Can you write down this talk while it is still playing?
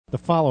The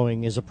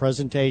following is a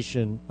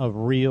presentation of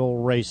Real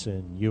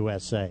Racing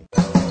USA.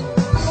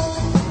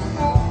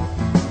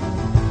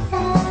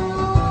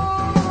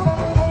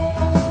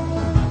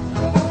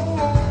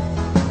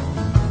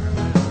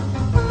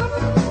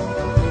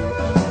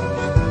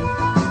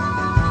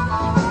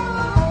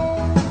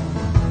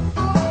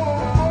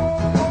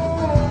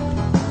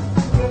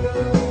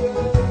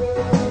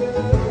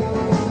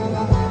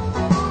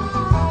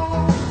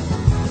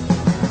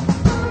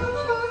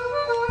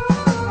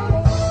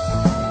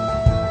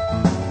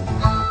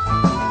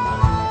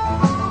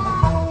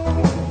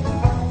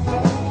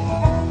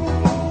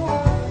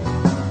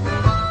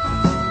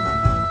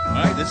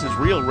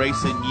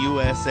 Racing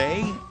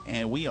USA,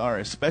 and we are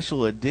a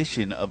special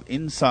edition of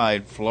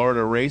Inside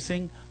Florida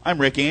Racing. I'm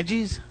Rick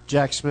Angies.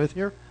 Jack Smith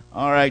here.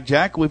 All right,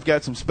 Jack, we've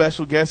got some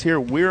special guests here.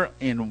 We're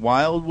in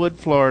Wildwood,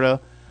 Florida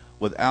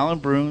with Alan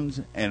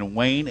Bruns and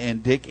Wayne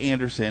and Dick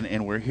Anderson,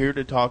 and we're here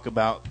to talk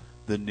about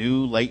the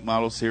new late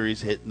model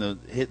series hitting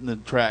the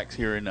tracks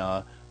here in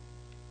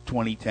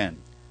 2010.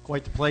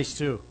 Quite the place,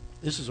 too.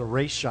 This is a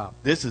race shop.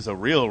 This is a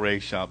real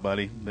race shop,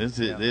 buddy. This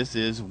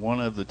is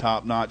one of the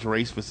top-notch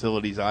race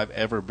facilities I've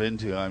ever been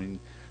to. I mean,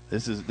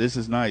 this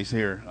is nice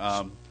here.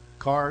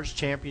 Cars,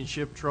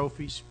 championship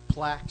trophies,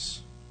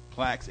 plaques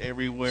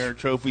everywhere,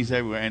 trophies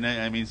everywhere, and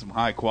I mean some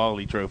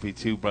high-quality trophies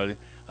too, buddy.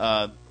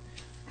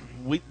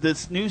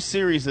 This new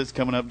series that's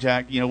coming up,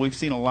 Jack. You know, we've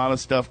seen a lot of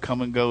stuff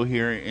come and go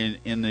here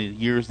in the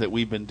years that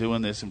we've been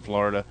doing this in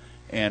Florida,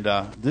 and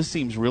this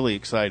seems really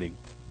exciting.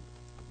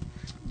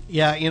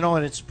 Yeah, you know,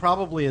 and it's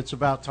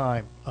about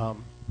time.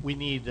 We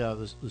need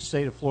the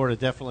state of Florida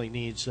definitely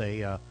needs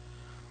a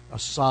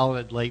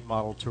solid late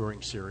model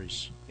touring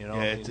series. You know,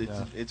 yeah,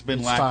 it's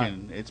been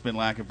lacking. Time. It's been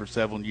lacking for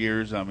several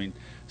years. I mean,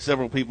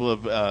 several people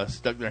have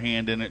stuck their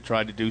hand in it,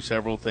 tried to do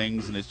several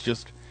things, and it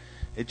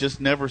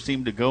just never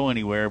seemed to go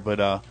anywhere.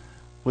 But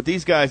with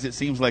these guys, it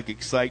seems like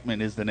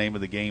excitement is the name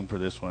of the game for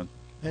this one.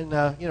 And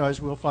you know, as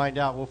we'll find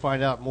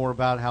out more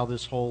about how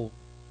this whole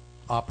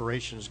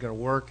operation is going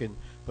to work.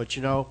 But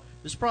you know.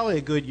 This is probably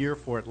a good year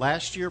for it.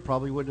 Last year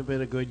probably wouldn't have been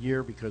a good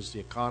year because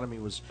the economy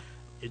was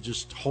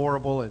just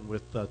horrible, and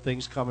with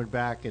things coming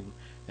back and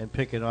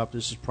picking up,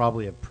 this is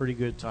probably a pretty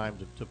good time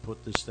to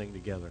put this thing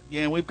together.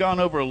 Yeah, and we've gone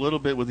over a little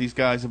bit with these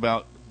guys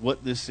about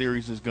what this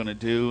series is going to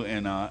do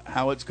and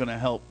how it's going to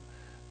help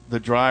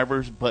the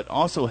drivers, but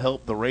also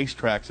help the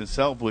racetracks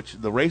itself, which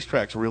the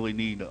racetracks really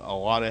need a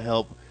lot of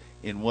help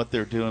in what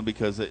they're doing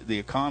because the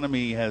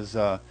economy has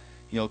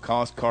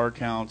cost car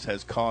counts,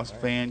 has cost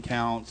fan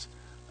counts,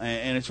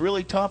 and it's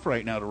really tough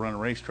right now to run a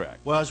racetrack.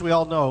 Well, as we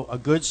all know, a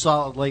good,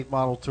 solid late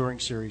model touring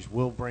series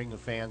will bring the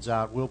fans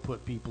out, will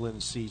put people in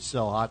the seats,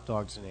 sell hot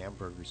dogs and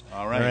hamburgers.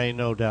 All right. There ain't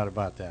no doubt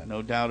about that.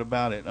 No doubt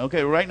about it.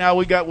 Okay, right now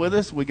we got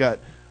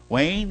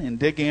Wayne and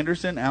Dick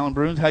Anderson, Alan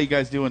Bruns. How you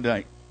guys doing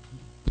tonight?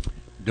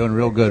 Doing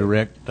real good,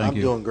 Rick. Thank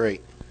you. I'm doing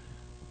great.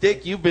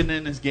 Dick, you've been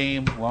in this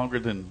game longer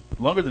than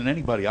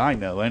anybody I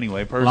know,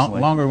 anyway, personally.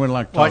 Longer than we'd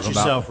like to talk about. Watch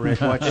yourself, Rick.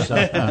 Watch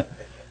yourself.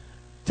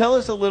 Tell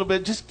us a little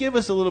bit, just give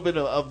us a little bit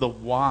of the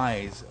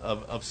whys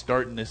of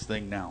starting this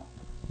thing now.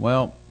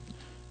 Well,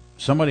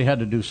 somebody had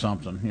to do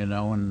something, you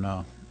know, and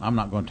I'm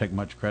not going to take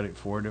much credit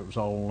for it. It was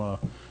all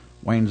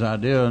Wayne's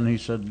idea, and he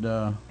said,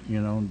 Dad,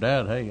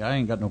 hey, I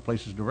ain't got no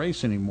places to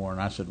race anymore. And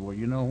I said, well,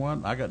 you know what?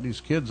 I got these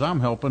kids I'm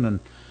helping,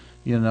 and,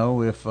 you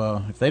know, if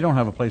they don't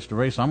have a place to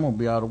race, I'm going to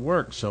be out of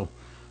work. So,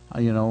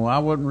 you know, I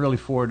wasn't really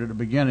for it at the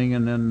beginning,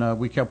 and then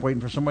we kept waiting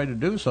for somebody to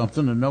do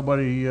something, and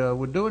nobody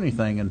would do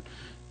anything. And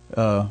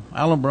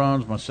Alan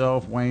Bruns,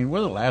 myself, Wayne, we're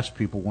the last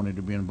people wanted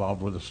to be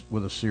involved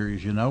with a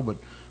series, you know, but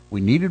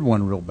we needed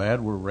one real bad.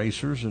 We're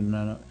racers,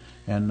 and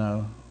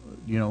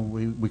you know,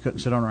 we couldn't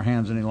sit on our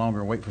hands any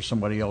longer and wait for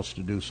somebody else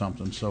to do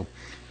something. So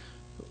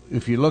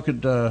if you look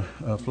at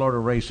Florida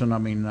racing, I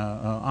mean,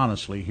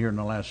 honestly, here in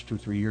the last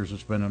 2-3 years,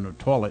 it's been in the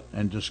toilet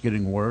and just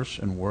getting worse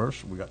and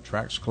worse. We got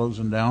tracks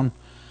closing down,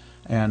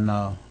 and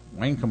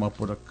Wayne come up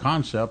with a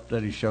concept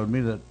that he showed me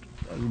that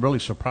really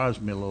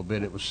surprised me a little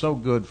bit. It was so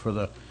good for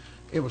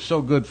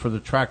the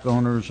track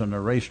owners and the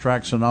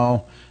racetracks and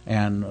all,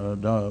 and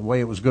the way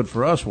it was good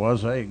for us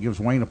was, hey, it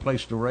gives Wayne a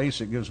place to race.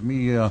 It gives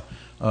me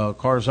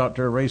cars out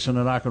there racing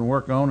that I can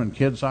work on and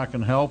kids I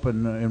can help,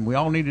 and we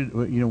all needed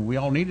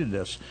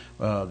this.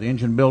 The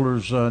engine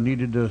builders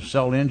needed to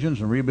sell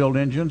engines and rebuild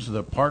engines.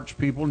 The parts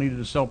people needed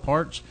to sell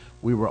parts.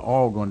 We were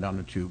all going down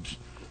the tubes.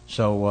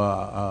 So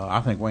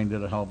I think Wayne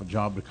did a hell of a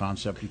job. The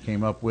concept he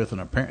came up with,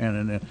 and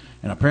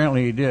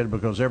apparently he did,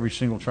 because every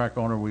single track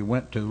owner we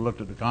went to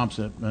looked at the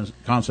concept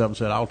and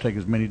said, "I'll take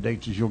as many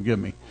dates as you'll give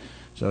me."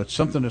 So it's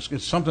something that's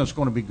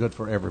going to be good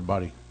for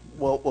everybody.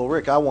 Well,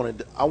 Rick, I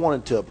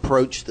wanted to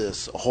approach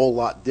this a whole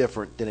lot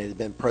different than it had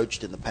been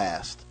approached in the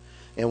past.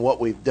 And what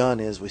we've done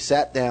is we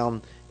sat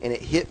down, and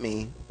it hit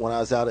me when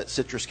I was out at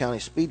Citrus County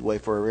Speedway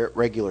for a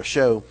regular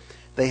show.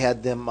 They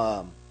had them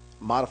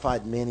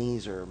modified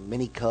minis or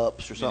mini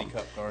cups or something.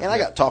 Cup cars, and I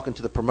got talking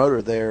to the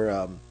promoter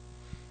there,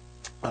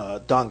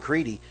 Don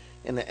Creedy,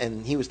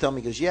 and he was telling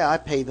me, he goes, yeah, I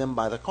pay them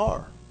by the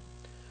car.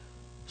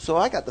 So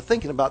I got to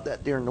thinking about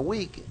that during the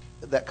week,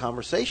 that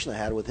conversation I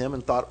had with him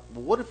and thought,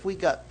 well, what if we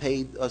got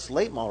paid, us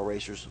late model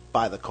racers,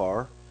 by the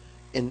car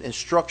and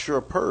structure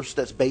a purse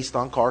that's based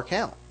on car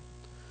count?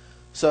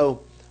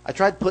 So I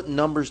tried putting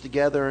numbers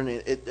together, and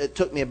it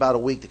took me about a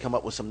week to come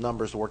up with some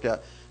numbers to work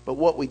out. But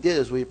what we did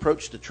is we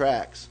approached the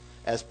tracks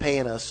as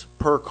paying us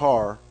per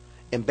car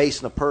and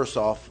basing a purse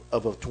off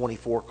of a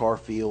 24-car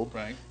field.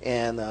 Right.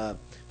 And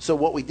so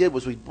what we did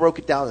was we broke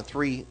it down in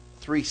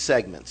three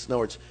segments. In other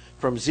words,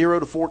 from 0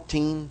 to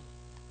 14,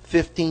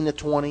 15 to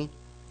 20,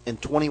 and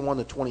 21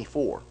 to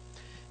 24.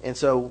 And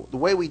so the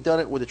way we've done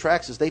it with the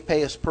tracks is they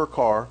pay us per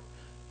car,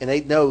 and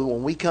they know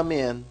when we come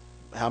in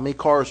how many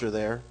cars are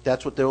there.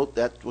 That's what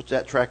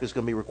that track is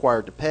going to be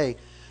required to pay,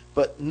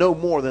 but no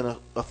more than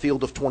a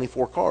field of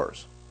 24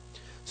 cars.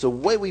 So the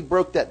way we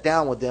broke that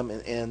down with them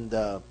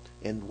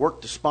and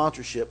worked the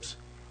sponsorships,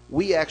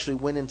 we actually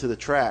went into the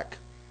track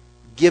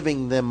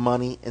giving them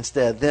money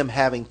instead of them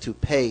having to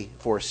pay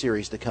for a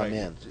series to come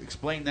in.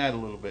 Explain that a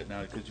little bit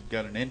now, because you've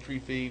got an entry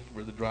fee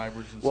for the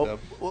drivers and Well, stuff.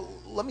 well,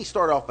 let me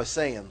start off by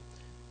saying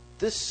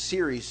this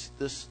series,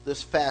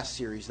 this Fast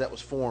series that was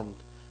formed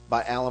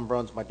by Alan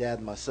Bruns, my dad,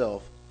 and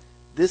myself,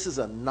 this is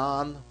a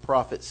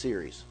non-profit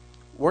series.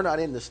 We're not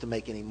in this to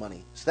make any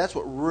money. So that's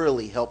what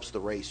really helps the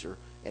racer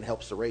and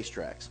helps the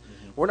racetracks.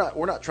 Mm-hmm.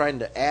 We're not trying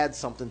to add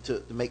something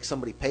to make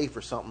somebody pay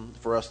for something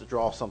for us to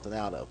draw something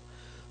out of.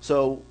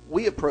 So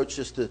we approach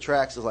this to the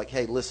tracks as like,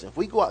 hey, listen, if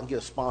we go out and get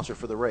a sponsor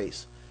for the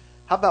race,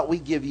 how about we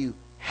give you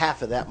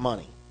half of that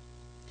money?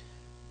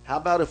 How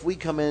about if we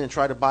come in and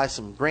try to buy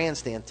some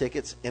grandstand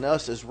tickets and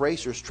us as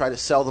racers try to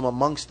sell them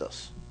amongst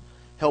us?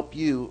 Help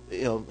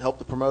help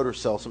the promoter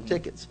sell some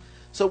tickets.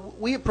 So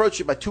we approach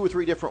it by 2 or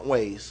 3 different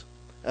ways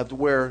of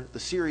where the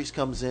series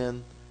comes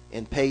in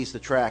and pays the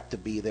track to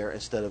be there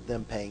instead of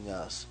them paying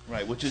us.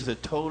 Right, which is a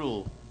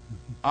total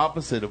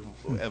opposite of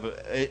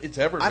it's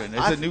ever been.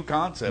 It's a new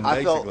concept,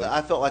 basically.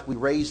 I felt like we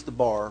raised the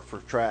bar for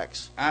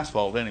tracks.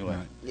 Asphalt, anyway.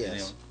 Right.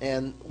 Yes,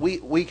 and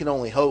we can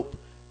only hope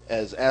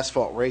as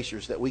asphalt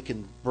racers that we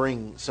can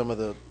bring some of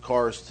the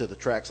cars to the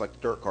tracks like the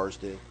dirt cars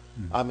do.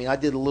 Mm-hmm. I mean, I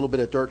did a little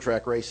bit of dirt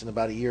track racing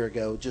about a year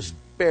ago, just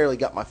barely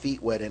got my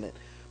feet wet in it,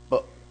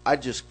 but I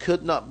just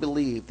could not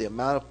believe the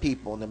amount of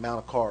people and the amount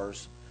of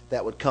cars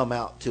that would come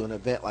out to an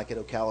event like at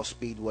Ocala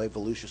Speedway,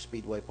 Volusia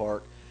Speedway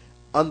Park.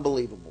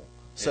 Unbelievable.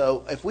 Yeah.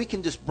 So if we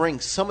can just bring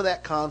some of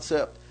that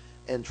concept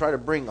and try to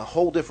bring a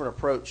whole different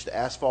approach to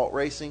asphalt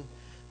racing,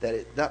 that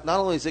it not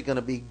only is it going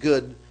to be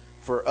good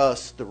for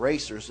us, the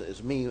racers,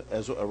 as me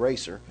as a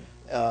racer,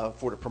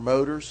 for the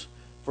promoters,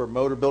 for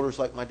motor builders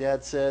like my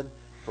dad said,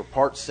 for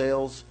parts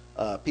sales,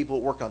 people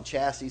that work on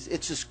chassis.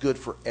 It's just good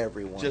for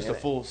everyone. Just a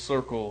full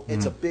circle.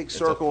 It's a big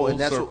circle, and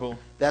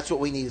that's what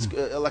we need. Is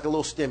like a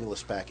little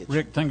stimulus package.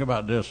 Rick, think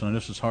about this, and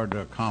this is hard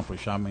to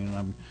accomplish. I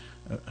mean,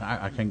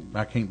 I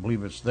can't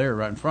believe it's there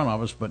right in front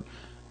of us, but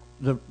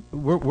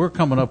we're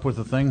coming up with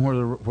a thing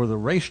where the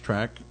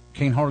racetrack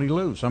can't hardly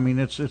lose. I mean,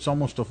 it's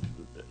almost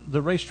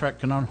the racetrack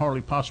cannot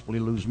hardly possibly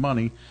lose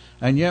money,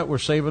 and yet we're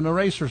saving the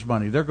racers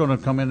money. They're going to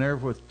come in there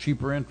with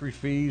cheaper entry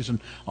fees and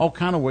all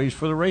kind of ways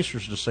for the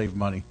racers to save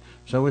money.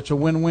 So it's a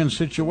win-win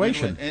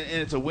situation.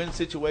 And it's a win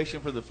situation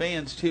for the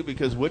fans, too,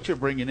 because what you're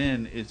bringing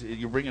in is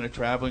you're bringing a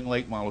traveling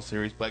late model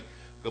series. Like,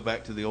 go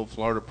back to the old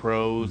Florida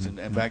Pros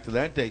and back to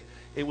that day.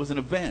 It was an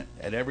event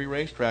at every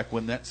racetrack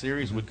when that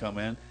series would come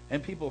in,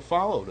 and people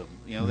followed them.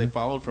 You know, they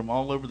followed from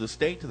all over the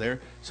state to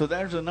there. So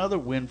there's another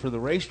win for the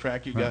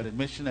racetrack. You got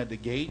admission at the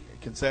gate,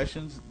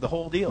 concessions, the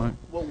whole deal. Right.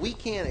 Well, we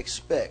can't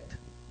expect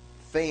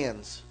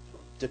fans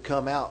to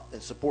come out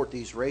and support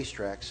these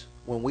racetracks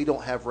when we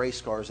don't have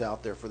race cars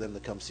out there for them to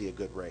come see a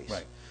good race.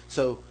 Right.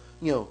 So,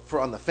 for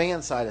on the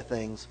fan side of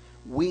things,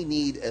 we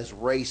need as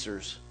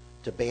racers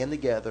to band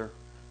together,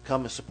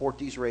 come and support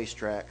these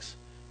racetracks,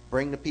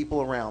 bring the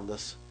people around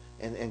us,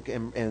 and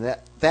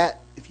that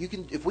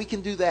if we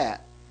can do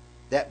that,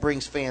 that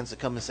brings fans to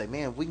come and say,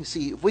 man, if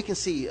we can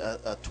see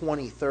a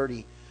 20,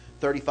 30,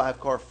 35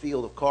 car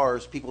field of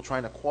cars, people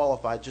trying to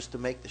qualify just to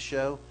make the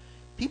show,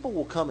 people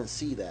will come and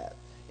see that,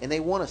 and they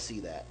want to see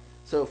that.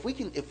 So if we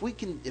can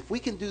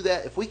do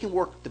that, if we can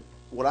work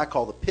what I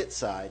call the pit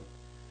side,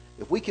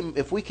 if we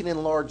can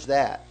enlarge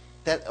that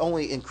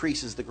only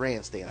increases the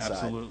grandstand side.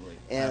 Absolutely.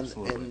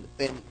 And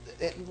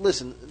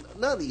listen,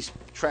 none of these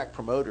track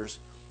promoters,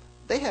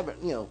 they haven't,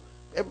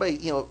 everybody,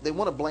 they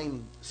want to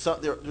blame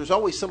there's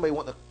always somebody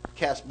wanting to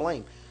cast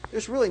blame.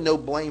 There's really no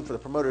blame for the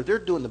promoter. They're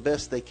doing the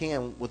best they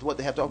can with what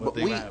they have to offer,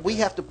 but we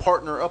have to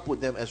partner up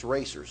with them as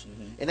racers.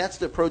 Mm-hmm. And that's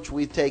the approach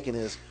we've taken,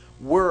 is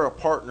we're a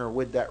partner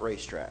with that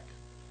racetrack.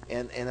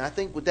 And I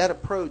think with that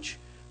approach,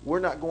 we're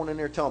not going in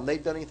there telling them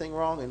they've done anything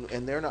wrong,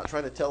 and they're not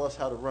trying to tell us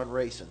how to run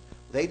racing.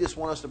 They just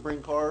want us to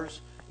bring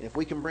cars, and if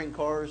we can bring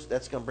cars,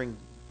 that's going to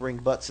bring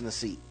butts in the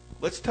seat.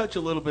 Let's touch a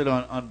little bit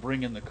on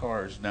bringing the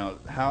cars now.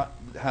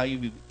 How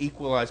you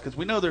equalize, because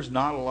we know there's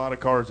not a lot of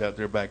cars out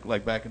there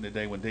back in the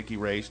day when Dickie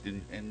raced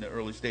in the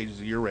early stages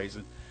of your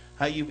racing.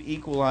 How you've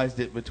equalized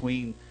it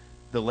between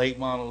the late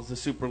models, the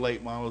super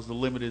late models, the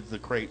limiteds, the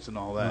crates, and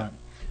all that. Right.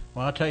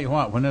 Well, I'll tell you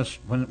what. When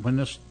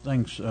this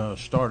thing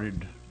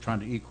started trying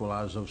to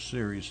equalize those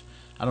series,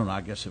 I don't know,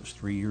 I guess it was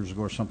 3 years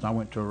ago or something. I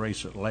went to a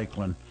race at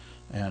Lakeland,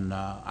 and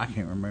I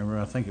can't remember.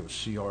 I think it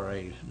was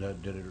CRA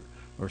that did it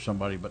or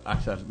somebody. But I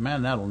said,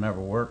 man, that'll never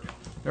work.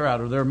 They're out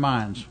of their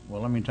minds.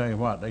 Well, let me tell you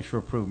what, they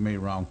sure proved me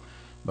wrong,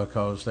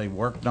 because they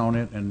worked on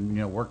it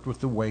and worked with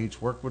the weights,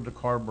 worked with the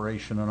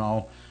carburation and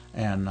all.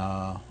 And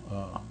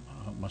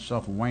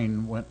myself and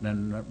Wayne went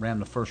and ran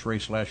the first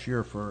race last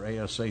year for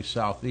ASA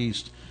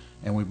Southeast,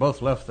 and we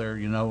both left there,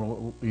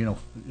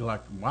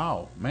 like,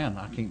 wow, man,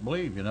 I can't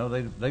believe,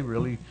 they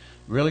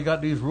really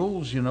got these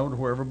rules, to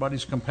where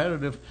everybody's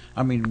competitive.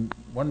 I mean,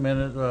 1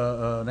 minute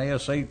an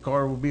ASA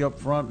car will be up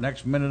front,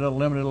 next minute a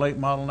limited late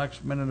model,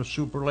 next minute a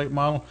super late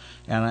model,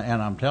 and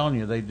I'm telling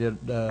you, they did.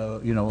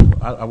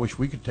 I wish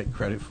we could take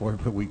credit for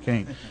it, but we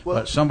can't. Well,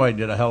 but somebody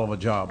did a hell of a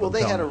job. Well,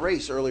 they had a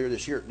race earlier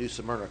this year at New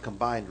Smyrna, a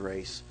combined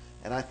race.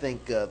 And I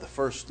think the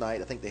first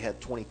night, I think they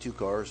had 22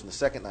 cars, and the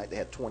second night they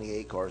had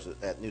 28 cars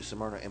at New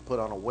Smyrna and put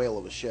on a whale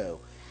of a show.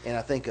 And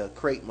I think a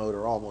crate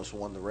motor almost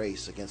won the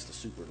race against the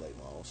super late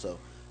model. So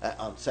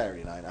on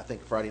Saturday night, I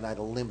think Friday night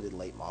a limited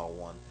late model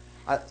won.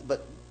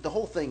 But the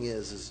whole thing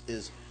is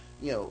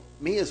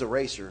me as a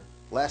racer,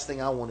 last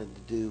thing I wanted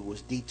to do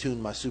was detune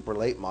my super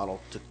late model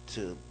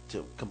to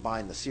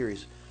combine the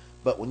series.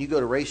 But when you go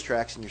to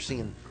racetracks and you're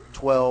seeing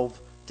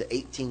 12 to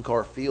 18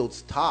 car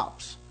fields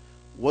tops,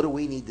 what do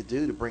we need to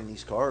do to bring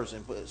these cars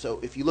in? So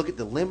if you look at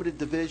the limited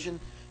division,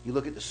 you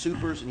look at the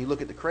supers, and you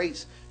look at the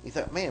crates, you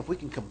thought, man, if we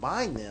can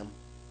combine them,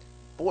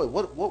 boy,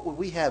 what would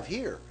we have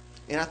here?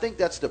 And I think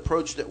that's the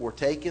approach that we're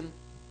taking.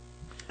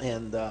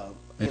 And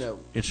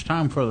it's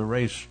time for the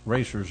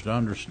racers to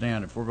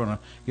understand, if we're going to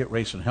get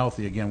racing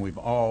healthy again, we've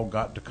all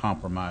got to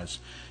compromise.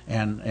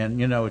 And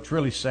it's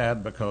really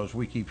sad, because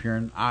we keep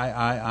hearing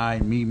I,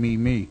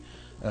 me.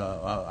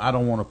 I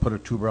don't want to put a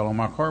tuberelle on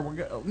my car.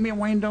 Me and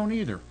Wayne don't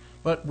either.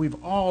 But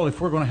we've all, if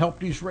we're going to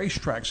help these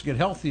racetracks get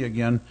healthy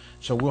again,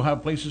 so we'll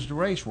have places to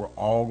race, we're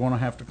all going to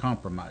have to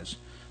compromise.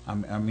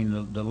 I mean,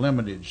 the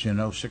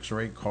limiteds, 6 or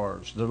 8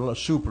 cars, the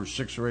supers,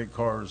 6 or 8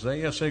 cars,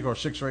 the ASA cars,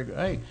 6 or 8.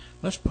 Hey,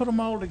 let's put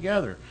them all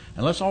together,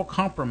 and let's all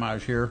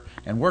compromise here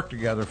and work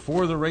together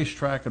for the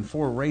racetrack and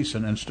for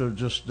racing, instead of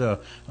just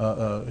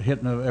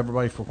hitting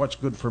everybody for what's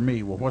good for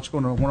me. Well, what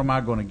am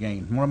I going to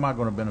gain? What am I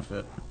going to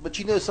benefit? But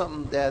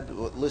something, Dad,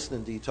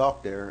 listening to you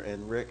talk there,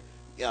 and Rick,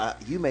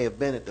 you may have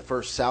been at the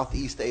first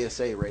Southeast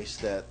ASA race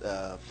that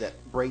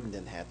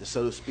Bradenton had,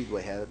 DeSoto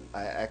Speedway had.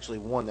 I actually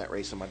won that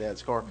race in my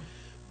dad's car.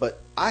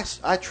 But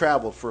I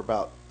traveled for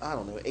about,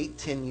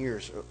 8-10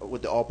 years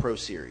with the All-Pro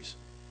Series.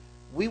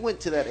 We went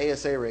to that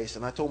ASA race,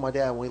 and I told my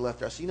dad when we left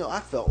there, I said,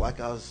 I felt like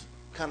I was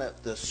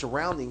the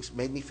surroundings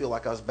made me feel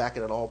like I was back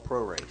at an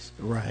All-Pro race.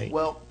 Right.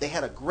 Well, they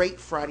had a great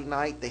Friday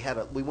night.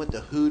 We went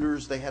to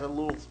Hooters. They had a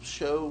little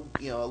show.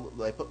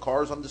 They put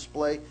cars on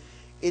display.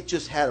 It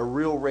just had a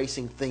real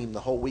racing theme the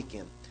whole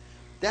weekend.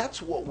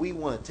 That's what we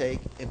want to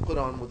take and put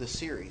on with this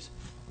series.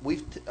 I'm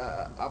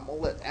going to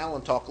let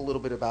Alan talk a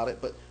little bit about it,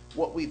 but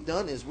what we've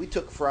done is we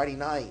took Friday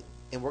night,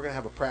 and we're going to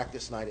have a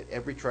practice night at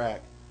every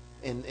track.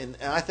 And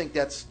I think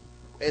that's,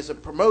 as a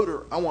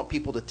promoter, I want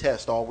people to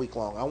test all week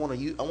long. I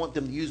want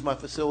them to use my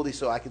facility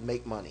so I can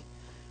make money.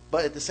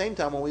 But at the same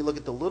time, when we look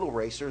at the little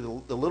racer,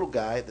 the little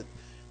guy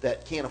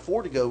that can't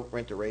afford to go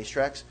rent the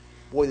racetracks,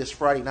 boy, this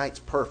Friday night's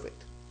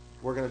perfect.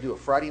 We're going to do a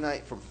Friday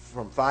night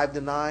from 5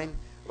 to 9.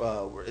 It's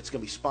going to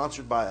be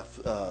sponsored by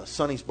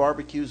Sonny's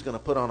Barbecue. Is going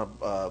to put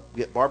on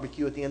get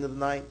barbecue at the end of the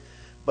night.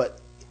 But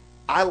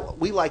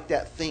we like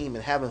that theme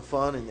and having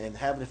fun and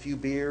having a few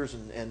beers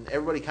and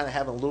everybody kind of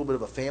having a little bit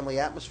of a family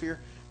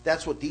atmosphere.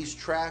 That's what these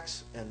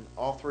tracks and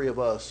all three of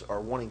us are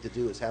wanting to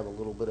do, is have a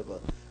little bit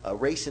of a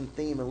racing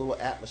theme and a little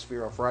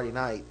atmosphere on Friday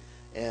night.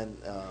 And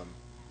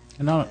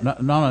not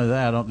only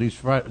that, on these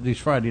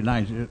Friday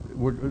nights,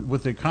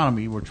 with the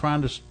economy, we're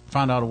trying to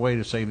find out a way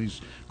to save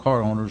these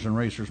car owners and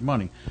racers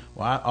money.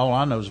 Well, all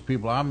I know is the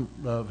people I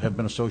have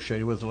been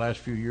associated with the last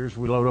few years,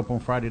 we load up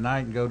on Friday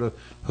night and go to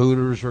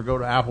Hooters or go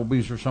to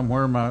Applebee's or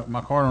somewhere.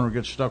 My car owner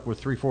gets stuck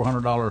with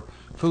 $300-400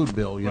 food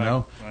bill, you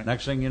know. Right.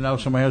 Next thing you know,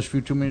 somebody has a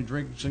few too many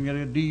drinks and get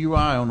a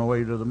DUI on the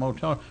way to the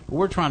motel. But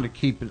we're trying to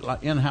keep it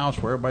like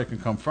in-house where everybody can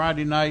come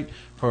Friday night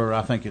for,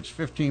 I think it's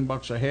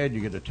 $15 a head.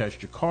 You get to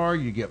test your car.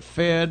 You get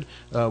fed.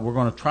 We're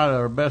going to try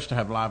our best to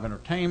have live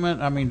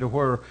entertainment. I mean, to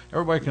where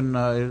everybody can,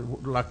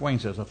 like Wayne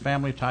says, a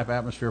family-type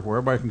atmosphere where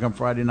everybody can come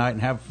Friday night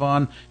and have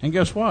fun. And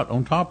guess what?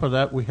 On top of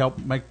that, we help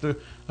make the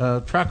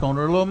track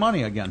owner a little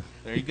money again.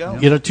 There you go.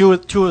 You know, two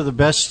of the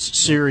best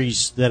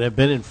series that have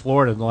been in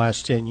Florida in the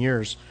last 10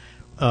 years,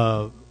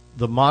 the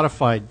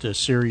modified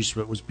series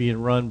that was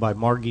being run by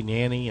Margie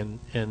Nanny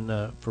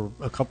and for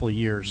a couple of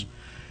years,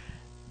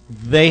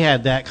 they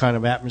had that kind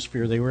of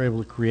atmosphere they were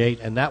able to create,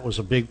 and that was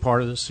a big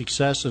part of the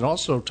success. And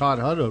also Todd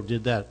Hutto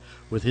did that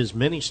with his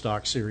mini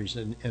stock series,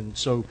 and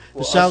so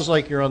it sounds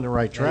like you're on the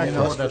right track. You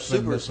know,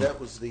 Supers, that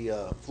was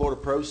the Florida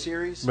Pro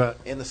Series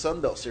and the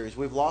Sunbelt Series.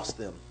 We've lost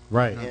them,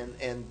 right?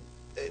 And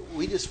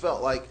we just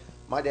felt like,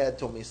 my dad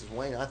told me, he says,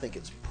 Wayne, I think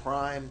it's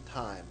prime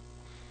time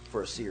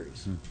for a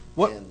series.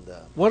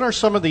 What are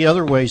some of the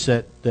other ways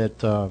that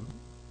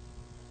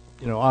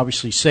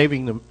obviously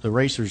saving the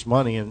racers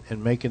money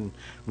and making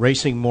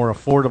racing more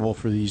affordable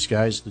for these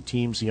guys, the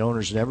teams, the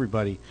owners, and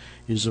everybody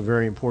is a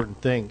very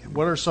important thing.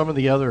 What are some of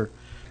the other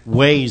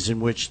ways in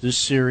which this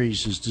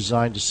series is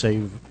designed to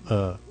save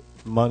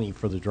money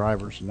for the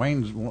drivers?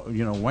 Wayne's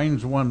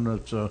one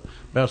that's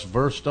best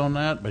versed on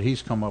that, but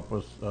he's come up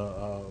with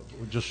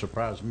just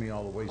surprised me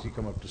all the ways he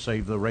come up to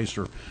save the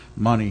racer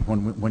money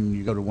when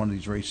you go to one of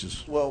these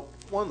races. Well,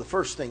 one of the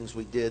first things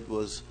we did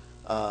was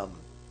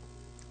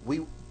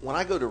when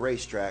I go to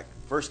racetrack,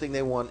 first thing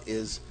they want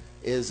is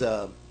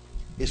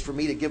for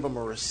me to give them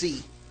a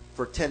receipt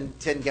for 10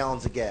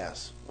 gallons of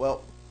gas.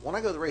 Well, when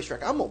I go to the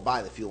racetrack, I'm gonna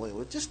buy the fuel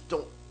anyway. Just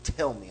don't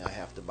tell me I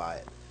have to buy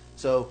it.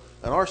 So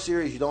in our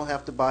series, you don't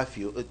have to buy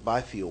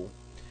fuel.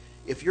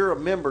 If you're a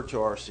member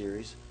to our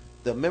series,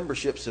 the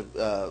memberships of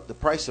the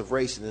price of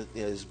racing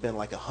has been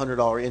like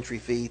 $100 entry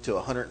fee to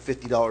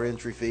 $150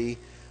 entry fee.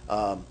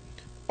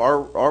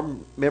 Our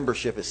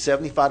membership is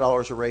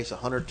 $75 a race,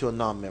 $100 to a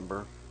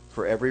non-member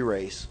for every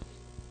race.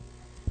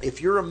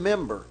 If you're a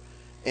member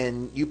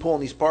and you pull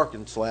in these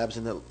parking slabs,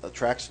 and the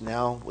tracks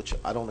now, which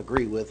I don't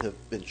agree with,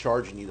 have been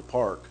charging you to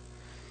park,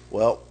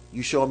 well,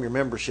 you show them your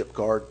membership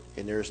card,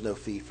 and there's no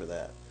fee for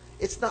that.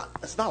 It's not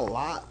a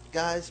lot,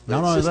 guys,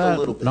 but it's just a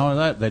little bit. Not only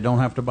that, they don't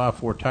have to buy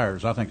 4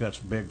 tires. I think that's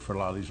big for a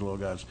lot of these little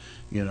guys.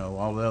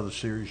 All the other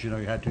series, you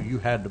had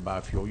to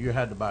buy fuel, you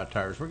had to buy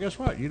tires. Well, guess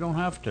what? You don't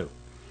have to.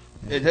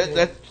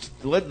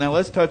 Now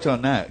let's touch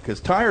on that, because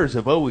tires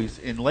have always,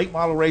 in late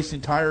model racing,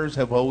 tires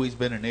have always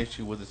been an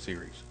issue with the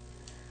series.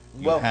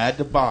 You had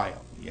to buy them.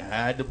 You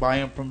had to buy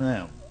them from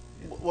them.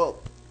 Well,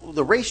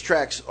 the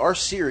racetracks, our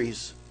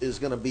series is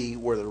going to be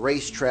where the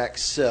racetracks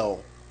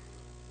sell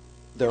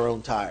their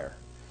own tire.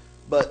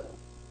 But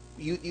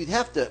you'd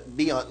have to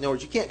be on. In other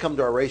words, you can't come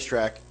to our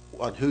racetrack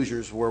on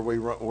Hoosiers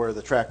where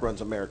the track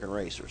runs American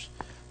Racers.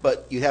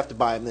 But you have to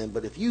buy them then.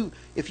 But if you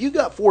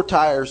got 4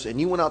 tires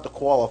and you went out to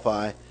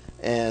qualify,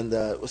 and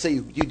let's say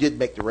you did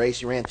make the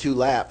race, you ran 2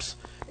 laps,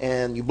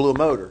 and you blew a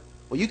motor.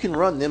 Well, you can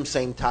run them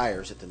same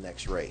tires at the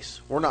next race.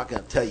 We're not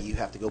going to tell you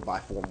have to go buy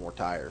 4 more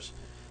tires.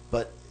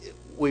 But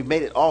we've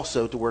made it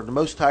also to where the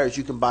most tires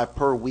you can buy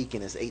per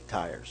weekend is 8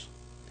 tires.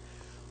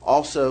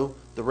 Also,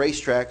 the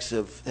racetracks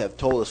have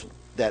told us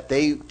that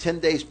 10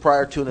 days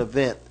prior to an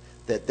event,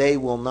 that they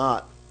will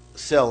not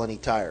sell any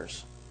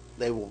tires.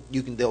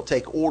 They'll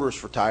take orders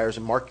for tires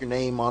and mark your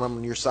name on them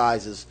and your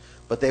sizes,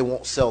 but they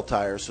won't sell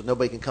tires, so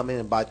nobody can come in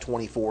and buy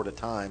 24 at a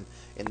time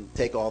and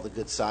take all the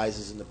good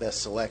sizes and the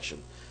best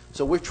selection.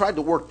 So we've tried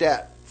to work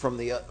that from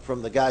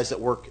the guys that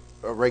work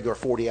a regular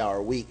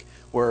 40-hour week,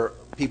 where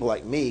people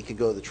like me can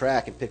go to the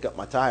track and pick up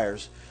my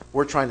tires.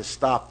 We're trying to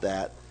stop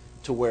that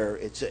to where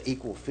it's an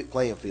equal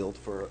playing field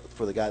for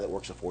the guy that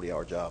works a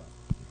 40-hour job.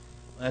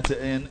 That's it.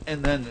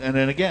 And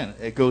then again,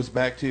 it goes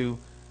back to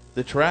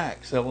the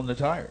track selling the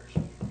tires.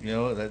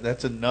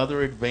 That's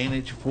another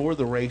advantage for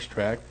the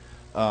racetrack.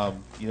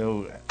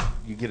 You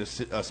get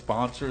a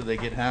sponsor, they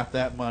get half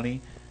that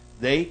money.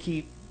 They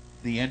keep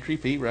the entry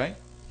fee, right?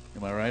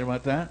 Am I right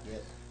about that?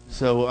 Yes.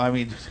 So I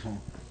mean,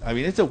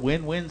 it's a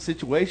win-win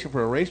situation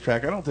for a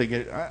racetrack. I don't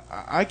think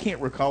I can't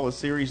recall a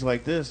series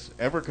like this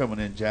ever coming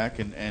in, Jack,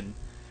 and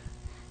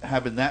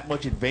having that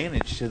much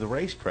advantage to the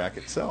racetrack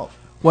itself.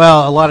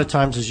 Well, a lot of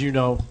times, as you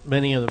know,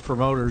 many of the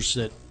promoters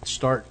that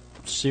start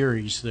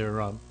series,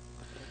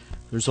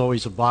 there's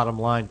always a bottom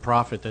line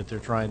profit that they're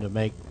trying to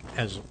make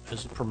as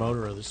a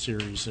promoter of the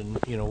series, and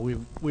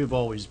we've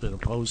always been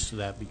opposed to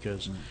that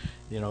because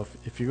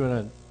if you're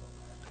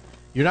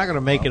not going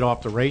to make it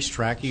off the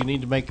racetrack, you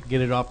need to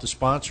get it off the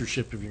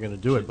sponsorship if you're going to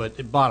do it. But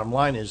the bottom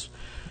line is,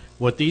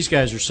 what these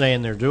guys are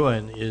saying they're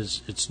doing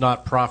is it's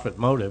not profit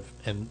motive,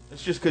 and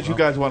it's just because you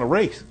guys want to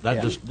race.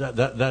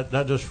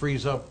 That just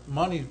frees up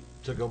money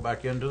to go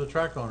back into the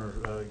track owner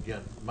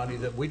again, money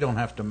that we don't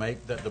have to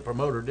make that the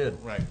promoter did.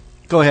 Right.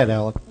 Go ahead,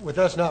 Alan. With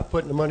us not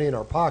putting the money in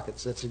our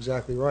pockets, that's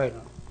exactly right.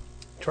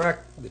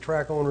 The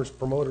track owners,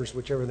 promoters,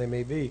 whichever they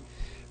may be,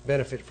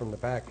 benefit from the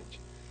package.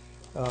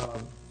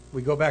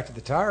 We go back to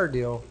the tire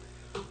deal.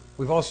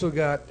 We've also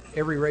got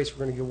every race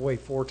we're going to give away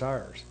 4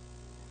 tires.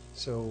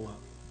 So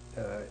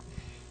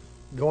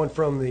going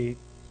from the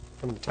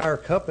tire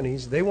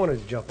companies, they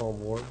wanted to jump on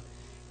board,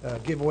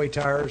 give away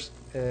tires.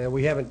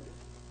 We haven't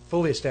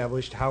fully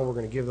established how we're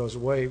going to give those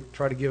away.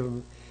 Try to give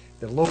them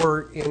the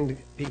lower end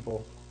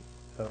people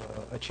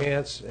a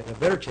chance and a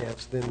better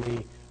chance than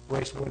the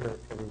race winner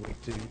every week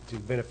to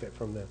benefit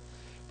from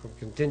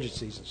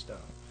contingencies and stuff.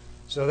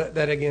 So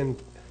that again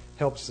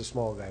helps the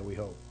small guy, we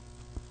hope.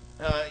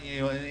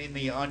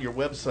 On your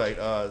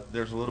website,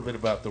 there's a little bit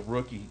about the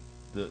rookie,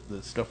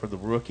 the stuff for the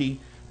rookie,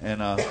 and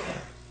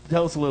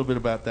tell us a little bit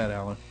about that,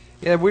 Alan.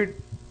 Yeah,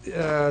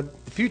 the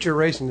future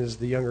racing is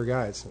the younger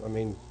guys. I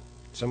mean,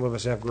 some of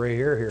us have gray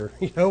hair here,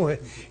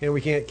 and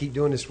we can't keep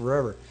doing this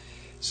forever.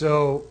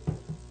 So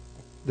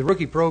the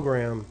rookie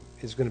program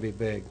is going to be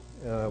big.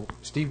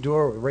 Steve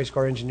Dorr with Race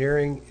Car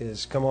Engineering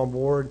has come on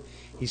board.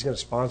 He's going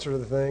to sponsor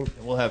the thing.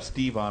 And we'll have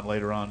Steve on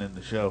later on in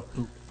the show.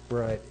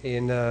 Right,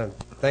 and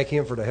thank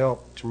him for the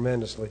help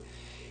tremendously.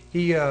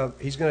 He's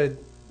going to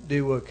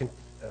do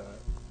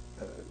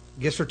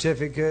gift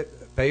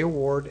certificate, pay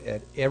award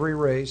at every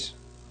race.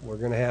 We're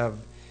going to have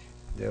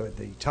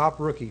the top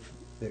rookie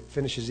that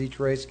finishes each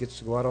race gets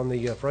to go out on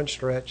the front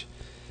stretch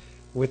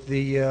with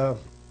the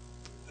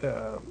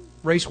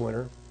race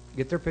winner,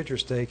 get their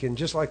pictures taken,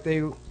 just like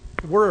they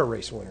were a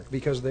race winner,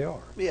 because they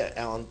are. Yeah,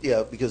 Alan.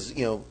 Yeah, because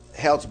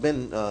how it's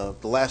been the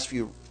last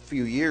few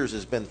years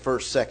has been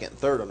first, second, and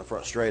third on the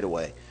front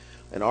straightaway.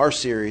 In our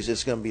series,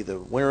 it's going to be the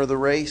winner of the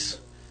race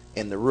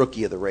and the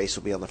rookie of the race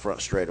will be on the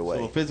front straightaway.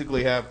 So we'll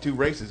physically have two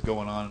races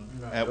going on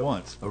at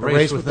once. A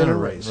race within a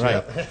race,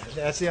 right?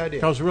 That's the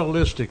idea. Because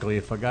realistically,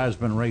 if a guy's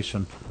been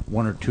racing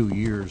 1 or 2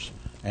 years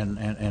and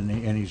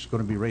he's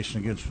going to be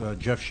racing against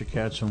Jeff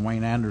Chiquettes and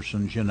Wayne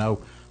Andersons, he's going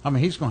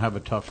to have a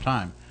tough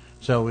time.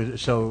 So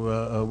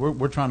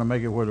we're trying to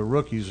make it where the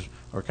rookies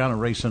are kind of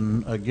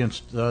racing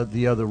against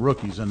the other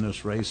rookies in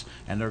this race,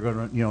 and they're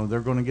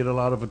going to get a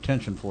lot of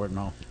attention for it and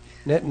all.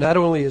 Not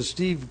only has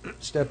Steve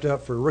stepped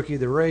up for Rookie of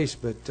the Race,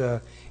 but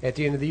at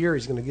the end of the year,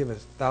 he's going to give a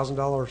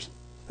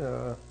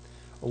 $1,000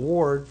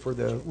 award for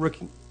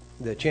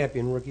the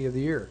champion Rookie of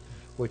the Year,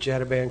 which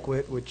at a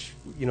banquet, which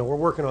we're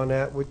working on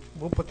that.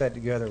 We'll put that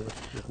together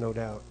with no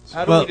doubt.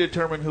 How do we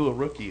determine who a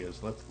rookie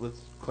is?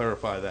 Let's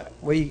clarify that.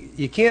 Well,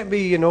 you can't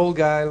be an old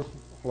guy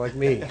like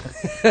me.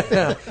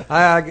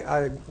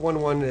 I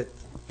won one at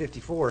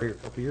 54 here a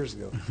couple years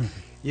ago.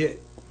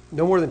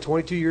 No more than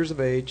 22 years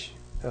of age.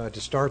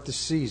 To start the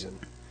season,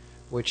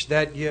 which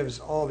that gives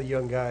all the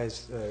young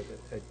guys,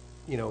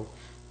 in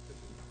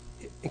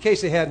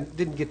case they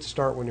didn't get to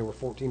start when they were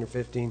 14 or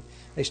 15,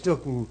 they still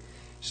can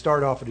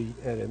start off at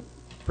a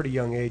pretty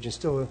young age and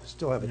still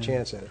have a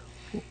chance at it.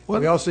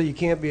 You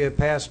can't be a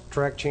past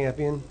track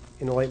champion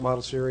in the late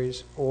model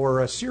series or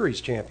a series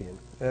champion.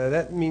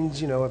 That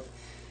means if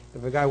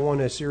a guy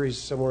won a series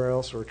somewhere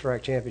else or a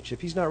track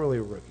championship, he's not really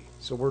a rookie.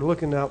 So we're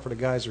looking out for the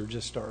guys who are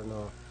just starting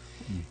off.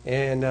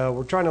 And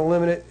we're trying to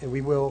limit it, and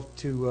we will,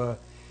 to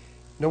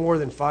no more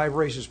than 5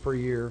 races per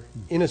year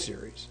in a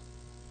series.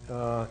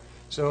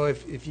 So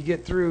if you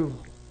get through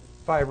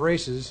 5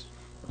 races,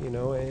 and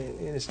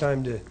it's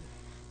time to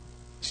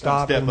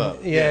stop. Step up.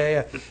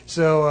 Yeah.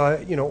 So,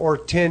 or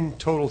 10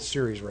 total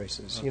series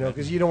races,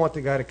 because you don't want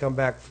the guy to come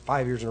back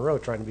 5 years in a row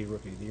trying to be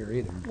Rookie of the Year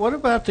either. What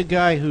about the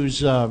guy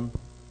who's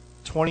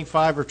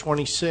 25 or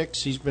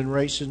 26? He's been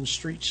racing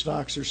street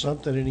stocks or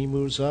something, and he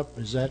moves up.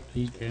 Is that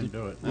he Can't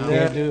do it. No,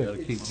 can't do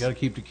it. Got to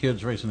keep the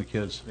kids racing the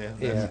kids.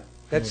 Yeah,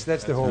 that's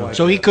the whole idea.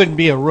 So he couldn't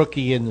be a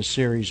rookie in the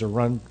series or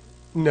run.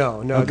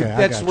 No. Okay,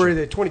 That's I got where you.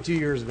 the 22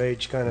 years of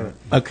age kind of.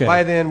 Okay.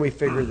 By then, we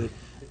figured that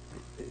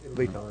it'll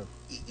be time.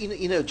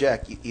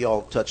 Jack, you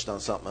all touched on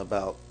something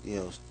about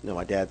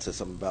my dad said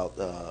something about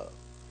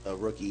a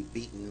rookie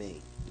beating me.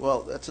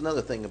 Well, that's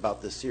another thing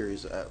about this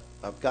series.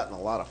 I've gotten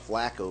a lot of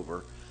flack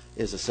over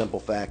is a simple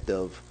fact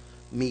of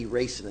me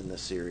racing in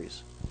this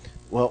series.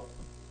 Well,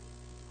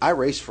 I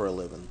race for a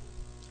living.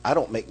 I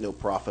don't make no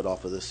profit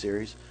off of this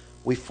series.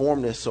 We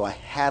formed this so I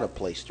had a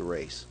place to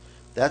race.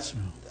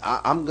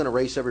 I'm going to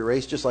race every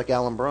race just like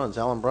Alan Bruns.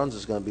 Alan Bruns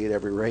is going to be at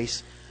every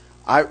race.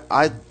 I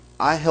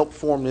helped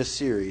form this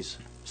series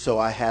so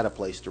I had a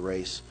place to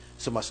race,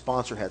 so my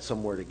sponsor had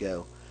somewhere to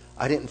go.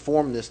 I didn't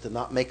form this to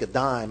not make a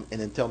dime and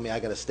then tell me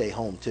I got to stay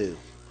home too.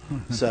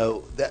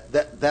 So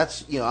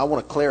that's I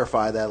want to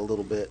clarify that a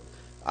little bit.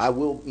 I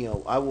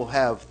will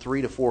have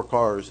 3 to 4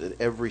 cars at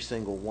every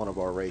single one of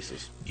our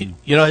races.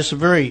 It's a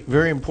very,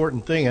 very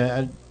important thing.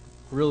 I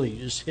really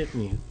just hit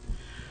me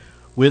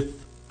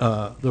with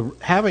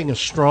having a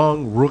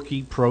strong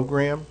rookie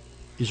program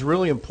is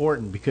really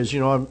important because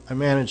I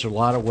manage a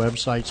lot of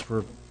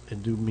websites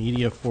and do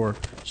media for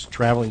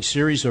traveling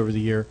series over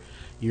the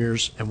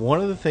years, and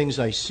one of the things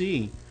I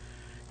see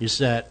is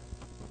that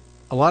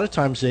a lot of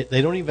times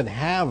they don't even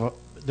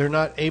they're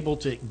not able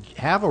to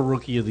have a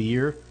Rookie of the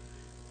Year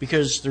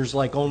because there's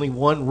like only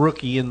one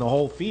rookie in the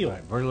whole field.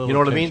 Right, very little you know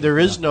what I mean? attention, There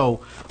is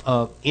no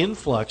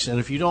influx, and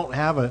if you don't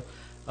have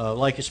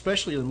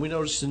especially we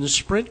noticed in the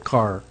sprint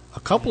car, a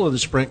couple of the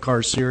sprint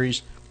car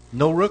series,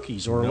 no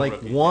rookies or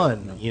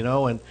one,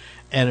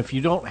 and if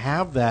you don't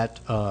have that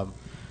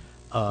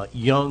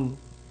young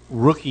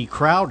rookie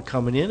crowd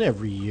coming in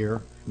every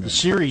year, the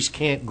series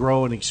can't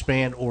grow and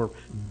expand or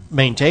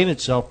maintain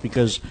itself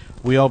because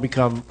we all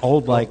become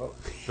old like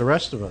the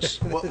rest of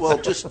us. Well,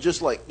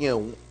 just like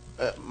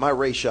my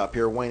race shop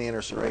here, Wayne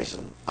Anderson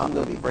Racing, I'm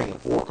going to be bringing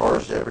 4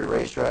 cars to every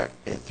racetrack,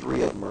 and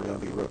 3 of them are going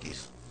to be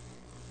rookies.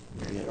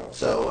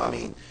 So I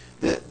mean,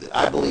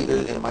 I believe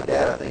it, and my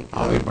dad, I think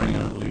I'll be bringing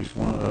at least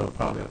one,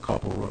 probably a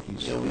couple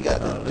rookies. we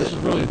got this is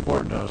really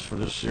important to us for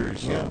this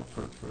series.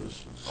 For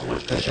this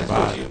series to That's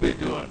survive. what you've been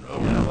doing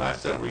over the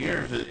last several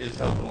years is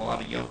helping a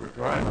lot of younger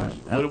drivers.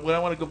 What I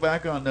want to go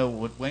back on, though,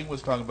 what Wayne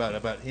was talking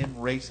about him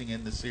racing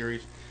in the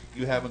series,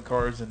 you having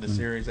cars in the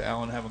series,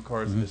 Alan having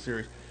cars in the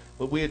series.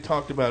 What we had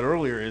talked about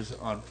earlier is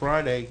on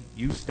Friday,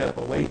 you step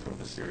away from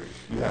the series.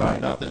 You have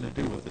nothing to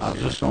do with the I was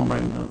series. just going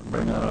to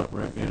bring that up,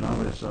 Rick.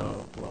 It's,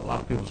 a lot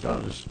of people's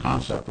got this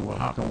concept of, well,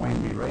 how can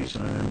Wayne be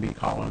racing and then be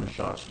calling the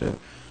shots too?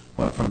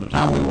 But from the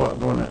time we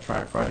go on that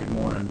track Friday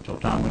morning until the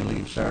time we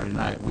leave Saturday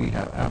night, we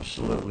have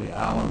absolutely,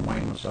 Alan, Wayne,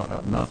 and myself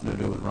have nothing to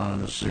do with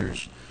running this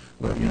series.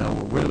 But,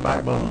 we're the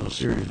backbone of the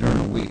series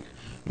during the week.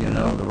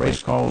 The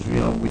race calls,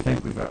 we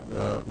think we've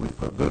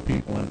put good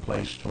people in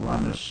place to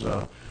run this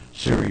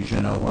series,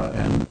 and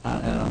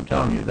I'm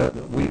telling you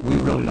that we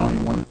really don't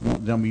even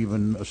want them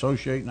even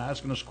associating,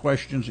 asking us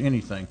questions,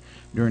 anything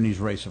during these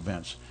race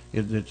events.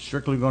 It's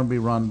strictly going to be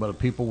run by the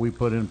people we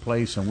put in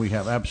place, and we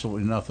have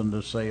absolutely nothing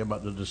to say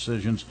about the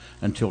decisions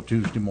until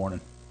Tuesday morning.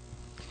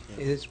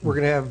 We're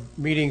going to have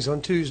meetings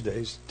on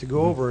Tuesdays to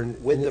go over and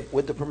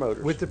with the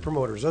promoters. With the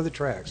promoters of the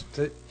tracks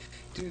to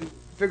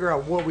figure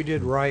out what we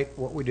did right,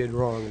 what we did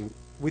wrong. And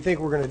we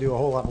think we're going to do a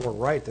whole lot more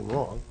right than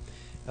wrong.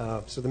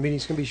 So the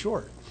meetings can be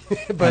short.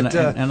 But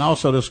and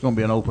also this is going to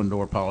be an open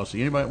door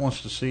policy. Anybody that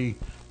wants to see,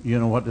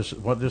 what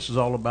this is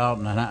all about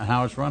and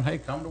how it's run, hey,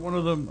 come to one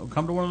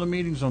of the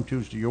meetings on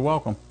Tuesday. You're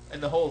welcome.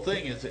 And the whole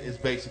thing is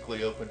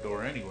basically open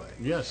door anyway.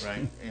 Yes.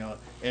 Right.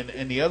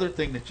 And the other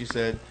thing that you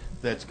said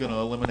that's going to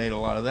eliminate a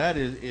lot of that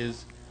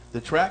is the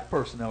track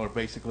personnel are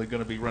basically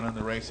going to be running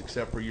the race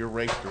except for your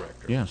race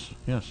director. Yes.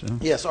 Yeah.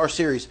 Yes, our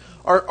series,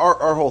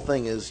 our whole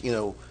thing is,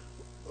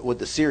 with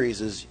the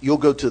series is you'll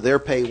go to their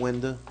pay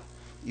window.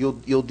 You'll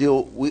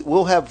deal.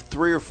 We'll have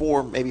 3 or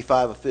 4, maybe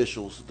 5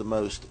 officials at the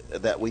most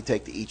that we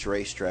take to each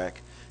racetrack,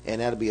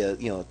 and that'll be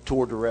a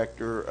tour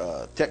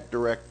director, tech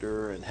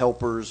director, and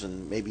helpers,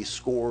 and maybe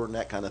score and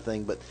that kind of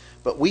thing.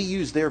 But we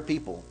use their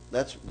people.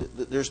 This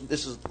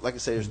is like I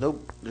say.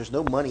 There's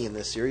no money in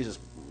this series. It's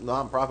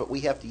nonprofit.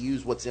 We have to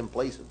use what's in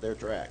place at their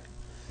track.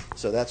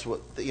 So that's what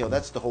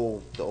that's the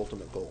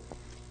ultimate goal.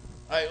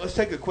 All right, let's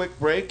take a quick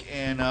break,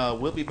 and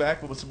we'll be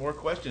back with some more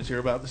questions here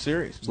about the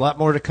series. There's a lot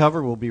more to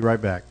cover. We'll be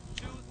right back.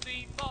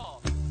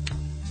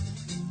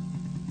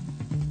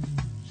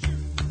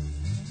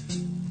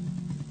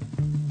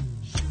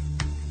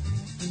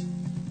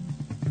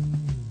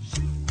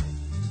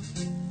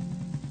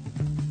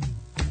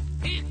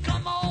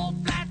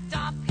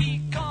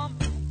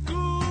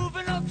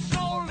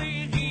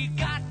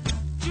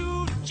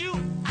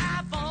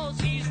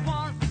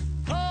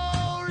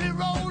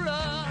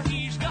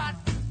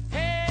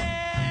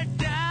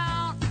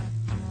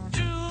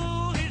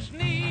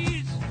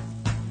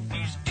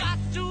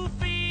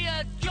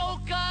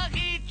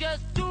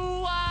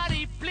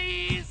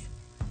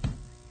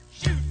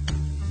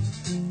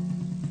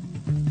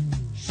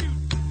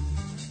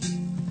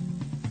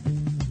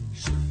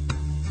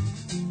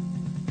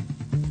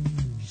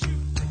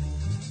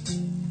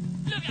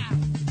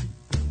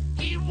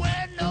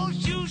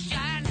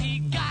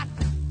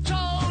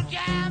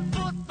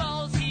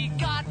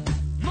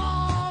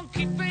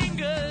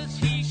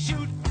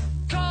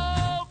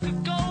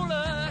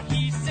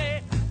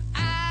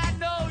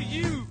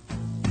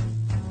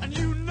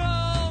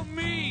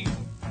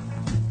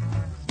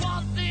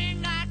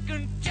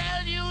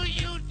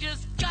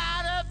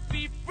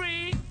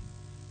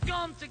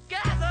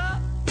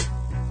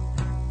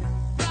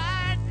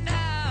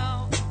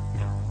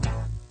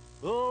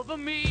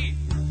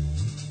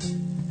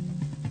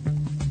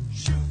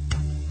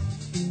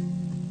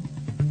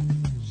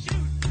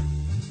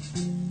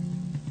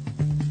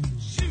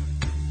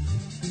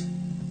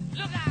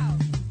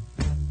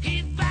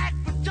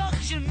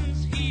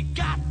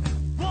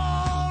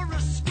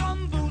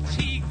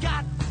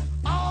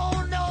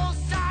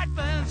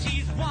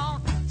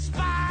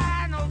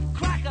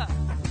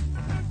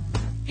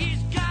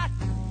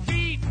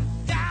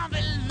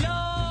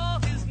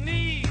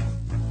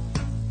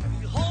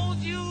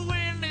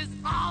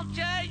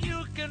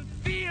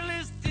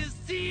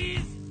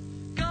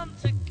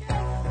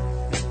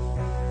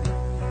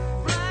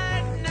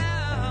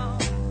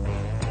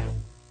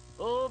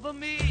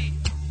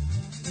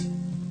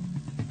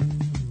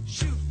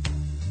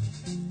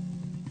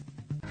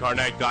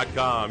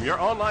 Carnac.com,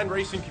 your online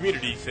racing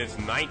community since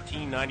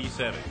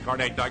 1997.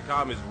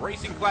 Carnac.com is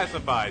racing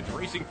classifieds,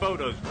 racing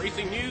photos,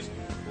 racing news,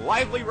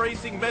 lively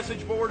racing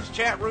message boards,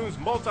 chat rooms,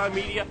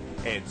 multimedia,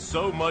 and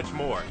so much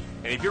more.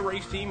 And if your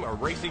race team or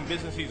racing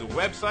business needs a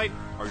website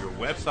or your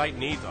website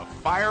needs a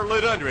fire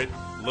lit under it,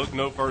 look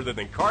no further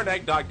than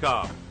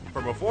Carnac.com.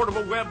 From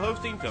affordable web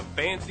hosting to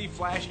fancy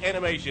flash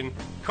animation,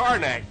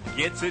 Carnac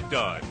gets it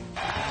done.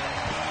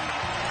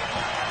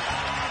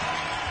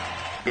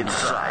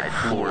 Inside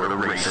Florida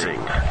Racing.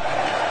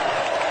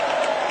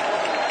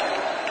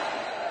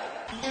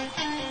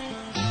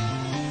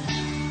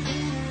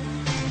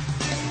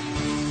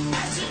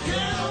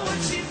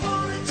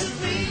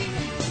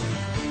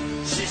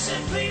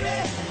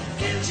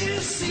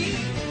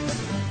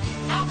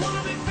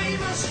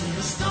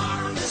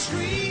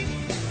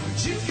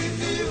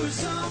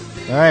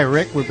 All right,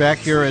 Rick, we're back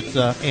here at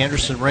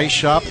Anderson Race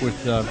Shop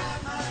with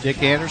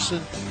Dick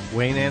Anderson,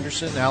 Wayne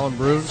Anderson, Alan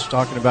Bruns,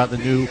 talking about the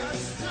new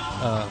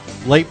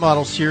late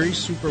model series,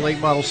 super late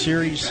model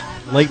series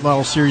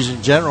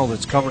in general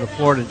that's coming to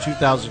Florida in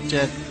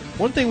 2010.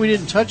 One thing we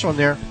didn't touch on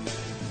there,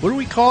 what do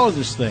we call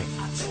this thing?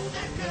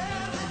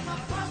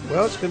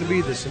 Well, it's going to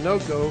be the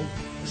Sunoco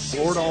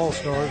Florida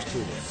All-Stars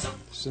Tour.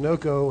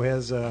 Sunoco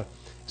has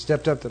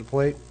stepped up to the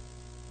plate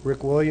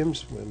Rick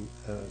Williams from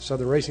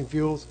Southern Racing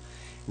Fuels,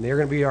 and they're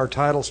going to be our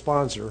title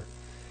sponsor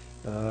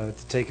to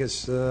take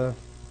us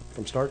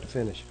from start to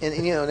finish. And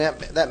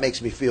that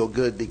makes me feel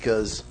good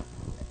because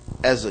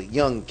as a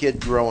young kid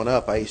growing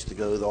up, I used to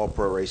go to the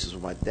all-pro races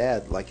with my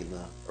dad, like in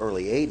the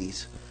early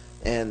 80s.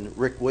 And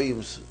Rick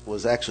Williams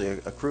was actually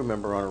a crew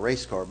member on a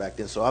race car back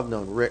then, so I've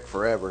known Rick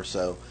forever.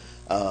 So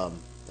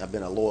I've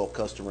been a loyal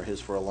customer of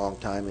his for a long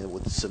time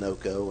with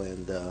Sunoco,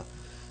 and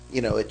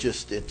it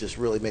just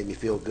really made me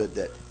feel good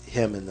that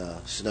him and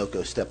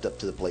Sunoco stepped up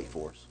to the plate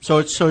for us. So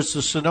it's the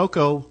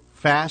Sunoco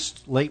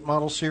Fast Late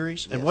Model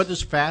Series, and Yes. what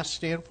does Fast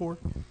stand for?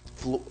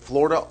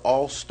 Florida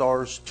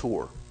All-Stars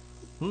Tour.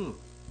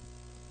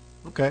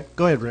 Okay,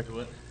 go ahead, Rick.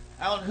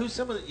 Alan, who's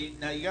some of the,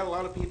 now you got a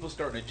lot of people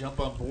starting to jump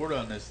on board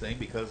on this thing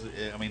because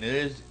it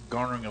is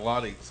garnering a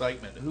lot of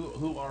excitement.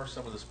 Who are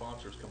some of the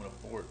sponsors coming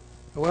aboard?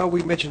 Well,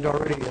 we mentioned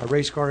already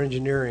Race Car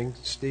Engineering,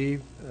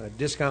 Steve,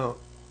 Discount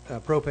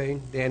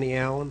Propane, Danny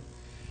Allen,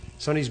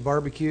 Sonny's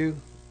Barbecue,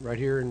 right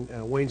here in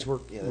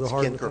Waynesburg. Yeah, real that's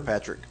hard Ken with them.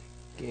 Kirkpatrick.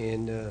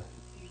 And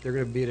they're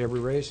going to be at every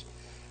race.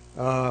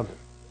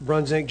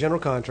 Bruns Inc.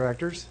 General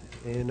Contractors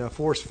and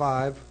Force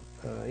 5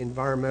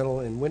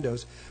 Environmental and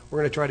Windows. We're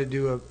going to try to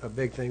do a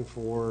big thing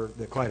for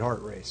the Clyde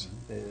Hart race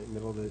in the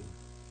middle of the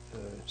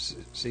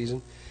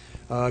season.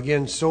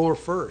 Again, Solar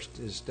First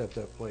is stepped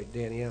up like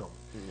Danny Allen.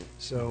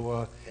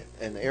 So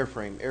And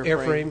Airframe.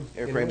 Airframe.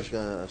 Airframe's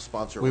going to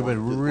sponsor We've one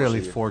been through the really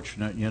course of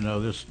the year.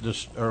 fortunate,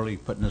 this early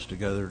putting this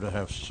together to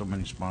have so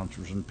many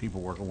sponsors and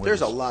people working with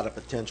There's us. a lot of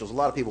potentials. A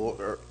lot of people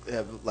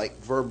have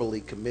verbally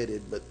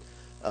committed, but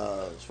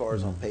as far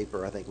as on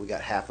paper, I think we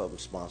got half of them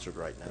sponsored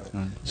right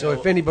now. So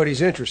if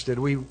anybody's interested,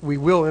 we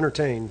will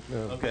entertain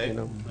Okay.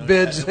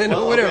 bids and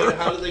Well, whatever. okay,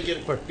 how do they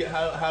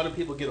how do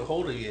people get a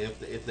hold of you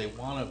if they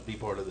want to be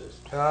part of this?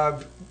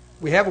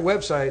 We have a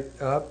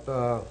website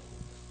up.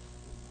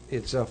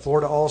 It's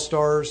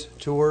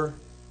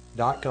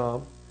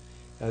FloridaAllStarsTour.com.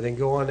 They can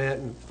go on that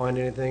and find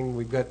anything.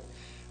 We've got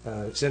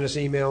send us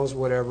emails,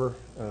 whatever.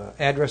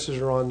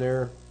 Addresses are on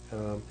there.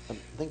 I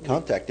think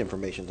contact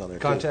information's on there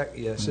too. Contact,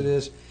 yes, it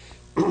is.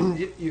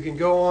 You can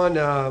go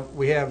on.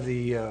 We have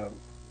the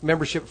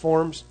membership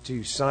forms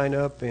to sign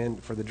up,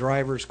 and for the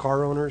drivers,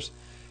 car owners,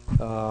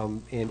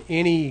 and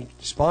any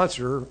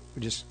sponsor,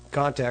 just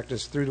contact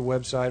us through the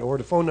website, or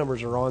the phone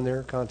numbers are on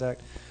there.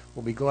 Contact.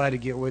 We'll be glad to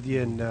get with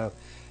you and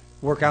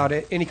work out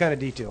any kind of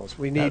details.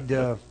 We need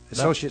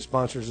associate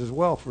sponsors as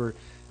well for.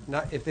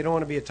 Not if they don't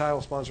want to be a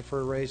title sponsor for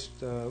a race,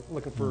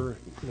 looking for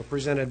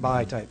presented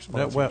by type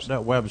sponsors.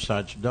 That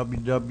website's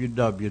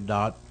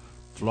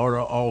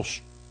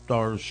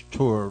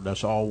www.FloridaAllStarsTour.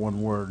 That's all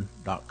one word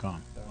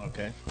 .com.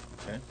 Okay.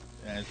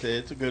 And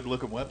it's a good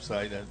looking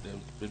website. It's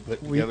been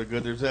put together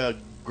good. There's a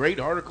great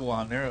article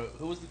on there.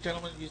 Who was the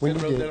gentleman you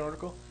said wrote that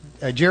article?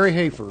 Jerry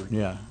Hayford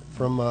Yeah,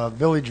 from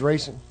Village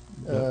Racing.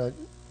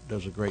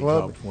 does a great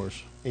Club. job for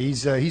us.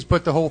 He's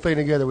put the whole thing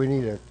together. We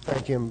need to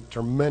thank him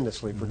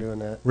tremendously for doing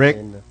that. Rick,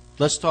 And,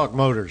 let's talk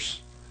motors.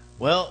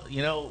 Well,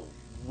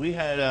 we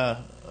had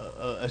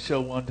a show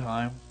one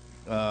time,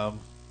 and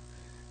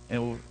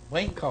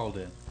Wayne called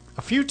in.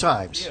 A few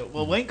times. Yeah,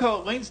 well, Wayne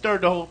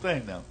started the whole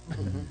thing though,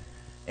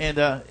 and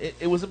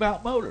it was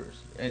about motors,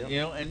 and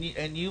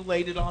and you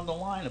laid it on the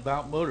line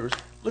about motors.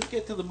 Let's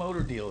get to the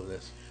motor deal of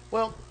this.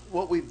 Well,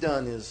 what we've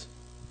done is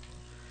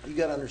you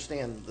got to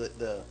understand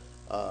the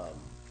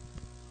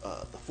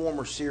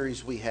former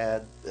series we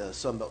had,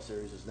 Sunbelt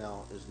Series, is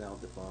now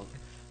defunct.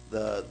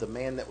 The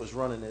man that was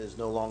running it is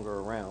no longer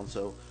around.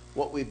 So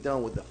what we've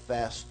done with the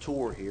Fast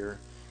Tour here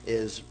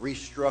is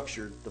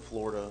restructured the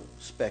Florida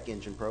spec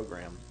engine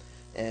program,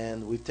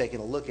 and we've taken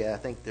a look at. I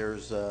think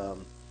there's I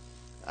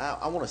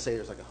want to say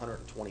there's like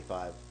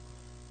 125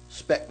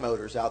 spec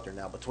motors out there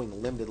now between the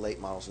limited late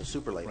models and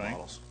super late Right.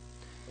 models,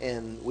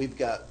 and we've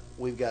got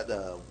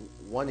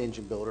one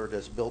engine builder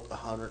that's built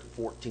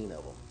 114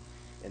 of them.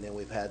 And then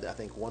we've had, I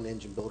think, one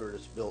engine builder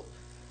that's built,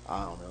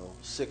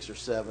 6 or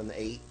 7,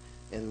 8,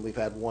 and we've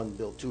had one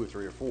build 2 or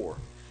 3 or 4.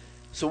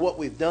 So what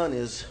we've done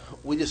is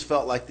we just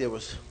felt like it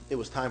was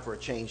time for a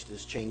change to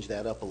just change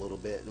that up a little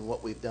bit. And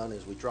what we've done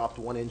is we dropped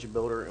one engine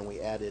builder and we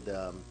added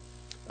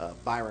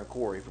Byron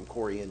Corey from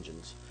Corey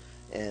Engines.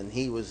 And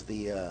he was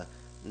the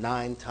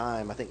 9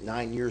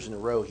 years in a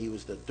row, he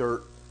was the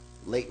dirt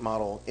late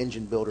model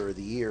engine builder of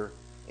the year.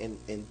 And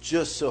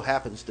just so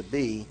happens to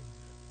be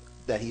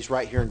that he's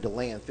right here in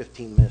DeLand,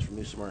 15 minutes from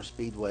New Smyrna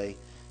Speedway.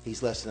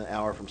 He's less than an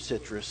hour from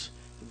Citrus,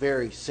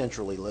 very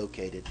centrally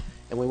located.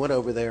 And we went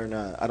over there, and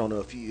I don't know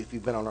if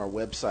you've been on our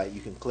website,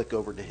 you can click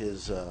over to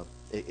his.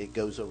 It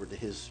goes over to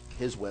his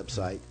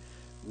website.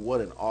 What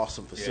an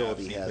awesome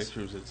facility he I've seen has!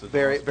 pictures. It's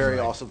Very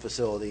awesome. awesome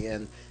facility.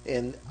 And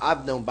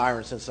I've known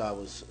Byron since I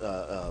was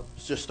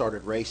just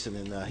started racing,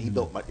 and he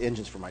built my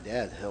engines for my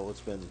dad. Hell,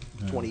 it's been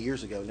 20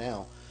 years ago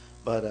now.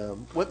 But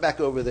went back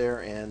over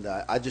there, and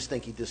I just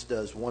think he just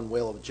does one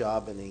whale of a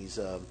job, and he's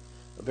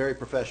very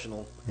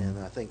professional. And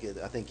I think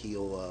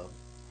he'll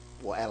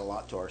will add a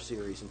lot to our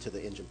series and to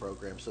the engine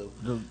program. So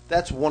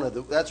that's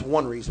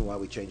one reason why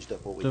we changed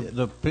up what we did.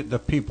 The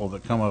people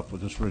that come up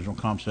with this original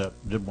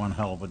concept did one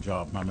hell of a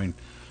job. I mean,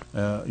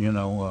 it's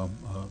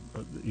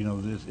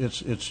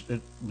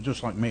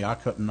just like me. I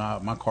couldn't.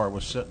 My car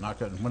was sitting. I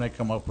couldn't. When they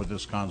come up with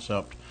this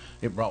concept,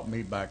 it brought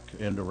me back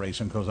into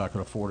racing because I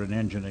could afford an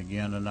engine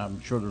again. And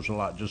I'm sure there's a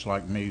lot just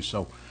like me.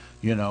 So,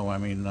 we've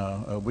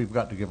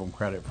got to give them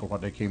credit for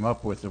what they came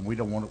up with, and we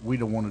don't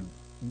want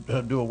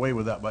to do away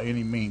with that by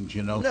any means.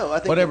 No, I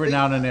think but every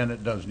now and then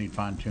it does need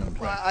fine tuned.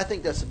 Well, I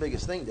think that's the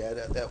biggest thing, Dad,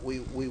 that we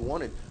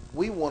wanted.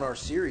 We want our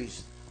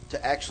series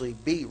to actually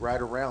be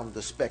right around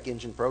the spec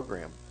engine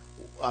program.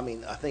 I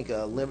mean, I think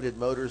a limited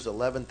motor's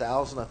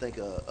 11,000. I think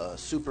a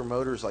super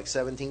motor's like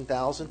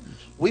 17,000.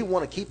 We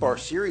want to keep our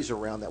series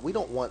around that. We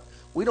don't want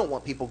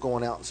people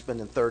going out and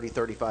spending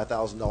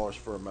 $35,000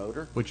 for a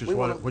motor. That's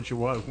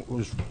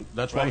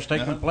what was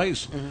taking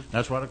place. Mm-hmm.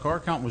 That's why the car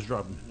count was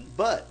dropping.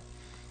 But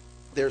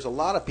there's a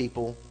lot of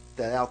people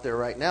that out there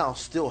right now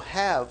still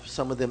have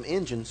some of them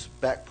engines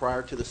back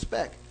prior to the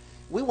spec.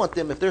 We want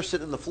them, if they're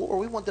sitting on the floor,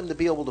 we want them to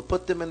be able to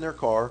put them in their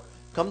car,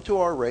 come to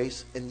our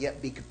race, and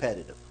yet be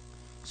competitive.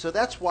 So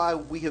that's why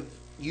we have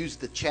used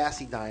the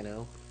chassis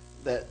dyno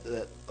that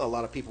a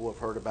lot of people have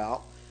heard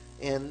about.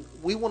 And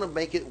we want to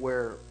make it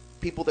where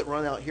people that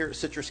run out here at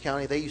Citrus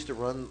County, they used to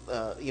run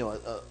a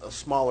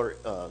smaller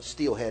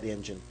steel head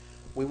engine.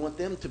 We want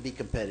them to be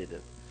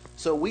competitive.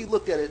 So we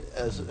looked at it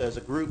as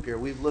a group here.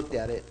 We've looked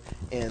at it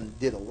and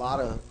did a lot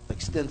of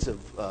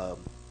extensive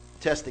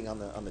testing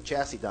on the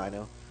chassis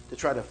dyno to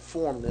try to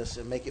form this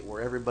and make it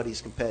where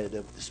everybody's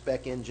competitive. The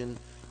spec engine,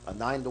 a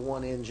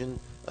 9-to-1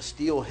 engine, a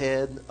steel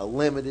head, a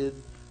limited,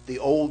 the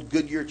old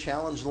Goodyear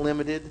Challenge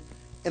limited,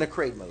 and a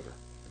crate motor.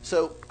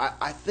 So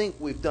I think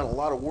we've done a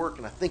lot of work,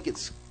 and I think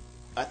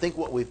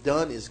what we've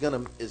done is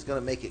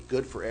gonna make it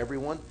good for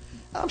everyone.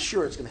 I'm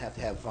sure it's going to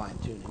have fine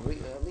tuning.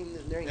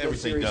 There ain't no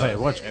series. Hey,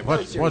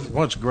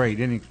 what's great?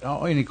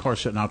 Any car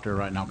sitting out there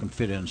right now can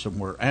fit in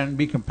somewhere and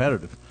be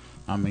competitive.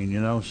 I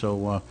mean,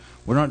 so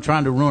we're not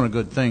trying to ruin a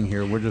good thing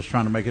here. We're just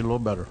trying to make it a little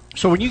better.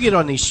 So when you get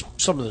on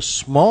some of the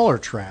smaller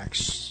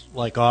tracks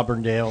like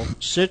Auburndale,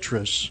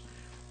 Citrus,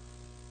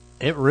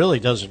 it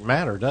really doesn't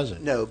matter, does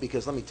it? No,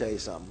 because let me tell you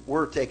something.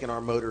 We're taking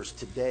our motors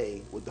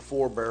today with the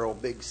 4-barrel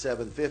big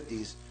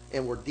 750s,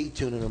 and we're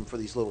detuning them for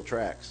these little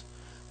tracks.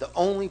 The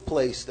only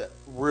place that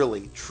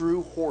really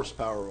true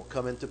horsepower will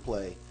come into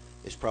play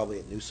is probably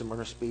at New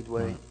Smyrna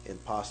Speedway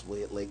and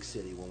possibly at Lake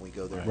City when we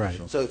go there. Right.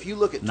 So if you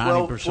look at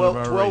 12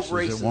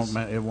 races,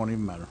 it won't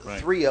even matter. Right.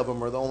 3 of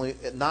them are the only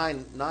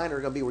nine are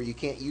going to be where you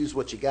can't use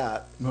what you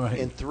got, right.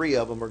 and 3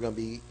 of them are going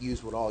to be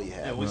use what all you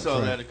have. Yeah, we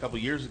saw that a couple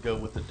years ago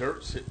with the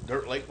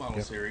Dirt Lake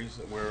Model Series,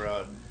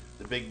 where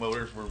the big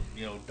motors were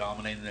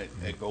dominating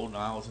at Golden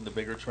Isles and the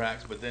bigger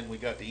tracks, but then we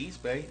got to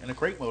East Bay and a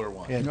crate motor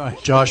won. Yeah,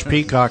 Right. Josh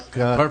Peacock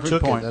Perfect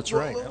took point. it. That's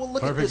right. Well,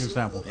 look Perfect at this.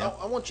 example.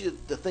 I want you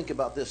to think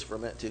about this for a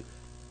minute too.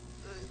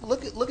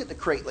 Look at the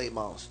crate late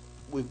models.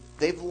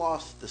 They've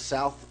lost the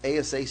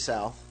ASA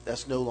South.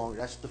 That's no longer.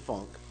 That's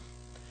defunct.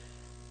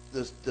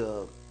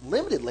 The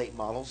limited late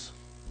models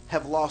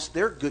have lost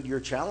their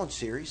Goodyear Challenge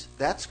series.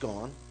 That's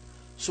gone.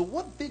 So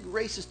what big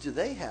races do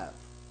they have?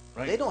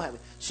 Right. They don't have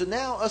it. So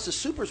now us as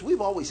supers, we've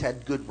always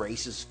had good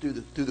races through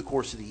the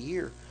course of the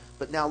year.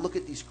 But now look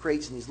at these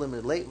crates and these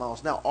limited late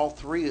models. Now all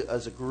 3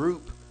 as a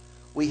group,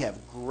 we have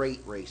great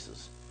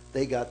races.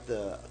 They got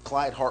the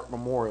Clyde Hart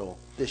Memorial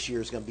this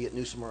year is going to be at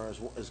New Smyrna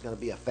is going to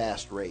be a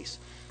fast race.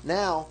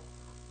 Now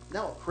a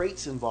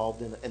crate's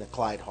involved in a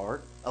Clyde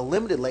Hart. A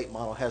limited late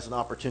model has an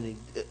opportunity.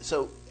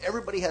 So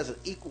everybody has an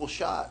equal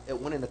shot at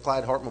winning the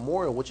Clyde Hart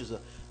Memorial, which is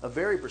a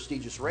very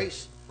prestigious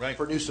race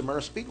for New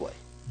Smyrna Speedway.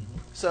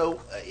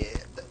 So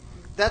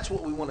that's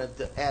what we wanted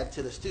to add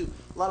to this too.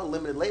 A lot of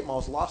limited late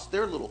models lost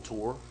their little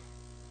tour.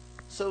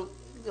 So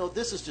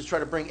this is to try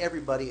to bring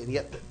everybody and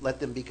yet let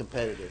them be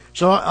competitive.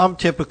 So I'm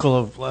typical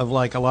of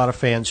like a lot of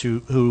fans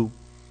who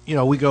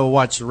we go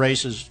watch the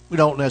races. We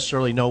don't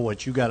necessarily know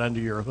what you got under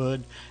your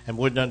hood and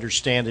wouldn't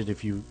understand it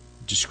if you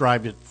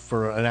described it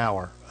for an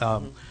hour.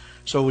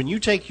 So when you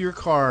take your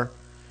car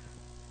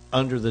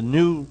under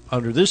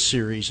this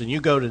series and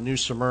you go to New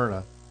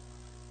Smyrna,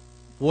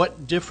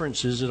 what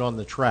difference is it on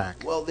the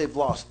track? Well,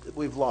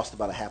 we've lost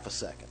about a half a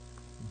second.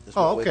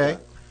 Okay.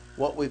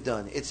 What we've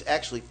done, it's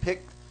actually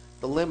picked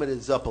the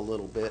limiteds up a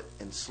little bit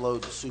and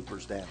slowed the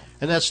supers down.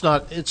 And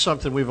it's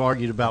something we've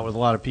argued about with a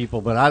lot of people,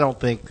 but I don't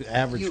think the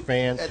average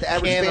fan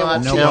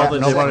cannot will tell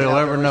that nobody will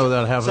ever know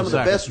that half a some second.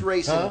 of the best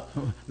racing.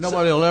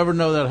 Nobody will ever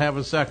know that half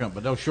a second,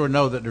 but they'll sure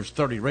know that there's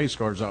 30 race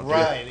cars out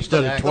there instead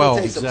of Let me 12.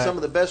 tell you some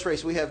of the best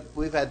race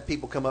we've had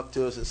people come up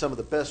to us that some of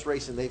the best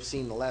racing they've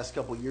seen the last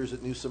couple of years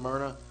at New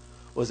Smyrna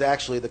was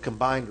actually the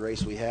combined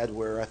race we had,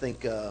 where I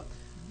think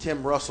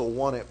Tim Russell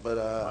won it, but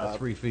by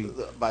 3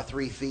 feet. By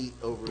 3 feet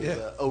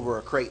over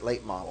a crate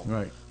late model.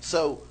 Right.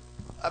 So,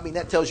 I mean,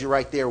 that tells you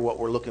right there what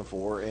we're looking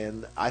for,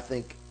 and I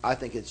think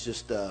it's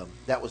just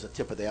that was a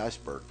tip of the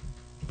iceberg.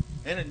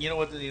 And you know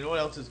what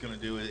else is going to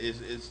do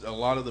is a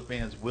lot of the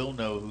fans will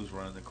know who's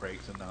running the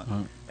crates and not,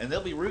 and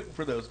they'll be rooting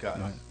for those guys.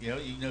 Right. You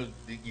know,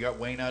 you got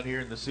Wayne out here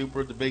in the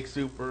super, the big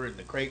super, and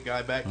the crate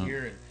guy back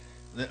here,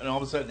 and all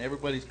of a sudden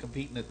everybody's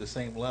competing at the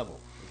same level.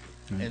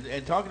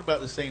 And talking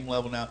about the same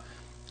level now,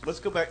 let's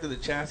go back to the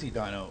chassis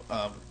dyno.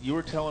 You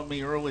were telling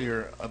me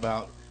earlier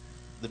about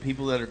the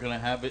people that are going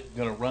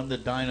to run the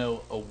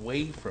dyno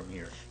away from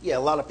here. Yeah, a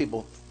lot of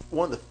people.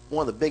 One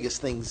of the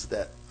biggest things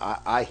that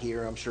I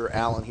hear, I'm sure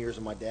Alan hears,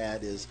 and my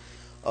dad is,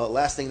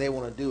 last thing they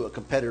want to do, a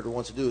competitor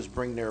wants to do, is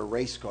bring their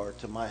race car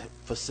to my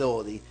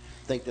facility,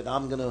 think that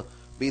I'm going to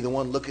be the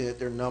one looking at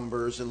their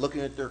numbers and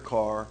looking at their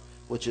car,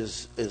 which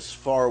is as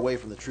far away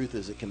from the truth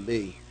as it can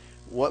be.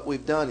 What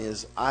we've done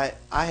is I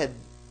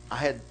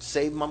had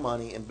saved my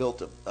money and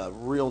built a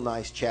real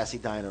nice chassis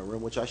dyno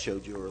room, which I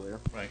showed you earlier.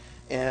 Right.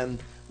 And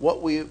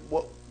what we're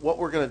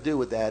going to do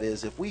with that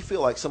is, if we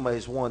feel like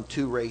somebody's won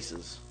 2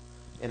 races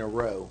in a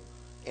row,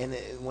 and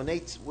when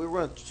we're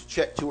going to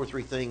check 2 or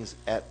 3 things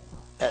at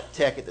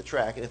tech at the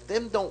track, and if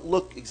them don't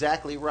look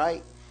exactly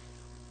right,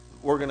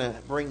 we're going to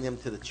bring them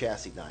to the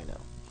chassis dyno.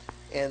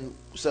 And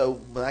so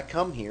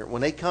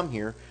when they come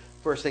here,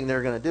 first thing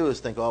they're going to do is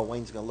think, oh,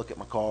 Wayne's going to look at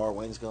my car,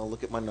 Wayne's going to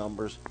look at my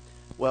numbers.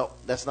 Well,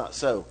 that's not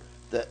so.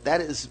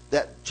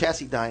 That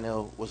chassis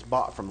dyno was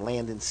bought from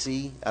Land and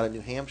Sea out of New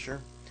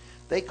Hampshire.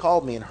 They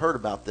called me and heard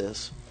about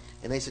this,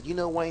 and they said, you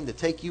know, Wayne, to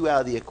take you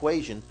out of the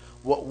equation,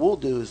 what we'll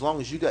do, as long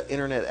as you got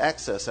internet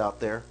access out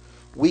there,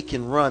 we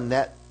can run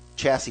that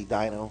chassis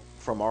dyno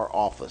from our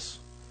office.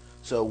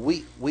 So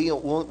we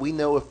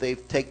know if the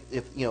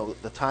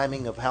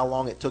timing of how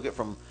long it took it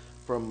from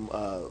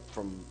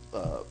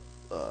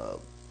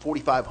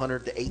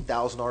 4,500 to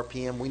 8,000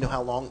 RPM. We know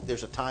how long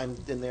there's a time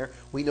in there.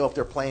 We know if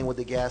they're playing with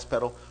the gas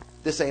pedal.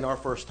 This ain't our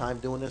first time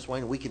doing this,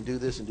 Wayne. We can do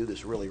this and do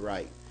this really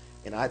right.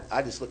 And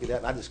I just look at that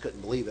and I just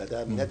couldn't believe that.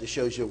 I mean, that just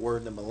shows you we're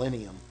in the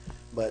millennium.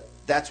 But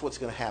that's what's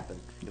going to happen.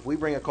 If we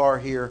bring a car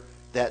here,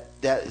 that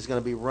is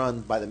going to be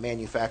run by the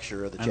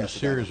manufacturer of the chassis. And the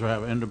series will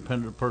have an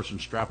independent person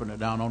strapping it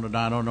down on the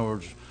dyno. In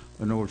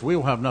other words, we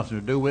will have nothing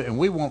to do with it, and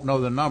we won't know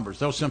the numbers.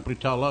 They'll simply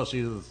tell us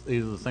either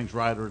the thing's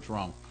right or it's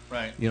wrong.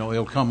 Right. You know,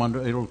 it'll come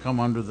under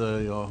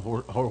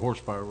the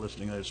horsepower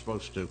listing that it's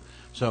supposed to.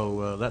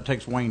 So that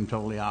takes Wayne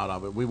totally out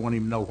of it. We won't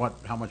even know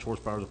how much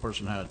horsepower the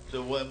person had.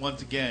 So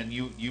once again,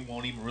 you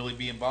won't even really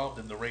be involved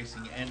in the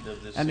racing end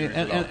of this.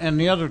 And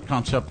the other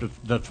concept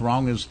that's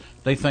wrong is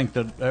they think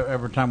that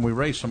every time we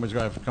race, somebody's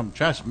got to come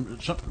chassis.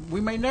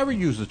 We may never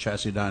use the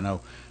chassis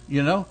dyno.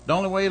 You know, the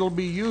only way it'll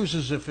be used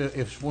is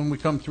if when we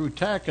come through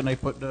tech and they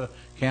put the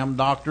cam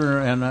doctor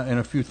and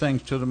a few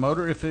things to the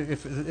motor. If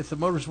the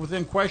motor's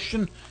within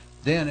question,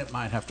 then it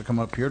might have to come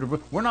up here.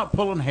 We're not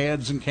pulling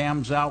heads and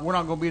cams out. We're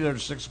not going to be there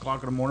at 6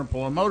 o'clock in the morning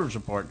pulling motors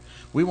apart.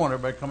 We want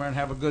everybody to come here and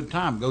have a good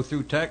time. Go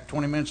through tech,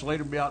 20 minutes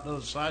later, be out the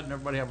other side, and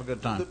everybody have a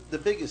good time. The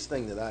biggest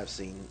thing that I've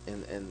seen,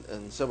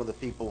 and some of the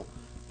people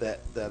that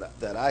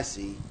I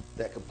see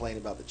that complain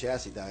about the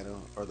chassis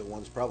dyno are the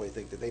ones probably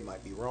think that they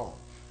might be wrong.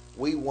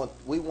 We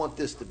want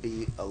this to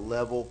be a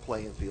level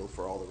playing field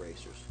for all the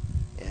racers.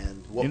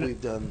 And what we've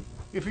done...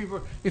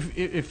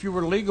 If you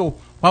were legal,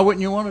 why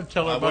wouldn't you want to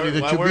tell everybody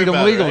that you beat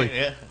them legally? Right?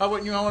 Yeah. Why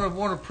wouldn't you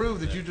want to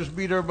prove that you just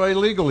beat everybody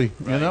legally?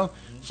 Right. You know.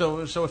 So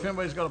if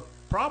anybody's got a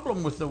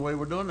problem with the way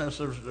we're doing this,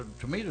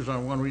 to me, there's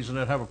only one reason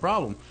they'd have a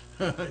problem.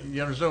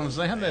 You understand what I'm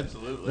saying?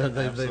 Absolutely.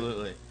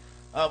 Absolutely.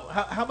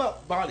 How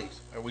about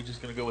bodies? Are we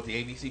just going to go with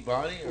the ABC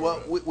body? Or?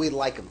 Well, we'd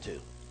like them to,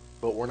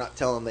 but we're not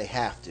telling them they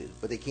have to.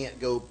 But they can't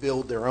go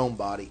build their own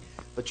body.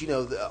 But you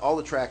know, all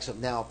the tracks have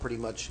now pretty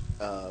much.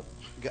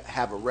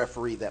 Have a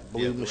referee, that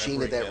blue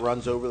machine that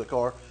runs over the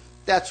car.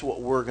 That's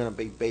what we're going to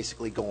be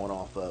basically going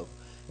off of.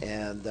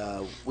 And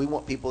we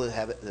want people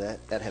that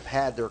have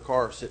had their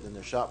car sitting in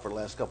their shop for the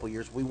last couple of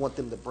years. We want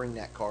them to bring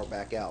that car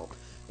back out.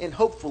 And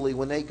hopefully,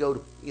 when they go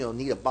to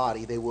need a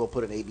body, they will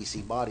put an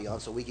ABC body on,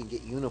 so we can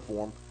get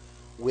uniform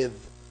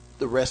with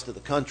the rest of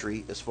the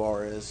country as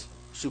far as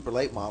super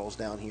late models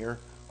down here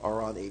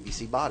are on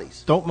ABC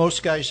bodies. Don't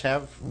most guys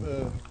have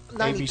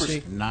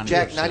ABC?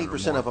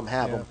 90% of them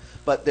have them,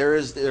 but there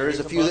is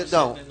a few that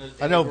don't.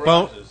 I know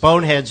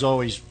Bonehead's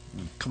always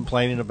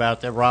complaining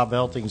about that. Rob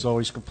Elting's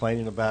always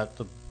complaining about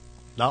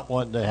not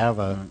wanting to have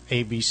a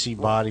ABC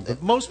body,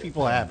 but most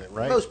people have it,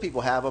 right? Most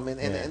people have them, and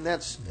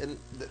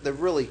they've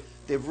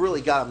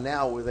really got them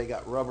now where they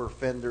got rubber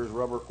fenders,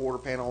 rubber quarter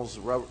panels,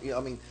 rubber. I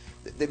mean,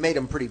 they made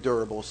them pretty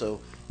durable. So,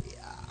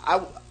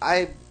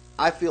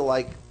 I feel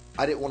like.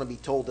 I didn't want to be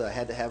told that I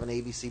had to have an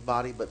ABC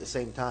body, but at the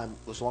same time,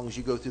 as long as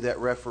you go through that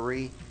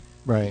referee,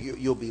 right,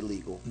 you'll be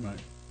legal. Right.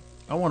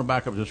 I want to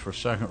back up just for a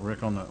second,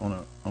 Rick, on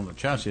the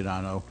chassis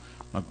dyno.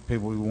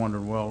 People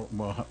wondered, well,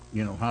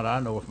 you know, how do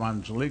I know if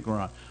mine's legal or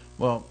not?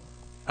 Well,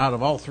 out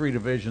of all 3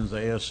 divisions,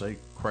 the ASA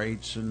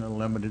crates and the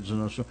limiteds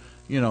and those,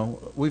 you know,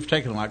 we've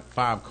taken like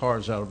 5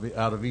 cars out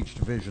of each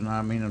division.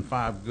 I mean, and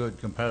 5 good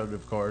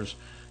competitive cars,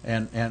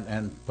 and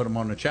put them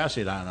on the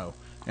chassis dyno.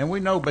 And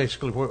we know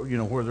basically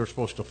where they're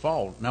supposed to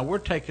fall. Now we're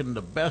taking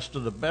the best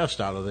of the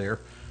best out of there,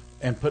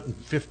 and putting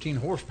 15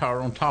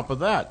 horsepower on top of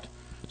that.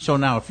 So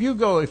now, if you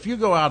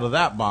go out of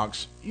that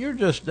box, you're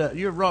just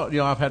you're raw.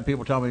 I've had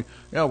people tell me,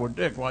 "Yeah, well,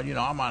 Dick, well,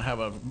 I might have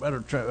a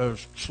better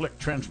slick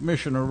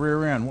transmission or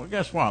rear end." Well,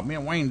 guess what? Me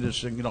and Wayne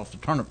just didn't get off the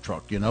turnip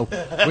truck. We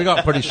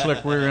got pretty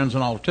slick rear ends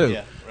and all too.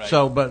 Yeah,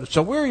 right.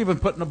 So we're even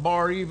putting the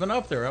bar even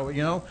up there.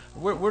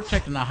 We're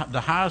taking the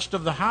highest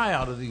of the high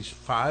out of these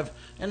 5,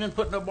 and then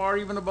putting the bar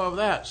even above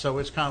that. So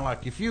it's kind of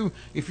like if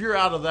you're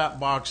out of that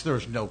box,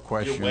 there's no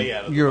question You're way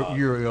out of the box.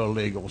 You're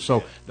illegal. So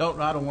I don't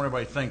want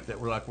everybody to think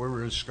that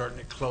we're skirting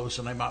it close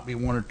and they might be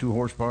 1 or 2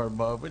 horsepower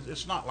above.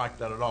 It's not like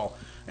that at all.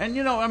 And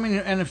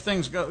and if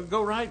things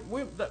go right,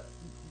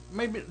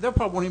 maybe there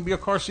probably won't even be a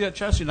car seat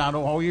chassis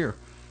dyno all year.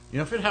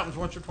 If it happens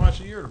once or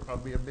twice a year, it'll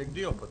probably be a big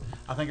deal. But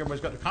I think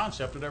everybody's got the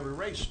concept that every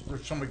race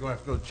there's somebody going to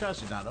have to go to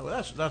chassis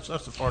dyno. That's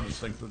the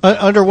farthest thing.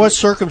 Under what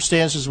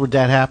circumstances would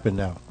that happen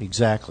now?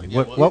 Exactly.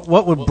 Yeah,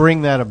 What would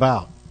bring that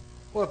about?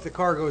 Well, if the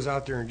car goes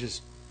out there and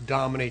just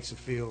dominates the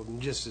field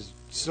and just is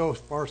so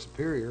far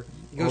superior,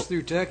 he goes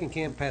through tech and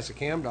can't pass a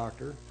cam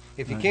doctor.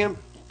 If you can't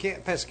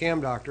pass a cam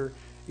doctor,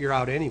 you're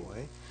out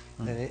anyway.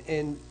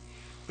 And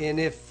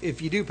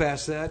if you do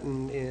pass that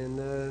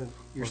and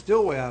you're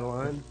still way out of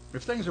line.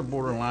 If things are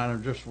borderline or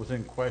just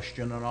within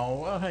question and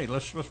all, well, hey,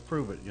 let's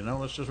prove it.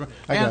 Let's just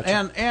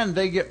and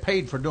they get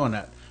paid for doing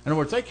that. In other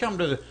words, they come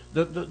to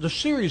the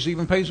series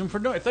even pays them for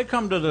doing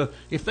it.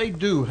 If they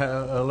do,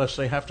 let's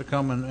say, have to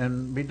come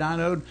and be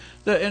dynoed,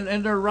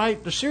 and they're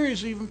right, the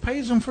series even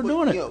pays them for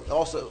doing it.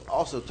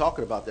 Also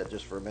talking about that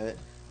just for a minute,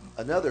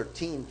 another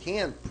team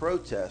can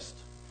protest.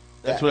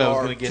 That's what I was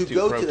going to get to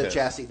go protest. to the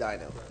chassis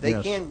dyno. They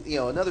can,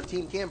 another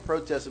team can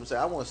protest and say,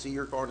 "I want to see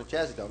your car in the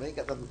chassis dyno." They ain't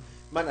got nothing.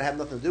 Might not have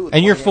nothing to do with it.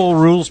 And your full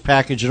rules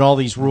package and all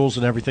these rules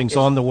and everything's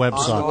on the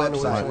website. On the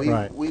website.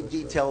 Right. We've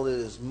detailed it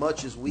as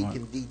much as we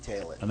can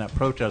detail it. And that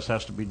protest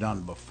has to be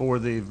done before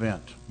the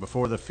event,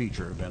 before the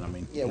feature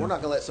event. Yeah, we're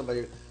not going to let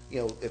somebody,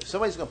 if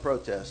somebody's going to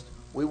protest,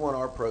 we want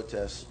our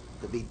protest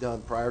to be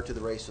done prior to the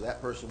race so that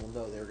person will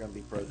know they're going to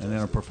be protesting. And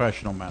in a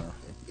professional manner.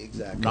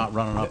 Exactly. Not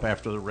running up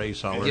after the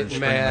race holler and Getting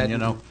mad.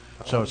 screaming,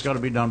 So it's got to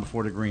be done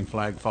before the green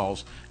flag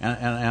falls.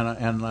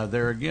 And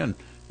there again,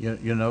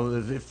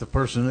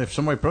 if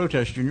somebody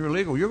protests you and you're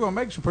illegal, you're going to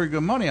make some pretty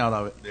good money out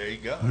of it. There you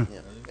go.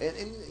 Yeah.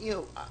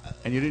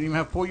 And you didn't even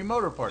have to pull your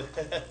motor apart.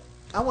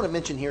 I want to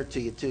mention here to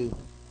you too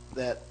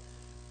that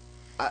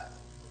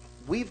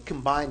we've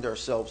combined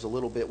ourselves a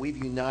little bit. We've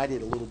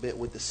united a little bit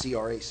with the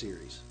CRA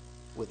series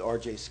with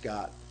R.J.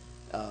 Scott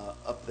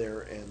up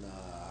there in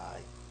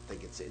I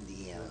think it's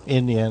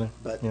Indiana.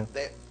 But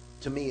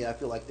to me, I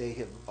feel like they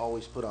have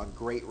always put on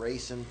great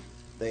racing.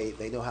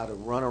 They know how to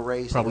run a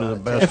race. Probably the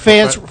best.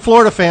 And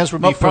Florida fans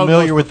would be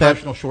familiar with that.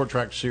 Professional short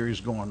track series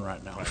going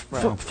right now.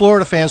 Right.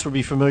 Florida fans would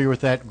be familiar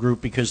with that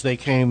group because they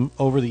came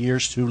over the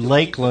years to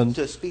Lakeland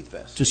to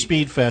Speedfest. To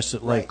Speedfest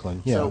at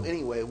Lakeland. Yeah. So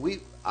anyway,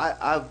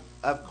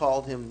 I've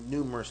called him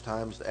numerous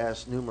times to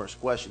ask numerous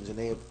questions,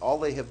 and all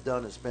they have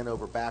done is bend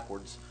over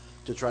backwards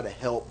to try to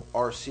help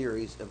our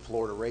series in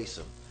Florida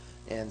racing.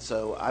 And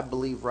so I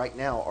believe right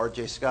now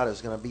R.J. Scott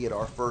is going to be at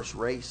our first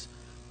race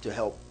to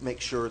help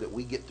make sure that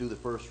we get through the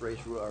first race.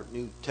 Our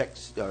new tech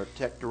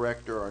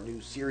director, our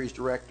new series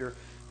director,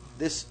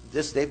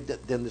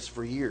 they've done this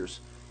for years.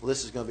 Well,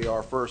 this is going to be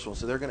our first one,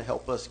 so they're going to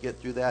help us get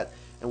through that.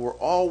 And we're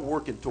all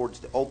working towards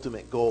the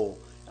ultimate goal.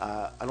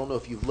 I don't know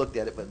if you've looked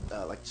at it,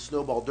 but like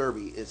Snowball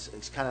Derby,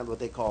 it's kind of what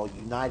they call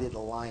United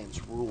Alliance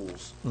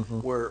rules,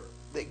 where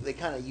they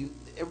kind of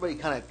everybody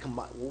kind of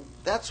combine. Well,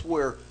 that's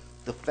where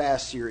the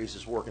Fast Series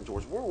is working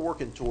towards. We're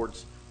working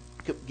towards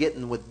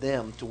getting with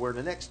them to where in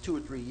the next 2 or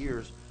 3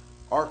 years,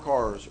 our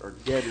cars are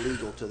dead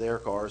legal to their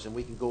cars, and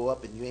we can go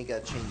up and you ain't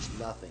got to change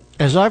nothing.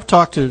 As I've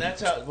talked to,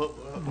 That's how.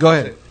 Go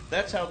ahead.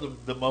 That's how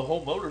the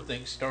whole motor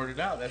thing started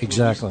out. That's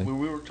exactly what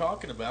we were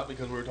talking about,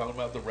 because we were talking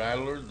about the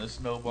Rattler and the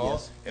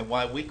Snowball, and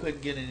why we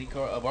couldn't get any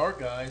car of our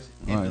guys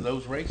into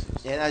those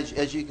races. And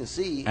as you can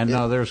see, and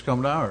now theirs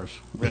come to ours.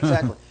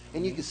 Exactly.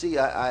 And you can see,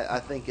 I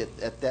think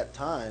at that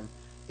time,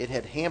 it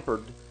had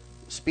hampered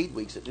speed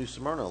weeks at New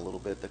Smyrna a little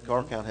bit. The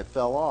car count had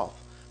fell off.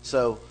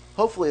 So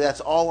hopefully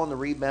that's all on the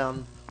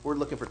rebound. We're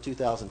looking for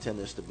 2010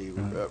 this to be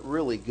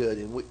really good,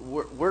 and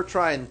we're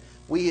trying.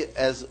 We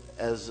as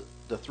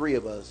the three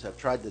of us have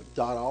tried to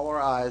dot all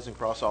our I's and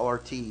cross all our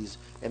T's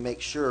and make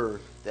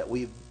sure that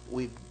we've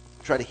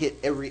tried to hit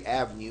every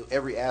avenue,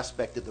 every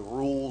aspect of the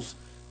rules,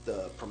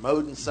 the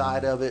promoting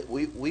side of it.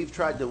 We've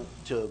tried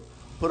to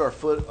put our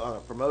foot on a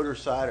promoter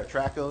side, a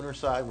track owner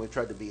side. We've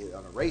tried to be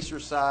on a racer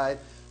side.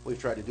 We've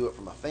tried to do it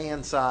from a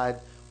fan side.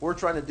 We're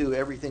trying to do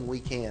everything we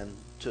can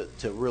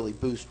to really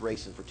boost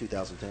racing for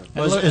 2010.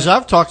 Well, as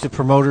I've talked to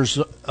promoters,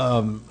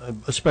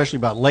 especially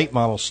about late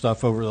model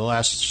stuff over the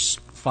last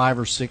 5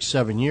 or 6,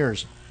 7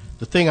 years,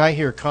 the thing I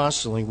hear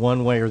constantly,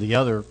 one way or the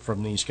other,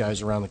 from these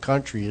guys around the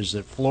country is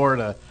that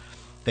Florida,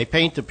 they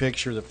paint the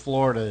picture that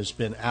Florida has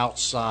been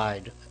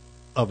outside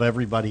of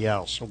everybody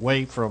else,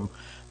 away from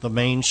the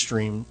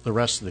mainstream, the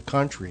rest of the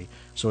country.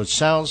 So it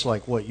sounds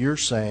like what you're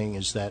saying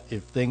is that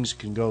if things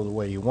can go the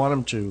way you want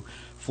them to,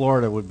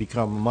 Florida would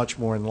become much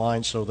more in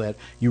line, so that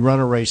you run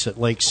a race at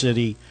Lake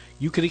City,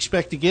 you could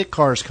expect to get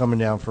cars coming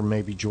down from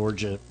maybe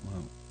Georgia,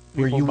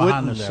 where People you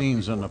behind the wouldn't have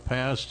scenes in before. the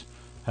past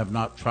have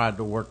not tried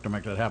to work to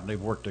make that happen. They've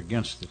worked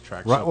against the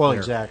tracks, Right, up well, there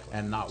exactly.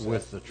 and not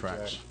with the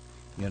tracks. Exactly.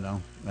 You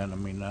know, and I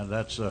mean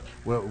that's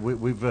well, we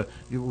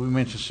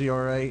mentioned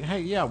CRA.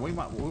 Hey, yeah, we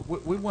want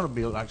to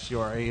be like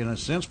CRA in a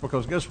sense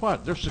because guess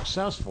what? They're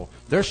successful.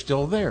 They're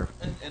still there.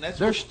 And that's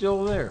They're what,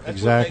 still there. That's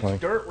Exactly. what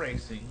makes dirt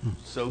racing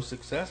so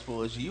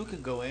successful is you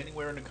can go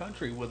anywhere in the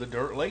country with a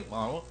dirt late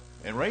model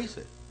and race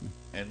it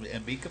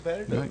and be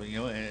competitive. Right. You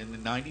know, and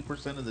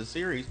 90% of the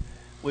series,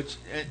 which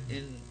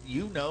and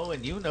you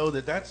know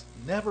that's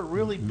never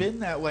really been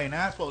that way in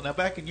asphalt. Now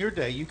back in your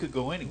day, you could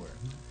go anywhere.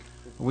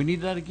 We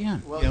need that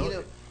again. Well,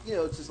 You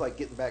know- it's just like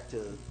getting back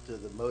to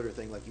the motor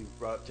thing, like you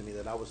brought up to me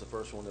that I was the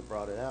first one that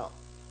brought it out.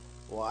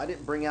 Well, I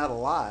didn't bring out a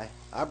lie.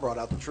 I brought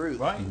out the truth,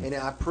 Right. and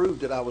I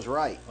proved that I was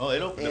right. Oh,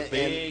 it opened a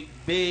And-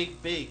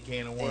 big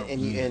can of worms.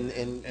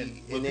 And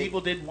But people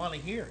didn't want to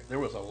hear it. There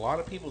was a lot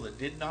of people that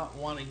did not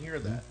want to hear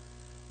that,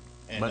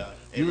 and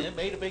it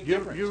made a big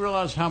difference. You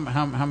realize how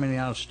many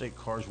out-of-state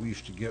cars we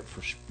used to get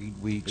for speed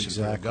weeks, and for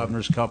the Exactly.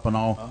 Governor's Cup and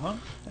all, Uh-huh.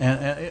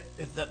 and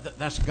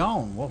that's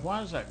gone. Well,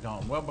 why is that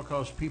gone? Well,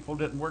 because people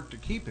didn't work to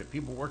keep it.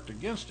 People worked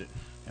against it,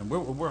 and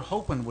we're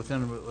hoping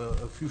within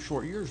a few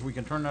short years we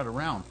can turn that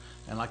around.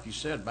 And like you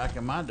said, back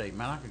in my day,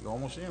 man, I could go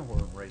almost anywhere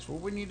and race. Well,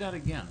 we need that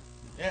again.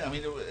 Yeah, I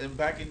mean, and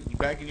back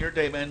in your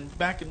day, man.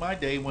 Back in my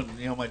day, when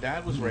my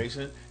dad was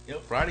racing,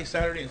 Friday,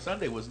 Saturday, and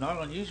Sunday was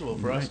not unusual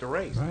for us to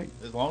race. Right.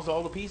 As long as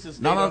all the pieces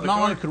stayed Not on the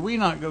only car. could we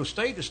not go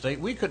state to state,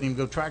 we couldn't even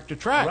go track to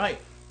track. Right.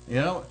 You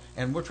know,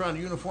 and we're trying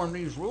to uniform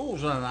these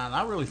rules, and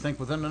I really think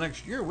within the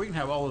next year we can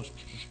have all those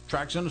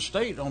tracks in the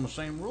state on the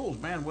same rules.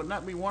 Man, wouldn't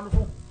that be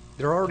wonderful?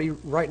 They're already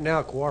right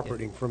now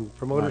cooperating from the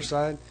promoter Right.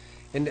 side,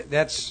 and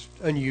that's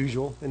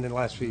unusual in the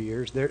last few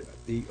years.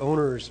 The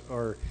owners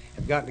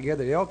have gotten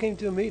together. They all came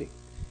to a meeting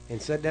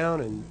and sat down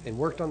and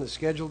worked on the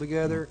schedule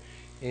together,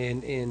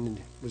 and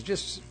was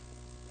just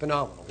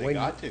phenomenal. They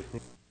got to.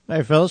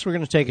 Hey, fellas, we're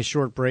going to take a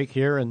short break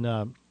here, and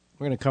we're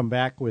going to come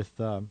back with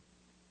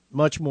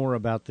much more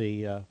about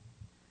the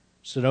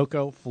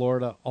Sunoco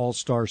Florida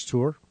All-Stars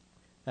Tour.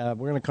 We're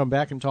going to come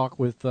back and talk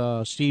with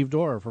Steve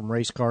Dorr from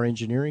Race Car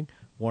Engineering,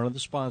 one of the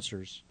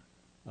sponsors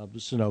of the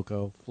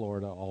Sunoco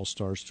Florida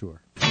All-Stars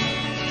Tour.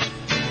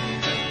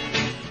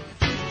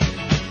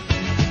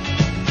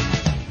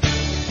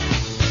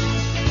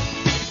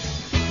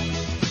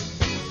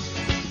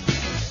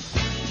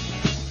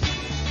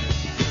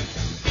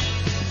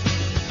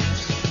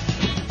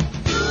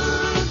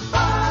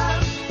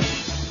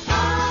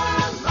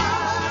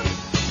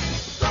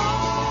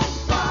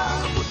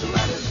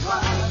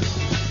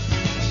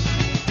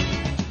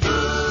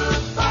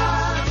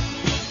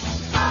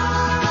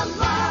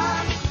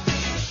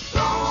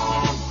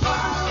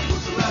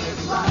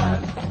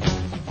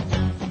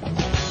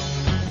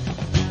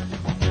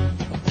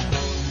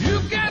 You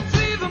can't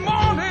see the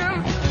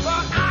morning,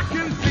 but I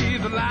can see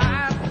the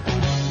light.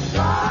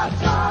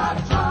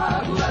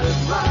 Try, let it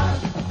ride.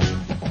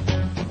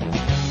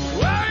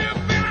 Well,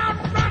 you've been out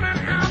running,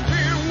 I've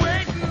been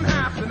waiting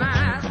half the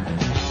night.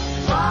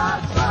 Try,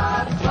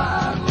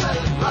 let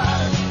it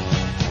ride.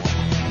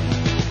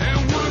 And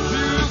would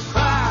you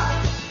cry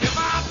if I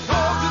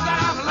told you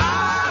that I'm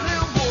lying?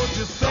 And would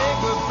you say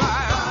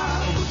goodbye?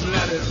 Or would you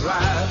let it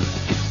ride?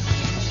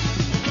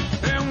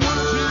 And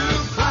would you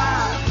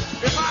cry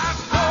if I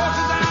told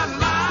you that I'm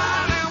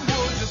lying? And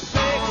would you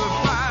say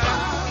goodbye?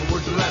 Or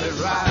would you let it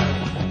ride?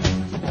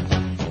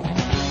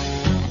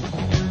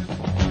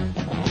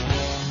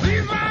 See,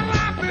 my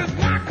life is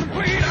not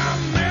complete. I'll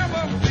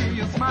never see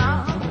you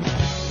smile.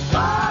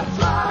 Try,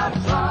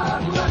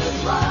 let it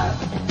ride.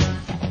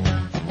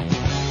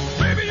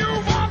 Baby, you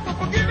want the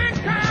forgiving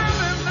kind,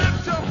 and that's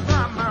just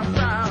not my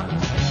style.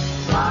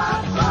 Try,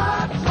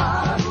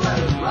 let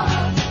it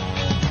ride.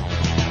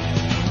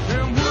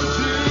 And would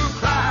you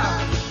cry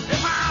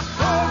if I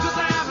told you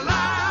that I'm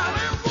lying?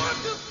 And would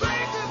you say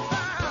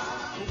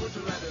goodbye? Or would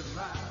you let it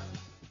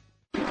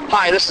ride?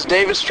 Hi, this is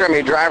David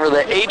Strimmy, driver of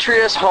the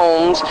Atrius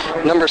Homes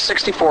number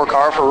 64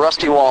 car for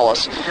Rusty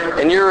Wallace.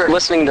 And you're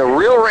listening to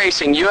Real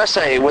Racing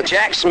USA with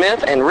Jack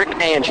Smith and Rick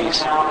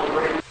Angies.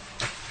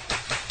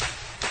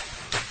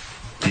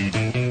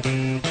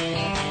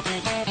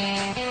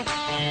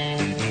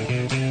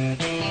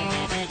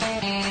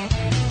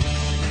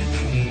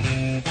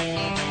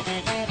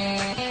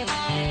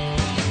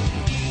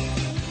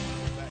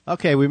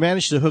 Okay, we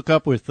managed to hook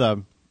up with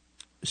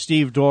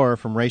Steve Dorr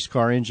from Race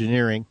Car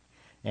Engineering,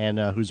 and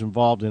who's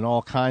involved in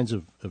all kinds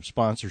of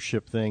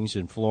sponsorship things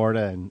in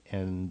Florida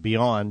and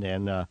beyond.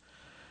 And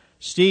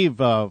Steve,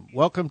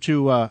 welcome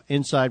to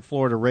Inside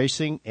Florida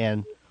Racing.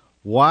 And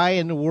why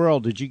in the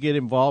world did you get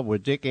involved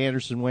with Dick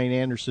Anderson, Wayne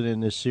Anderson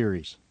in this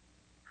series?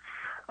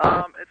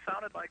 It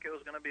sounded like it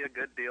was going to be a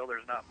good deal.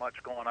 There's not much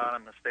going on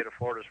in the state of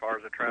Florida as far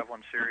as a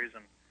traveling series,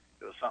 and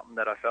it was something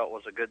that I felt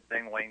was a good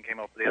thing. Wayne came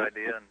up with the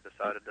idea and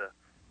decided to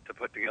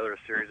put together a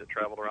series that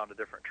traveled around to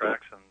different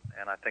tracks,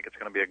 and I think it's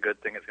going to be a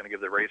good thing. It's going to give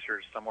the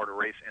racers somewhere to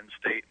race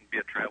in-state and be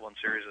a traveling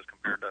series as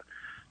compared to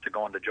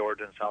going to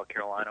Georgia and South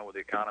Carolina with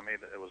the economy.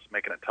 It was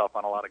making it tough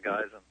on a lot of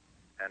guys,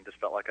 and just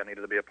felt like I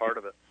needed to be a part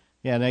of it.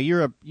 Yeah. Now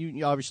you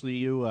obviously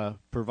you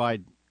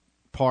provide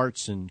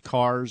parts and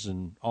cars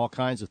and all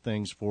kinds of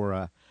things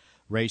for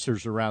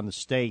racers around the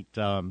state.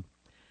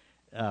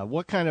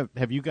 What kind of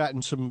have you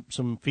gotten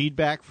some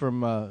feedback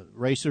from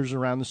racers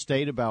around the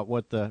state about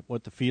what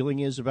the feeling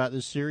is about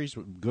this series?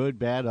 Good,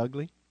 bad,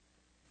 ugly?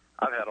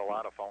 I've had a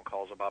lot of phone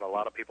calls about it. A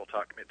lot of people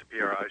talk to me at the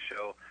PRI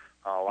show.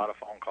 A lot of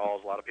phone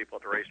calls. A lot of people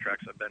at the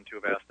racetracks I've been to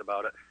have asked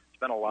about it. It's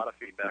been a lot of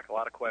feedback, a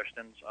lot of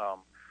questions,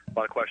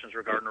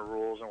 regarding the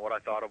rules and what I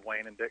thought of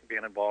Wayne and Dick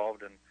being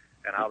involved and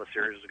how the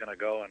series is going to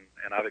go.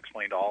 And I've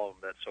explained to all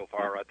of them that so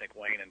far I think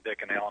Wayne and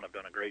Dick and Alan have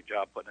done a great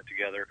job putting it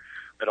together.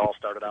 It all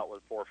started out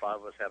with 4 or 5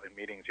 of us having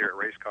meetings here at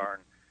Race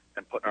Car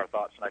and putting our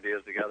thoughts and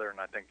ideas together.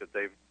 And I think that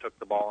they've took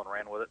the ball and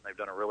ran with it, and they've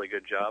done a really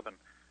good job. And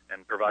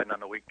providing on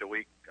the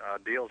week-to-week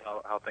deals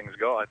how things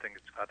go, I think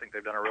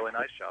they've done a really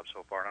nice job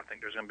so far, and I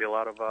think there's going to be a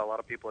lot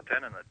of people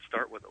attending to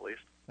start with at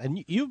least.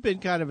 And you've been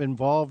kind of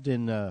involved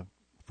in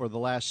for the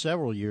last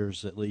several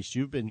years at least.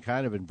 You've been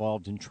kind of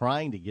involved in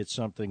trying to get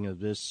something of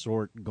this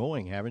sort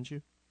going, haven't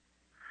you?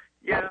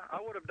 Yeah,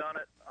 I would have done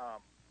it.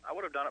 I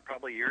would have done it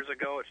probably years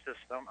ago. It's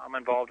just I'm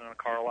involved in a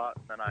car lot,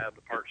 and then I have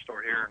the parts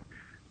store here, and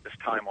just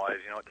time-wise,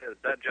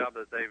 that job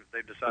that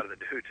they've decided to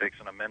do takes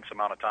an immense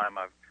amount of time.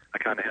 I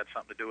kind of had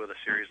something to do with the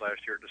series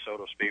last year at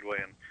DeSoto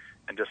Speedway,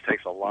 and just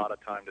takes a lot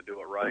of time to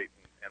do it right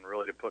and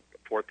really to put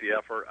forth the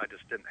effort. I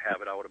just didn't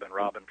have it. I would have been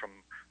robbing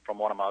from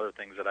one of my other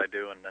things that I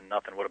do, and then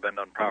nothing would have been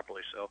done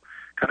properly. So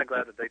kind of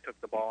glad that they took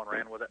the ball and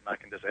ran with it, and I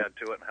can just add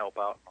to it and help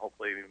out and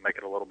hopefully make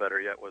it a little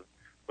better yet with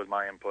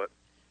my input.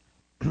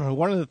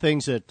 One of the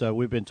things that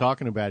we've been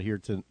talking about here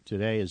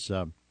today is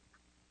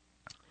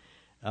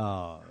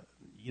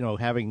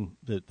having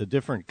the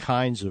different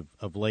kinds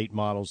of late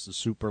models, the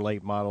super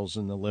late models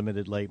and the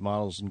limited late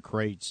models and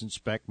crates and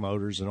spec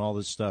motors and all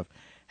this stuff,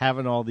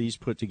 having all these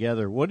put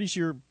together. What has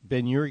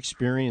been your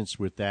experience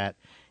with that,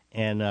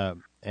 and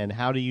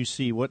how do you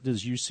see, what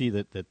does you see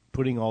that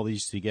putting all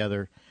these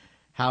together,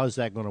 how is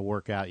that going to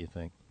work out, you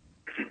think?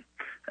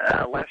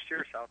 Last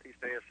year, Southeast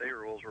ASA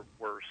rules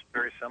were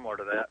very similar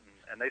to that,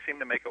 and they seem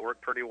to make it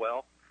work pretty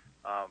well.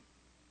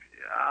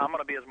 I'm going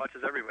to be as much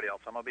as everybody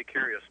else. I'm going to be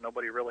curious.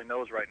 Nobody really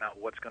knows right now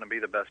what's going to be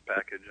the best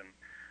package,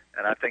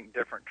 and I think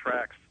different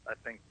tracks, I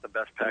think the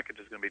best package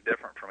is going to be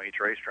different from each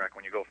racetrack.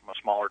 When you go from a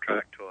smaller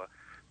track to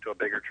a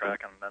bigger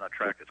track, and then a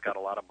track that's got a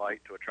lot of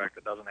bite to a track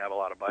that doesn't have a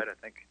lot of bite, I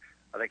think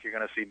you're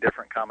going to see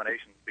different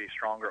combinations be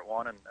stronger at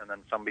one and then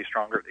some be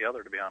stronger at the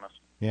other, to be honest.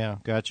 Yeah,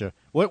 gotcha.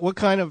 What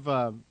kind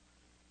of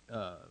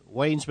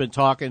Wayne's been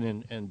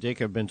talking and Dick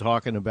have been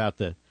talking about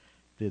the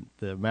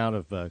amount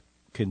of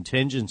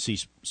contingency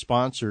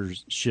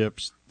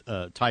sponsorships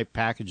type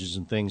packages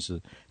and things,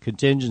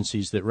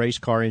 contingencies that Race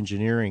Car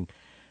Engineering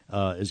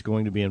is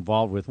going to be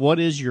involved with. What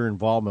is your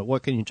involvement?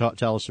 What can you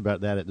tell us about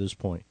that at this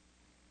point?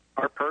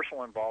 Our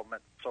personal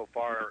involvement so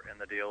far in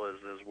the deal is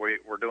we're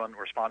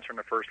sponsoring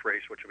the first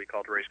race, which will be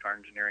called the Race Car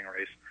Engineering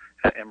Race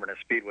at Inverness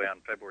Speedway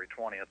on February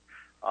 20th.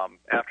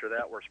 After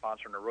that, we're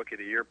sponsoring the Rookie of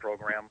the Year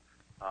program,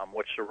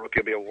 which the rookie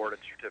will be awarded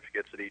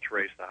certificates at each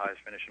race, the highest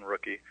finishing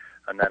rookie.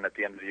 And then at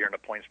the end of the year in the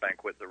points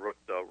banquet, the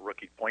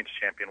rookie points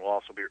champion will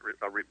also be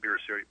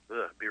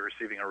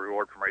receiving a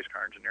reward from Race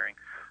Car Engineering.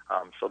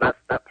 So that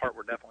part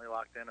we're definitely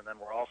locked in. And then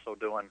we're also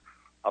doing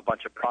a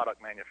bunch of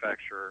product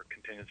manufacturer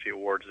contingency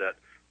awards that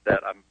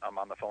I'm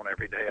on the phone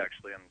every day,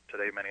 actually, and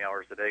today many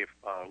hours a day,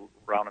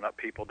 rounding up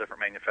people,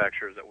 different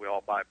manufacturers that we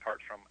all buy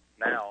parts from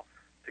now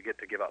to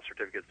give out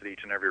certificates at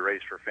each and every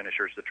race for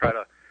finishers to try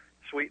to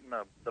sweeten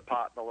the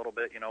pot a little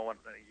bit. When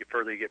you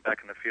further you get back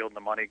in the field and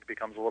the money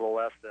becomes a little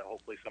less, that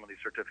hopefully some of these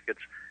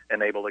certificates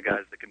enable the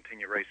guys to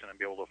continue racing and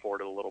be able to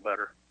afford it a little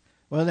better.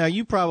 Well, now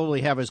you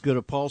probably have as good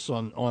a pulse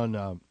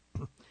on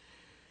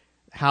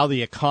how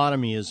the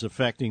economy is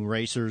affecting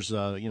racers.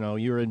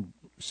 You're in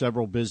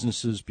several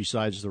businesses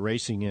besides the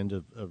racing end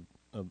of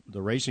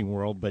the racing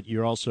world, but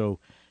you're also,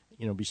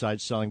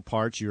 besides selling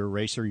parts, you're a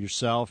racer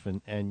yourself,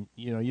 and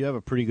you have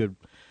a pretty good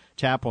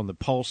tap on the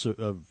pulse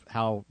of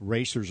how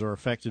racers are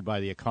affected by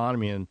the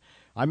economy. And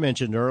I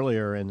mentioned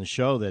earlier in the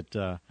show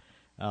that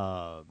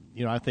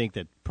I think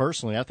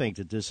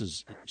that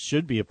this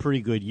should be a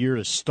pretty good year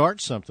to start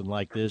something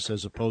like this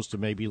as opposed to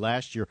maybe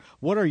last year.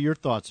 What are your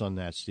thoughts on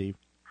that, Steve?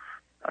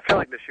 I feel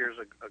like this year's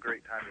a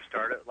great time to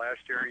start it.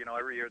 Last year,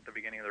 every year at the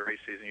beginning of the race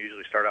season, you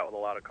usually start out with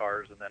a lot of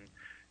cars, and then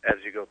as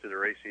you go through the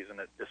race season,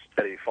 it just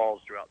steady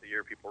falls throughout the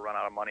year. People run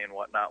out of money and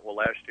whatnot. Well,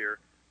 last year,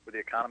 with the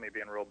economy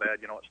being real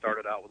bad, it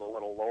started out with a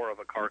little lower of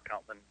a car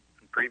count than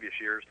in previous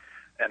years,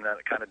 and then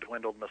it kind of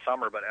dwindled in the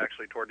summer. But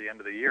actually, toward the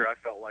end of the year, I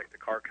felt like the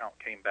car count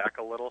came back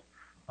a little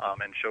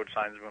and showed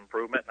signs of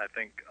improvement. And I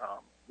think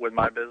with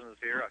my business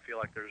here, I feel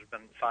like there's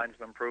been signs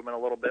of improvement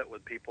a little bit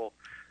with people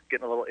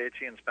getting a little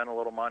itchy and spending a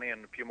little money,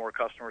 and a few more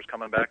customers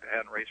coming back that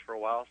hadn't raced for a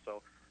while.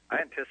 So I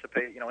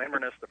anticipate,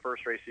 Inverness, the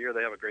first race of the year,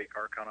 they have a great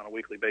car count on a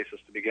weekly basis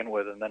to begin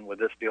with, and then with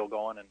this deal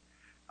going, and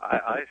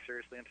I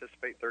seriously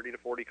anticipate 30 to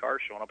 40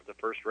 cars showing up at the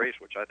first race,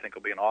 which I think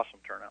will be an awesome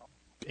turnout.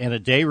 And a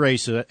day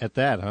race at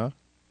that, huh?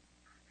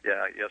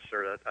 Yeah, yes,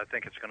 sir. I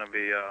think it's going to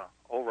be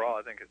overall.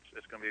 I think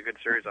it's going to be a good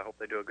series. I hope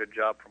they do a good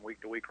job from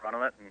week to week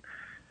running it, and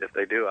if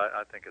they do,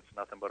 I think it's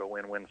nothing but a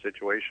win-win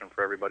situation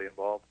for everybody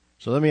involved.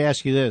 So let me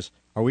ask you this: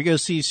 are we going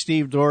to see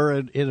Steve Dorr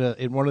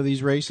in one of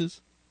these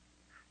races?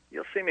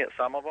 You'll see me at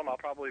some of them. I'll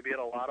probably be at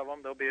a lot of them.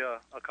 There'll be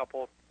a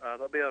couple.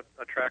 There'll be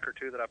a track or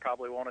two that I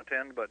probably won't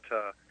attend, but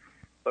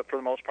for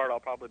the most part,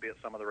 I'll probably be at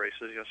some of the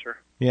races. Yes, sir.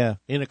 Yeah,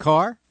 in a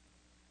car.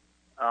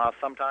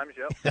 Sometimes,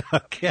 yep.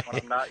 Okay. When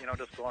I'm not,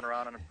 just going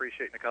around and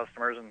appreciating the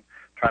customers and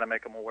trying to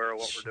make them aware of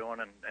what we're doing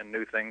and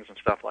new things and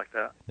stuff like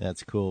that.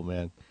 That's cool,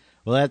 man.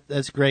 Well,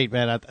 that's great,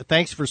 man.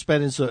 Thanks for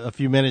spending a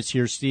few minutes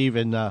here, Steve.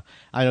 And I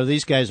know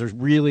these guys are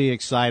really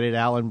excited.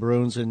 Alan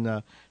Bruins and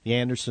the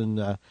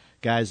Anderson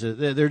guys,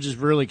 they're just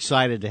really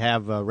excited to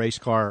have race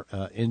car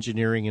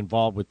engineering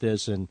involved with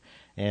this. And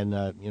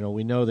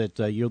we know that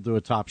you'll do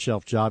a top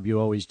shelf job. You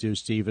always do,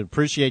 Steve. And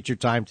appreciate your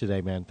time today,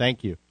 man.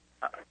 Thank you.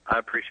 I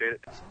appreciate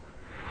it.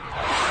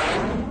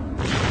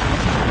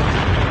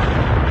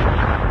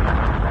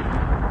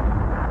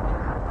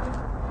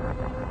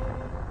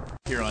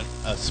 Here on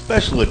a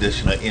special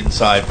edition of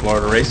Inside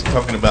Florida Racing,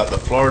 talking about the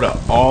Florida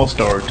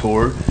All-Star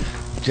Tour.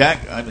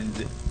 Jack, I mean,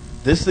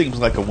 this seems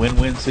like a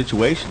win-win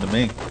situation to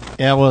me.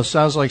 Yeah, well, it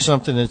sounds like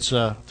something that's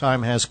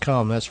time has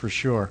come, that's for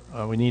sure.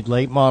 We need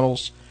late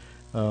models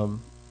being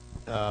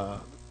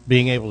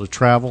able to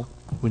travel.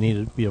 We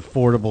need to be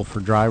affordable for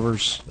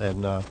drivers,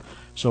 and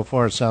so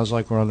far it sounds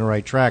like we're on the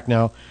right track.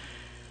 Now,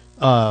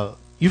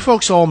 you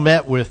folks all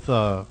met with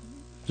the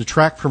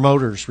track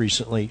promoters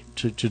recently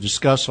to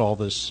discuss all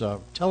this.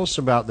 Tell us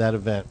about that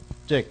event.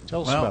 Dick,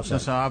 tell us about that. Well,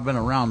 since I've been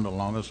around the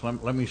longest,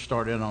 let me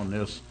start in on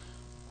this.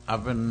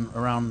 I've been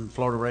around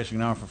Florida racing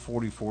now for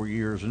 44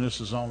 years, and this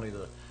is only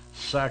the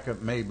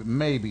second,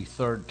 maybe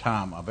third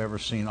time I've ever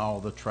seen all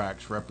the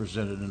tracks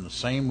represented in the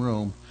same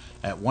room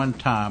at one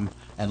time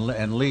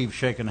and leave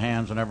shaking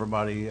hands and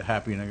everybody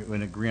happy and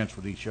in agreement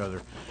with each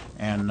other.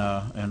 And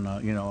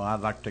I'd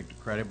like to take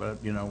the credit, but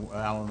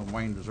Alan and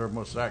Wayne deserve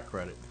most of that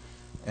credit.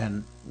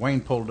 And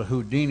Wayne pulled the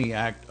Houdini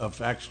act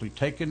of actually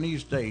taking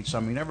these dates. I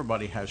mean,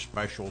 everybody has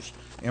specials.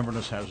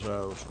 Inverness has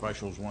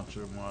specials once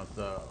a month.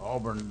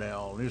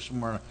 Auburndale,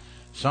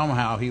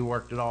 somehow he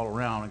worked it all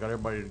around and got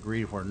everybody to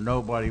agree where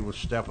nobody was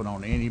stepping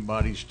on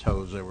anybody's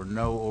toes. There were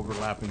no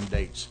overlapping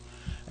dates.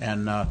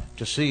 And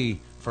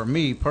for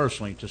me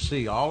personally, to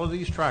see all of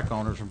these track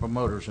owners and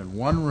promoters in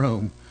one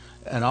room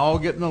and all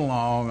getting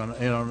along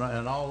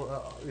and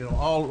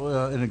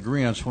all in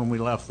agreement when we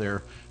left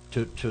there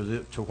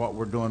to what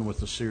we're doing with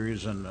the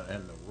series and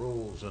the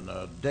rules and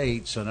the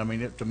dates, and I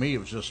mean, to me, it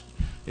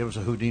was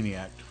a Houdini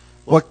act.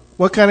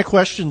 What kind of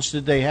questions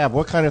did they have?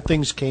 What kind of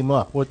things came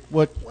up? What?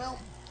 Well,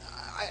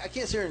 I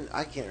can't sit here and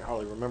I can't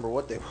hardly remember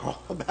what they were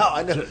all about.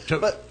 I know,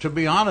 but to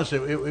be honest,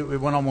 it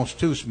went almost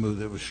too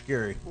smooth. It was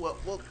scary. Well,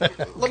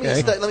 let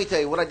me tell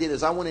you what I did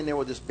is I went in there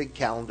with this big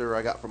calendar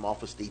I got from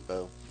Office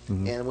Depot,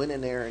 and went in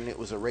there and it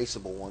was a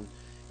raceable one,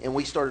 and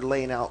we started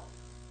laying out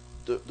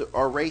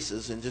our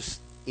races and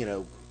just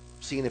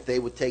seeing if they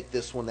would take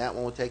this one, that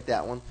one would take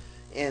that one,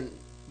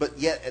 but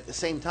yet at the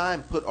same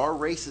time put our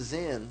races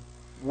in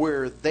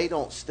where they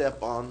don't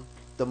step on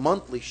the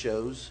monthly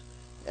shows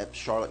at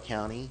Charlotte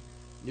County,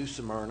 New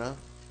Smyrna,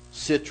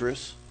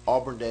 Citrus,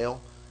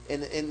 Auburndale,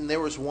 and there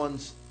was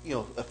ones,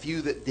 a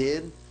few that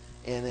did,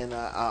 and then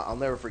I'll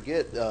never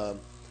forget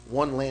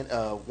one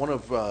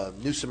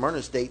of New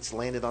Smyrna's dates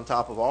landed on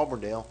top of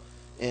Auburndale,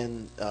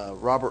 and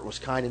Robert was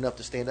kind enough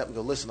to stand up and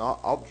go, "Listen,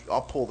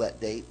 I'll pull that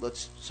date.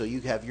 So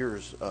you have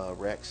yours,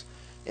 Rex."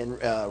 And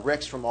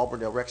Rex from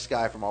Auburndale, Rex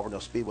Sky from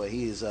Auburndale Speedway,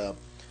 he's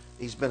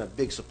been a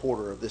big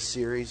supporter of this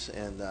series,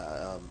 and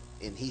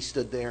he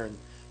stood there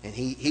and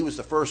he was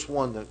the first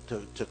one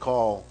to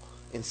call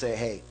and say,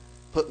 "Hey,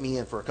 put me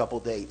in for a couple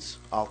dates.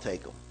 I'll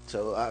take them."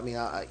 So I mean,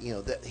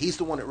 he's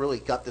the one that really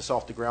got this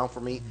off the ground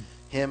for me.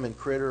 Him and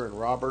Critter and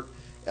Robert,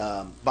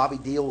 Bobby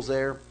Deal's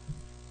there.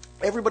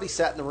 Everybody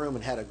sat in the room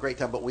and had a great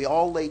time, but we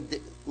all laid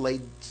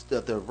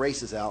the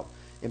races out,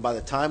 and by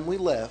the time we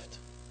left,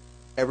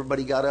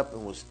 everybody got up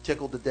and was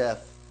tickled to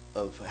death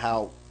of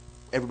how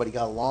everybody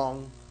got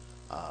along,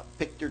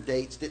 picked their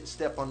dates, didn't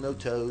step on no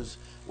toes.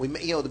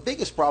 The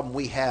biggest problem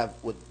we have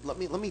with let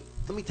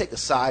me take a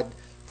side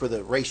for the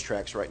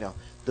racetracks right now.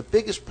 The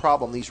biggest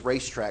problem these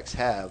racetracks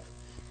have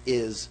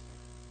is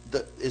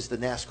the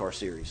NASCAR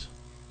series.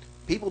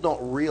 People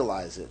don't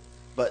realize it,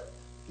 but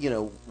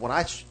when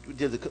I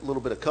did a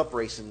little bit of cup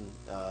racing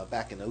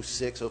back in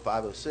 06,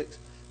 05, 06,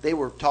 they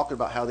were talking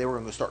about how they were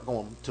going to start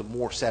going to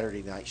more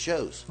Saturday night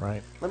shows.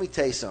 Right. Let me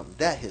tell you something.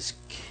 That has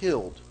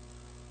killed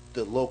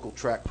the local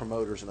track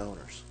promoters and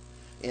owners.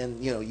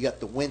 And, you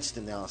got the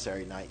Winston now on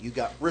Saturday night. You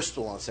got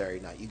Bristol on Saturday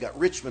night. You got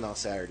Richmond on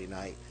Saturday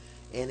night.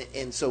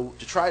 And so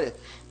to try to,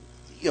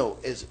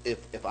 as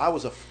if I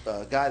was a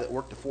guy that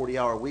worked a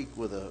 40-hour week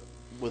with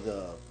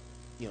a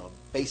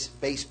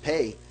base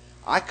pay,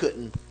 I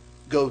couldn't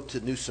go to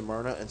New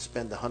Smyrna and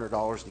spend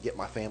 $100 to get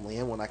my family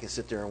in when I can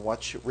sit there and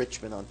watch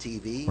Richmond on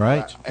TV.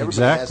 Right,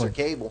 everybody has their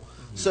cable.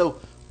 So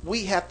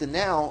we have to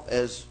now,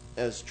 as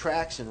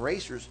tracks and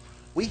racers,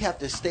 we have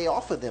to stay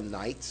off of them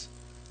nights.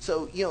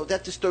 So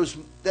that just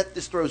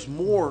throws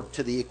more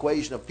to the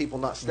equation of people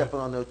not stepping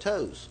on their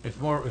toes.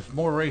 If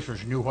more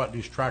racers knew what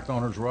these track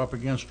owners were up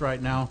against right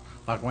now,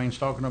 like Wayne's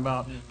talking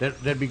about,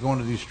 they'd be going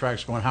to these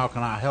tracks going, "How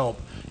can I help?"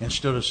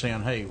 instead of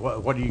saying, "Hey,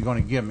 what are you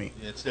going to give me?"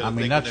 Instead of I mean,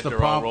 thinking that's that the they're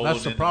all problem. rolling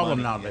That's the into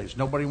problem money. nowadays.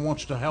 Nobody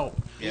wants to help.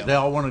 Yeah. They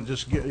all want to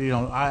just get,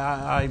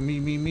 I,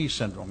 me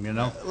syndrome.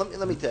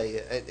 Let me tell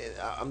you,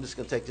 I'm just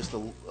going to take just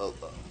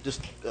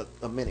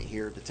a minute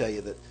here to tell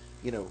you that.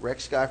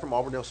 Rex Guy from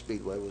Auburndale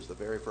Speedway was the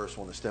very first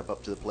one to step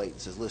up to the plate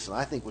and says, "Listen,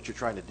 I think what you're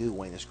trying to do,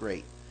 Wayne, is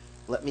great.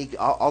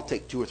 I'll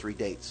take 2 or 3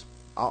 dates.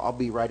 I'll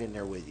be right in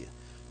there with you."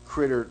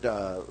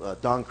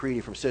 Don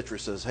Creedy from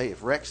Citrus says, "Hey,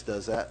 if Rex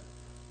does that,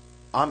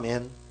 I'm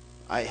in.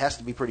 It has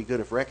to be pretty good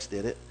if Rex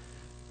did it."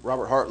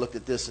 Robert Hart looked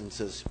at this and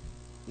says,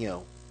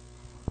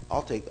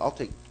 "I'll take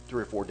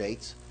 3 or 4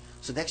 dates."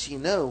 So next thing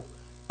you know,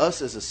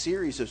 us as a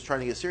series is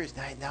trying to get serious.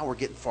 Now we're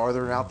getting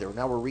farther out there.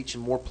 Now we're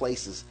reaching more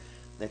places.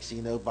 Next thing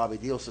you know, Bobby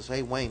Deal says,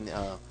 "Hey, Wayne,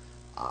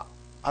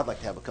 I'd like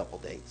to have a couple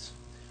dates."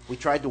 We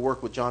tried to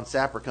work with John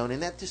Sapercone,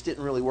 and that just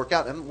didn't really work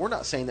out. And we're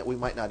not saying that we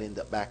might not end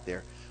up back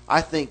there.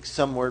 I think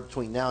somewhere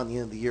between now and the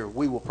end of the year,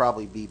 we will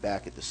probably be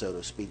back at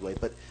DeSoto Speedway.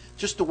 But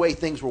just the way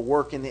things were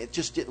working, it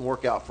just didn't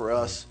work out for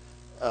us,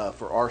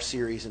 for our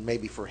series, and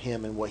maybe for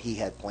him and what he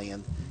had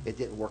planned. It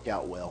didn't work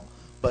out well.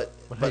 But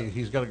hey,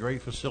 he's got a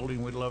great facility,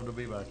 and we'd love to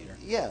be back there.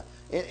 Yeah,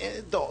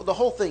 and the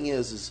whole thing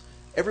is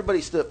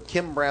everybody stood.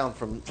 Kim Brown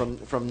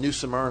from New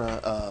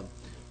Smyrna,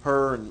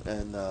 her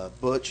and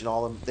Butch and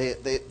all of them.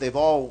 They've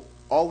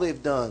all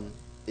they've done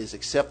is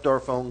accept our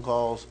phone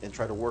calls and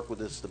try to work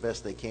with us the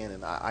best they can,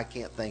 and I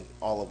can't thank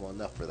all of them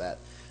enough for that.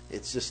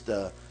 It's just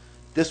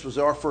this was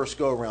our first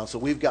go around, so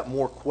we've got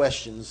more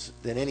questions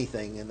than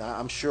anything, and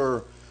I'm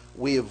sure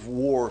we have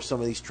wore some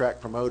of these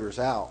track promoters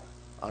out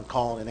on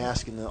calling and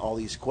asking them all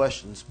these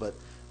questions, but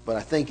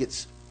I think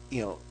it's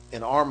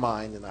in our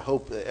mind, and I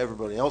hope that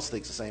everybody else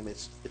thinks the same.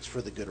 It's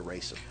for the good of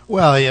racing.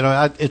 Well,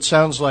 it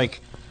sounds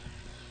like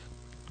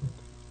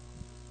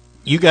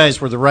you guys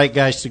were the right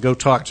guys to go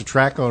talk to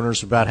track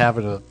owners about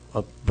having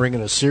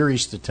bringing a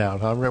series to town,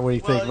 huh? What do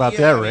you think about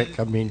that, Rick?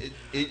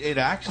 It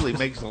actually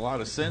makes a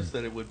lot of sense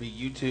that it would be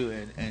you two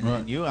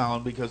and you,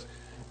 Alan, because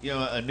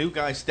a new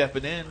guy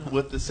stepping in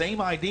with the same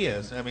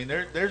ideas. I mean,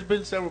 there's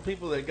been several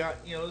people that got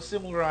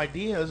similar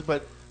ideas,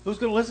 but who's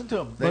going to listen to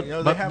them?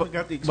 They haven't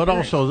got the experience. But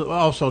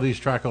also these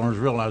track owners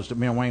realized that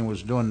me and Wayne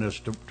was doing this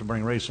to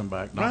bring racing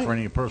back, not for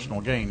any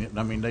personal gain.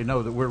 I mean, they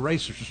know that we're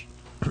racers.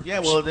 Yeah,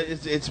 well,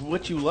 it's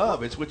what you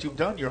love. It's what you've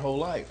done your whole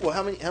life. Well,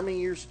 how many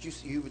years did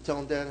you were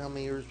telling Dad how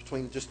many years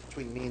between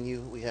me and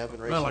you we have in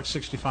racing? Well, like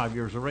 65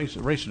 years of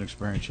racing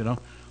experience,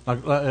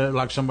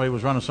 Like somebody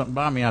was running something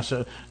by me, I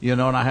said,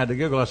 and I had to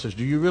giggle. I says,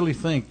 "Do you really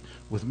think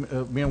with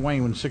me and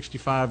Wayne with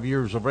 65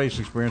 years of race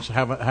experience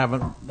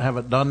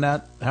haven't done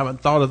that?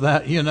 Haven't thought of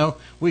that?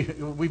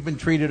 We've been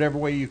treated every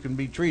way you can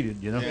be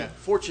treated. Yeah.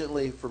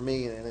 Fortunately for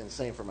me, and the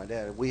same for my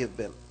dad, we have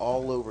been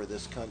all over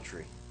this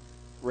country,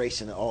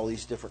 racing at all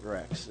these different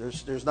wrecks.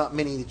 There's not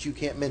many that you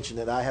can't mention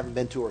that I haven't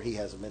been to or he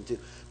hasn't been to.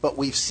 But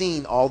we've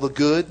seen all the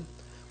good,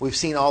 we've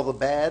seen all the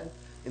bad,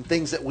 and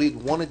things that we'd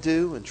want to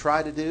do and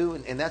try to do,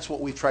 and that's what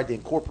we've tried to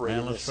incorporate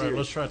in this series.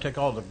 Let's try to take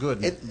all the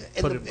good and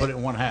put it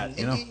in one hat.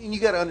 And you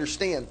got to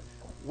understand,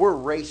 we're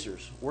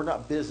racers. We're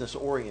not business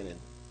oriented.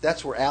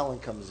 That's where Alan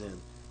comes in.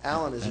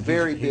 Alan is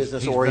very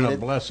business oriented. He's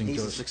been a blessing He's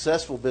to a us.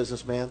 successful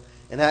businessman,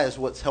 and that is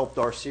what's helped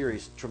our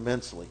series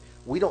tremendously.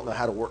 We don't know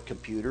how to work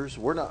computers.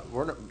 We're not.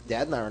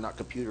 Dad and I are not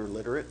computer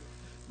literate,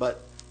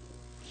 but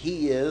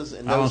he is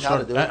and knows how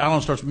to do it.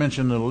 Alan starts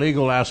mentioning the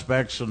legal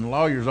aspects and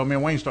lawyers. I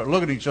mean, Wayne start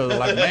looking at each other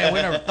like, "Man,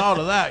 we never thought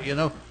of that,"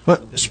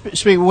 But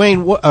speaking,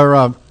 Wayne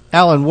or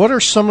Alan, what are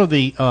some of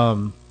the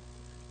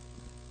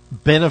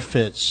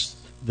benefits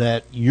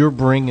that you're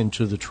bringing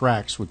to the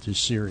tracks with this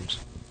series?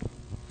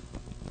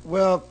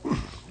 Well,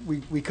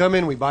 we come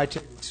in, we buy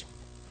tickets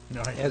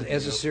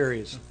as a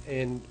series,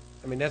 and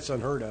I mean that's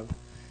unheard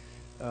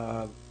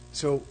of.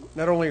 So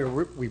not only are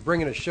we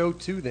bringing a show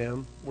to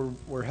them,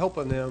 we're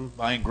helping them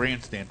buying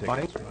grandstand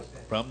tickets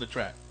from the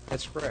track.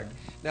 That's correct.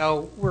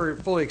 Now we're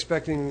fully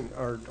expecting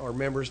our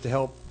members to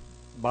help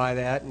buy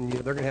that, and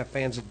they're going to have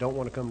fans that don't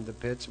want to come to the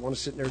pits, want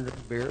to sit there and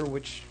drink beer,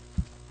 which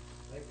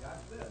thank God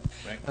for that.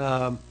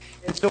 Right.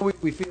 And so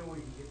we feel we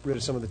can get rid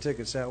of some of the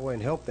tickets that way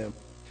and help them.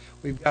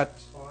 We've got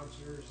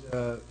sponsors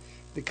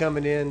that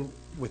coming in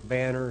with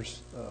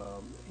banners,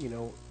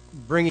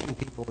 bringing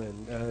people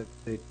in.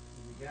 We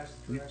gas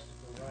the tracks to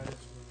provide us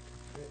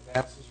with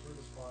passes for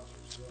the sponsors.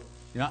 So,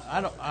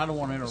 I don't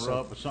want to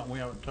interrupt, but something we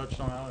haven't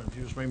touched on, Alan, if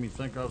you just made me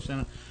think of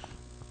something.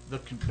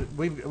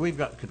 We've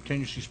got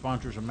contingency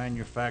sponsors and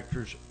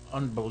manufacturers,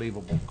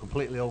 unbelievable,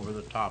 completely over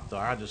the top. Though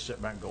I just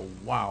sit back and go,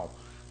 wow.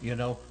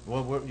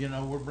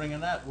 We're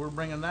bringing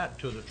that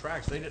to the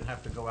tracks. They didn't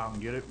have to go out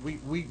and get it.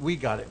 We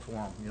got it for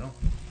them.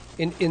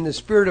 In the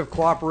spirit of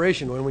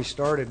cooperation, when we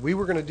started, we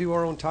were going to do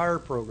our own tire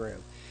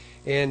program,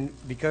 and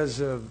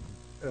because of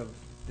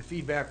the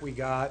feedback we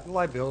got, and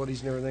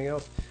liabilities and everything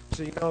else, we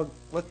said,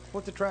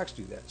 let the tracks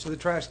do that. So the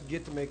tracks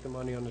get to make the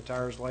money on the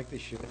tires like they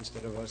should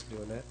instead of us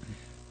doing that.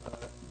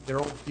 Their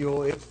own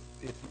fuel, if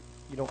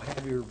you don't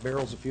have your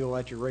barrels of fuel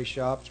at your race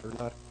shops or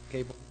not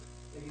capable,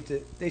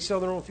 they sell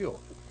their own fuel.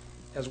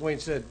 As Wayne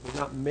said, we're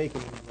not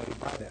making anybody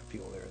buy that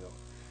fuel there, though.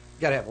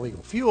 You got to have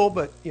legal fuel,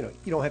 but you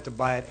don't have to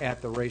buy it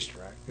at the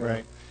racetrack.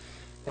 Right.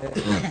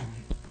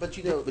 But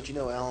you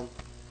know, Alan,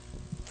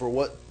 for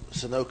what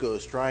Sunoco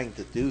is trying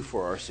to do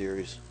for our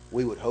series,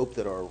 we would hope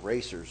that our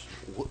racers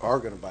are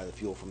going to buy the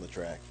fuel from the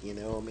track.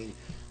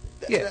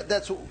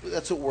 That's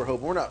what we're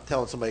hoping. We're not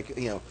telling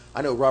somebody.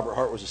 I know Robert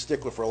Hart was a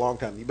stickler for a long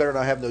time. You better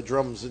not have no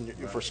drums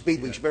for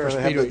speed weeks. You better not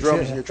have no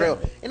drums in your trailer.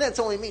 And that's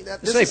only me.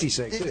 Safety's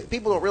sake.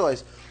 People don't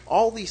realize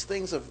all these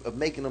things of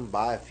making them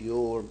buy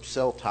fuel or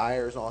sell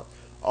tires.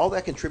 All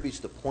that contributes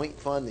to point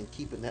fund and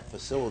keeping that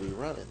facility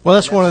running. Well,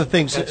 that's one of the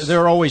things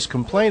they're always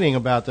complaining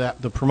about,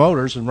 that the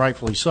promoters, and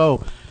rightfully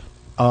so.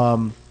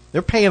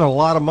 They're paying a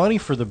lot of money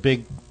for the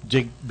big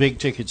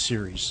ticket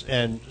series,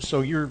 and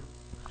so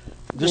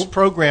this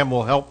program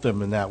will help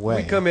them in that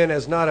way. We come in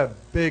as not a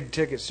big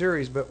ticket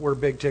series, but we're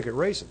big ticket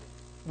racing.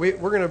 We're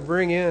going to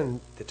bring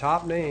in the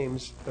top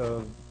names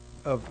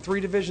of 3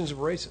 divisions of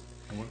racing.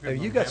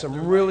 You got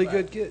some really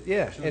good kids.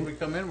 Yeah. As soon as we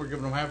come in, we're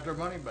giving them half their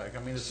money back. I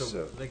mean,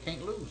 they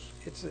can't lose.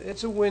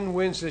 It's a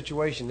win-win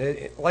situation.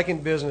 Like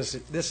in business,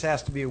 this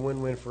has to be a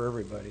win-win for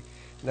everybody.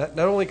 Not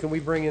only can we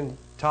bring in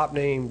top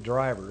name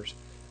drivers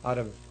out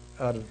of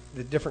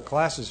the different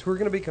classes who are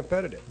going to be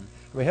competitive.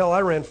 I mean, hell,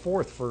 I ran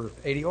 4th for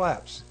 80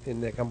 laps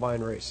in the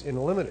combined race in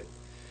the limited.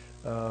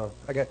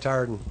 I got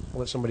tired and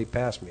let somebody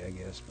pass me, I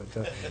guess.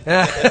 But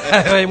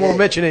I won't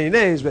mention any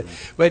names. But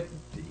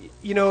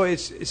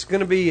it's going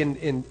to be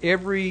in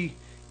every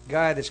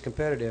guy that's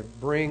competitive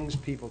brings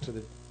people to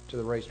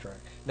the racetrack.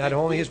 Not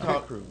only his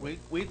pit crew.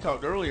 We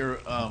talked earlier.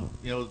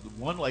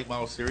 One late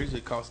model series,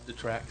 it cost the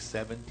track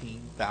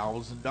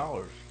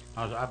 $17,000.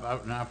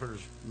 I've heard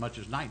as much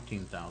as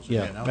 $19,000.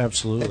 Yeah,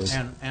 absolutely.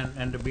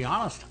 And to be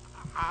honest,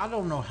 I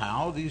don't know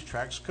how these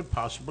tracks could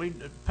possibly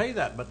pay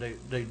that, but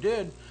they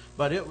did.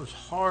 But it was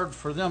hard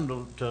for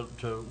them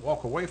to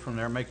walk away from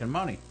there making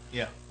money.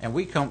 Yeah. And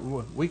we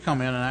come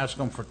in and ask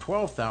them for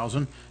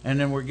 $12,000, and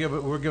then we're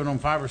giving them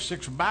 5 or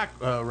 6 back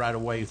right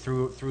away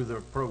through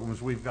the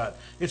programs we've got.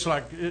 It's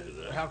like,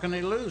 how can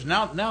they lose?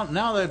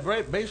 Now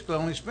they've basically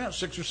only spent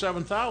 $6,000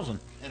 or $7,000.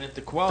 And if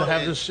the quality to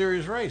have this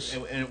series race,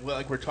 and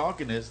like we're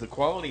talking is the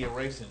quality of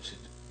racing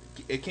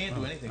it can't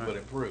do anything but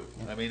improve.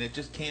 I mean, it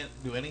just can't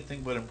do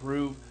anything but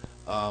improve,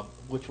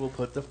 which will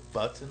put the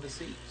butts in the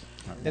seats.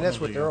 And that's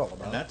what they're all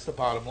about. And that's the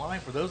bottom line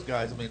for those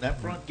guys. I mean,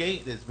 that front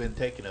gate has been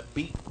taking a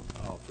beat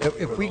for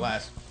the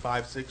last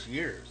 5-6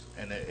 years.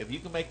 And if you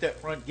can make that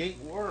front gate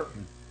work,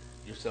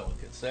 you're selling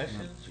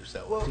concessions, you're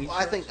selling T-shirts.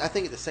 I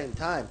think at the same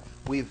time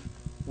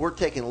we're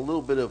taking a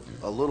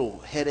little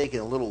headache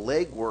and a little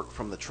leg work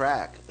from the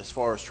track as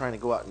far as trying to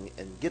go out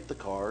and get the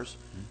cars.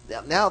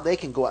 Now they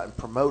can go out and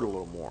promote a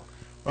little more.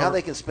 Now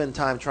they can spend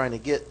time trying to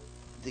get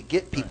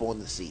people in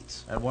the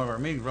seats. At one of our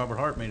meetings, Robert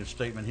Hart made a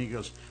statement. He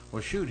goes,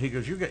 "Well, shoot," he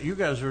goes, "You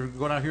guys are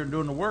going out here and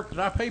doing the work that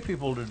I pay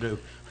people to do,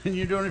 and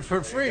you're doing it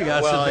for free."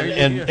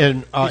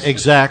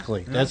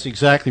 Exactly, that's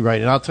exactly right.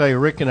 And I'll tell you,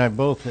 Rick and I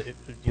both,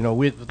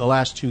 the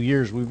last 2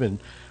 years we've been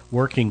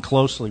working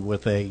closely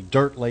with a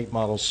dirt late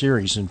model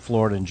series in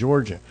Florida and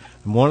Georgia.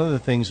 And one of the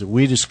things that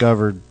we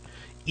discovered,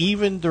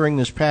 even during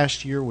this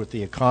past year, with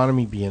the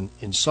economy being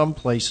in some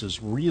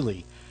places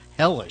really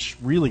hellish,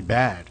 really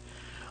bad.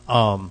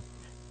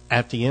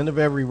 At the end of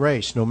every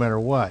race, no matter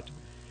what,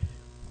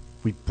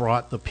 we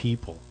brought the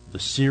people. The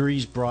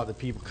series brought the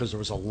people because there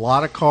was a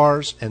lot of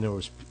cars, and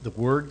the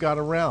word got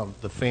around.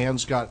 The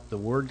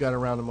word got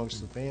around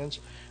amongst the fans,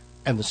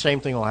 and the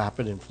same thing will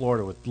happen in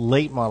Florida with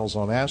late models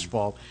on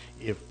asphalt.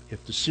 If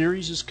the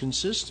series is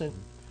consistent,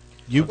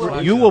 you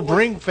will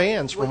bring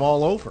fans from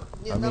all over.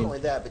 Yeah, not only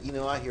that, but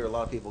I hear a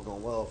lot of people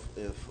going, "Well,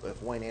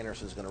 if Wayne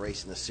Anderson's going to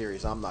race in this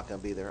series, I'm not going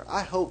to be there."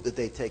 I hope that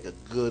they take a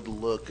good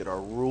look at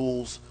our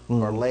rules,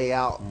 our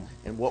layout,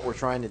 and what we're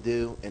trying to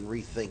do, and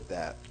rethink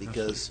that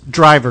because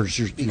drivers,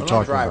 you're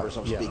talking drivers.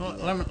 about. I'm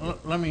speaking.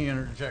 Let me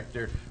interject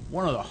there.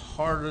 One of the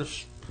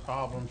hardest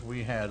problems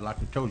we had, like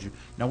I told you,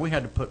 now we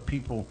had to put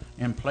people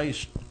in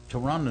place to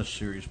run this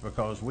series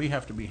because we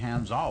have to be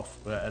hands off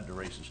at the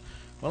races.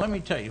 Well, let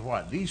me tell you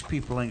what, these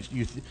people ain't,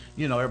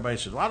 everybody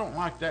says, well, I don't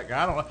like that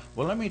guy.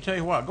 Well, let me tell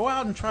you what, go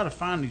out and try to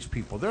find these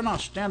people. They're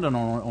not standing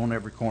on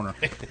every corner.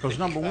 Because,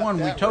 number one,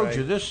 we told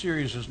you this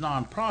series is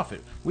nonprofit.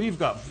 We've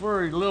got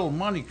very little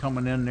money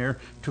coming in there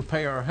to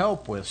pay our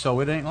help with. So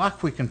it ain't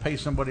like we can pay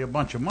somebody a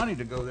bunch of money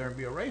to go there and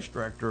be a race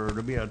director or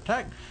to be a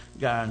tech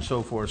guy and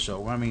so forth.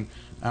 So, I mean,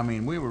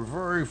 we were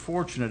very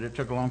fortunate. It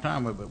took a long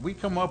time, but we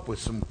come up with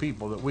some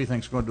people that we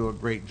think is going to do a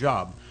great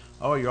job.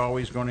 Oh, you're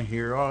always going to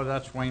hear, oh,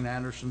 that's Wayne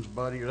Anderson's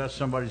buddy or that's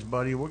somebody's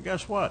buddy. Well,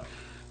 guess what?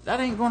 That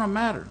ain't going to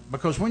matter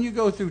because when you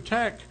go through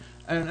tech,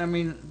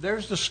 and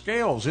there's the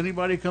scales.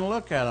 Anybody can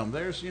look at them.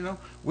 There's,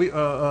 like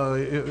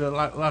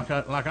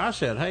I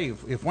said, hey,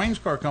 if Wayne's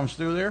car comes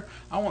through there,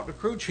 I want the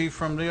crew chief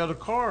from the other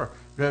car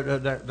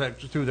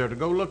that's through there to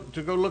go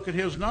look at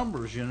his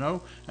numbers, you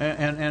know,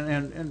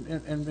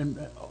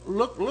 and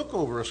look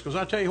over us, because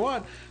I tell you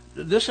what.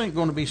 This ain't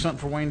going to be something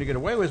for Wayne to get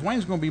away with.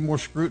 Wayne's going to be more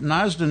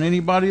scrutinized than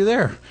anybody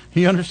there.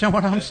 You understand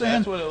what I'm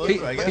saying? That's what it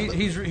looks like.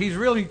 He's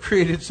really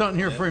created something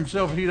here for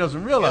himself, and he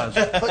doesn't realize.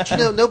 But you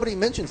know, nobody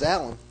mentions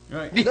Alan.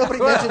 Right. Nobody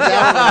mentions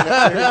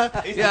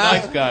Alan. He's a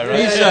nice guy,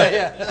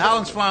 right?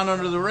 Alan's flying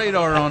under the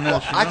radar on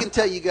this. I can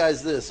tell you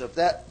guys this: if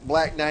that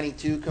black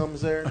 92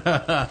 comes there,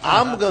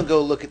 I'm going to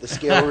go look at the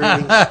scale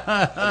readings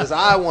because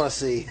I want to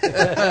see.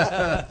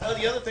 Well,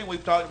 the other thing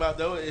we've talked about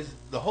though is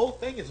the whole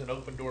thing is an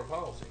open door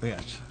policy.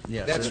 Yes.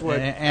 That's what-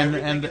 And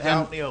is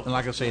out in the open.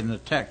 like I say, in the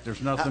tech,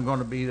 there's nothing going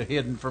to be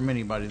hidden from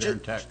anybody there in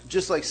tech.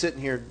 Just like sitting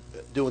here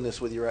doing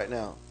this with you right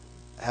now,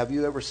 have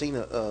you ever seen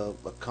a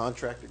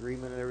contract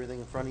agreement and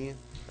everything in front of you?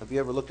 Have you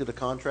ever looked at a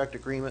contract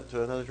agreement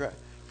to another track?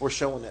 We're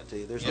showing that to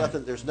you. There's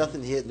nothing. There's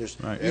nothing hidden. There's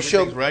Right. you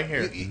show Everything's right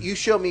here. You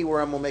show me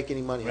where I'm gonna make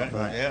any money off of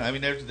it. Yeah, I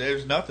mean,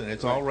 there's nothing.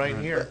 It's all right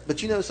here.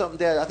 But you know something,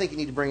 Dad? I think you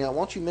need to bring out. Why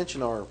don't you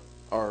mention our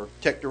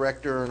tech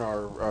director and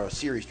our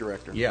series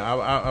director? Yeah,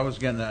 I was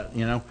getting that,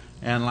 you know,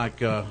 and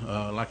like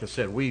I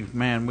said, we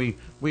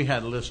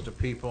had a list of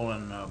people,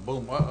 and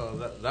boom,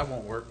 that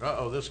won't work.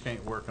 This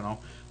can't work, and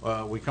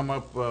all. We come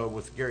up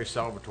with Gary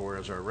Salvatore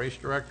as our race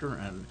director,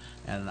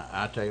 and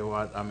I tell you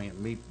what, I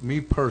mean,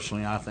 me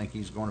personally, I think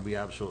he's going to be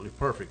absolutely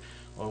perfect.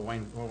 Well,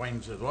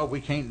 Wayne said, well, we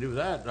can't do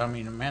that. I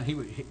mean, man,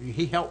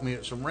 he helped me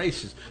at some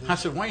races. I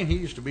said, Wayne, he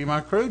used to be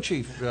my crew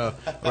chief right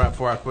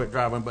before I quit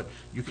driving, but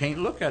you can't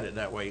look at it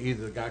that way.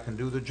 Either the guy can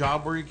do the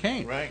job or he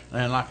can't. Right.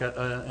 And like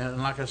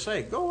I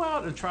say, go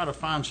out and try to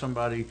find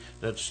somebody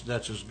that's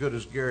as good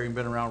as Gary and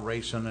been around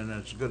racing and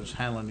as good as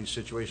handling these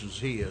situations as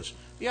he is.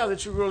 Yeah,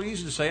 that's real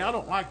easy to say, I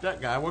don't like that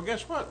guy. Well,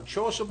 guess what?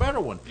 Show us a better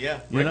one. Yeah,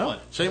 you bring know. one.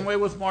 Same way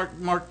with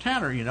Mark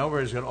Tanner, you know,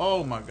 where he's going,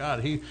 oh my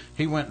God, he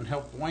went and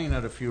helped Wayne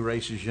at a few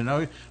races, you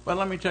know. But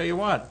let me tell you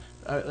what,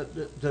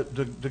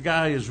 the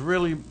guy is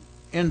really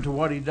into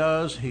what he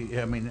does.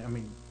 I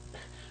mean,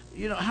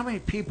 you know, how many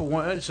people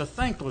want? It's a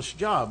thankless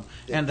job.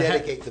 They and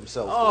dedicate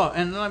themselves. Oh,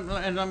 and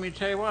let me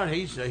tell you what,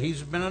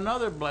 he's been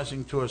another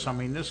blessing to us. I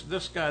mean,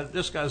 this guy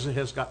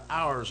has got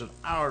hours and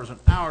hours and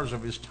hours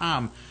of his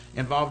time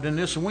involved in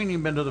this, and we ain't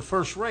even been to the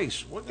first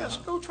race. Well, let's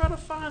go try to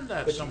find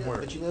that somewhere.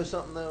 But you know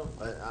something though,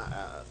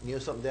 you know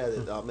something, Dad,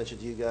 that I'll mention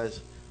to you guys.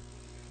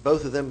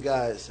 Both of them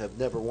guys have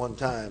never one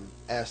time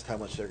asked how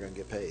much they're going to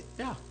get paid.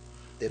 Yeah.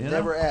 They've You know,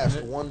 never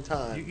asked one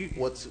time you-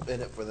 what's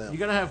in it for them. You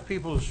got to have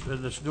people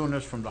that's doing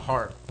this from the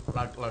heart,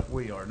 like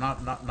we are,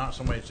 not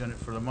somebody that's in it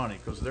for the money,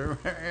 because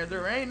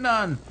there ain't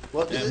none.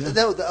 Well,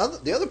 no,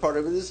 the other part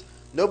of it is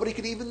nobody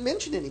could even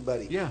mention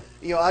anybody. Yeah.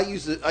 You know, I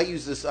use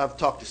this. I've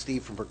talked to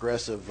Steve from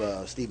Progressive,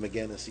 Steve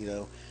McGinnis, you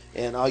know,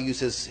 and I'll use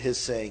his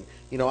saying.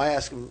 You know, I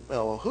ask him,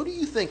 well, who do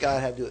you think I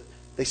have to do it?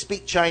 They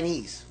speak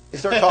Chinese. They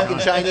start talking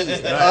Chinese.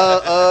 They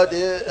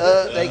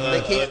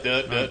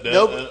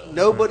can't.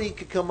 Nobody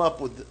could come up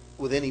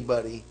with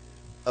anybody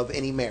of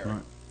any merit.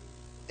 Right.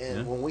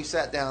 And when we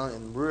sat down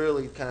and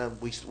really kind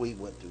of we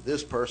went through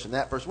this person,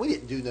 that person, we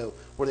didn't do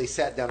where they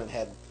sat down and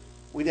had.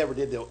 We never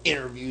did the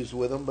interviews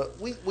with them, but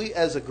we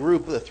as a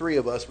group, the three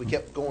of us, we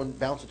kept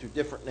bouncing through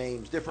different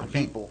names, different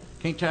people.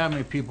 Can't tell how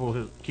many people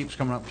who keeps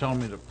coming up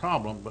telling me the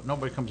problem, but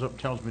nobody comes up and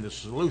tells me the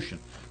solution.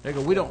 They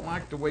go, we don't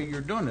like the way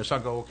you're doing this. I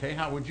go, okay,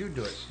 how would you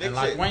do it? And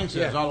like Wayne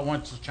says, all at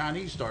once the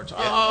Chinese starts.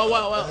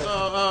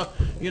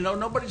 You know,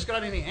 nobody's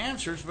got any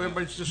answers.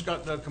 Everybody's just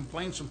got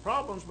complaints and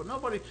problems, but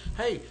nobody.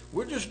 Hey,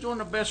 we're just doing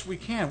the best we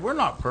can. We're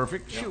not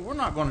perfect. Shoot, we're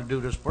not going to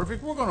do this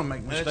perfect. We're going to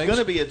make mistakes. It's going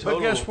to be a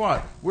total. But guess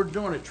what? We're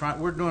doing it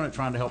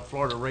trying to help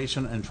Florida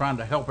racing and trying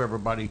to help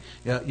everybody.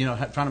 You know,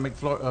 trying to make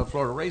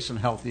Florida racing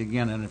healthy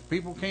again. And if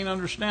people can't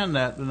understand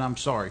that, then I'm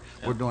sorry.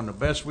 We're doing the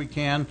best we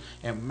can,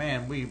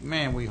 and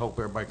we hope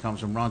everybody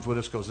comes and runs with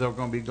us, because they're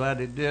going to be glad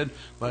they did.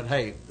 But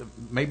hey,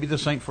 maybe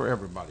this ain't for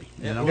everybody.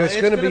 You know, Well,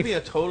 it's going to be a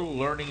total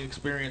learning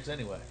experience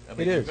anyway. I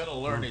mean, It you're is. going to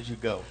learn as you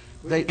go.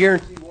 They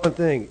guarantee one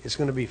thing: it's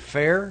going to be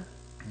fair,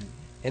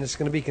 and it's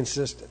going to be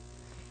consistent.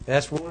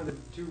 That's one of the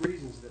two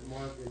reasons that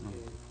Mark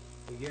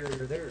and Gary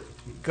are there,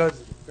 because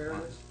of the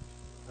fairness.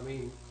 I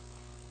mean,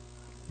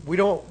 we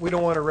don't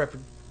want to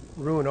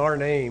ruin our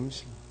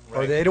names,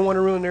 or they don't want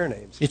to ruin their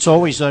names. It's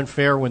always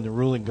unfair when the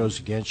ruling goes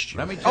against you.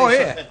 Let me tell you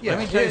something. yeah. Let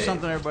me tell you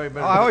something. Everybody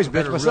better, I always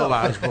better bitch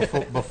myself.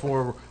 realize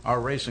before our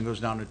racing goes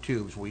down the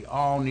tubes. We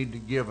all need to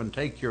give and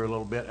take here a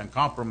little bit and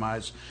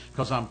compromise,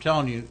 because I'm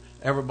telling you,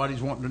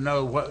 everybody's wanting to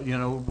know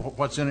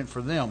what's in it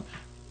for them.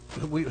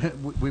 We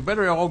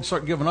better all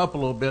start giving up a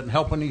little bit and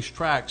helping these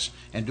tracks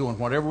and doing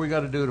whatever we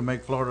got to do to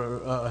make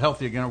Florida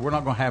healthy again, or we're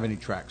not going to have any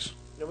tracks.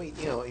 I mean,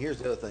 you know, here's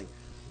the other thing.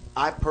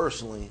 I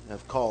personally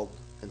have called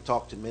and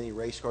talked to many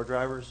race car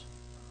drivers.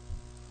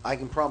 I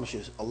can promise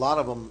you, a lot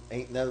of them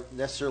ain't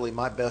necessarily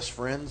my best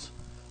friends.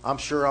 I'm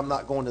sure I'm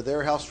not going to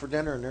their house for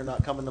dinner, and they're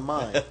not coming to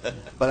mine.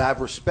 But I've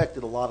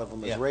respected a lot of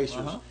them as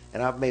racers,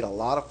 and I've made a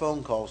lot of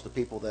phone calls to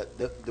people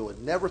that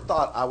would never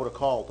thought I would have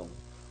called them.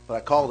 But I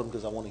called them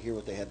because I want to hear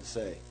what they had to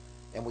say.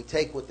 And we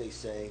take what they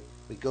say,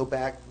 We go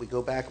back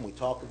and we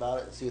talk about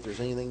it and see if there's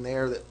anything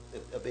there that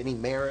of any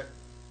merit,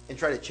 and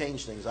try to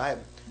change things.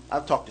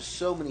 I've talked to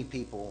so many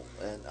people,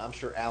 and I'm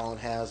sure Alan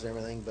has and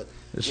everything, but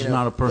This is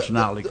not a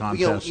personality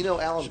contest.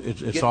 Alan,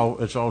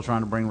 it's all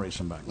trying to bring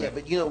racing back. Yeah,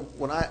 but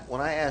when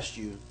I asked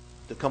you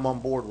to come on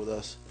board with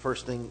us,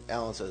 first thing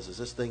Alan says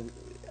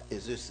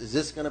is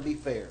this going to be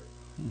fair?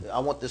 I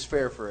want this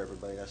fair for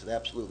everybody. And I said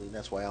absolutely, and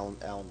that's why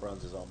Alan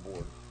Bruns is on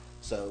board.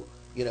 So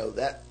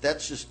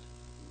that's just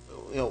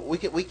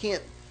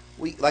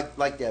we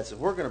like Dad said,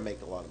 we're going to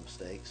make a lot of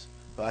mistakes,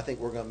 but I think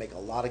we're going to make a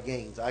lot of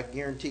gains. I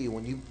guarantee you,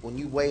 when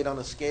you weigh it on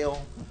a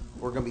scale,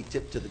 we're going to be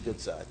tipped to the good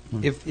side.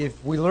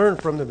 If we learn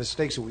from the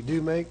mistakes that we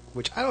do make,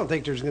 which I don't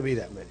think there's going to be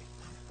that many,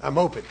 I'm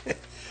open.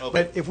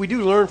 But if we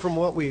do learn from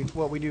what we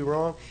do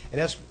wrong, and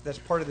that's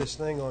part of this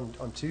thing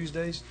on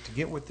Tuesdays, to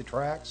get with the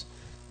tracks,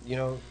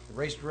 the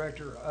race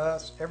director,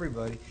 us,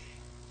 everybody,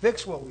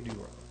 fix what we do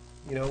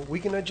wrong. We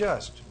can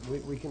adjust.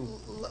 We can.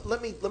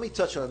 Let me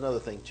touch on another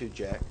thing too,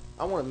 Jack.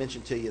 I want to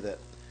mention to you that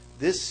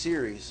this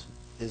series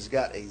has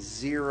got a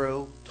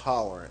zero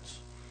tolerance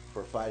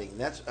for fighting.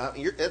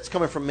 That's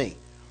coming from me,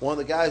 one of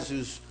the guys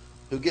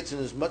who gets in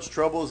as much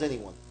trouble as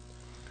anyone.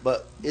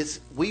 But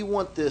we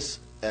want this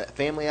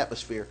family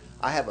atmosphere.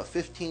 I have a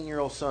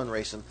 15-year-old son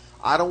racing.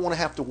 I don't want to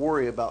have to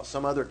worry about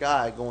some other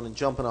guy going and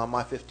jumping on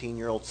my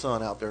 15-year-old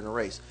son out there in a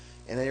race.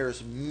 And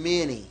there's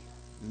many,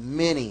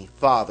 many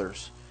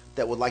fathers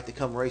that would like to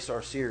come race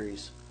our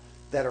series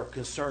that are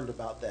concerned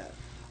about that.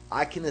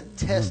 I can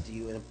attest to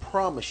you and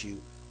promise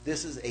you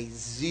this is a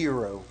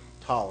zero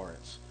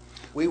tolerance.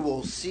 We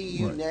will see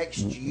you next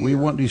year. We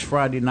want these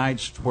Friday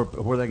nights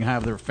where they can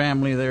have their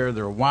family there,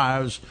 their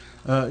wives,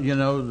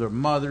 their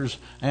mothers,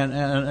 and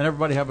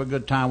everybody have a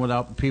good time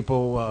without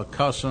people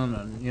cussing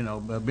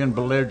and being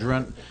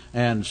belligerent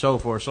and so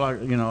forth. So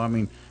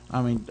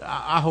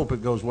I hope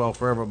it goes well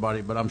for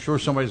everybody, but I'm sure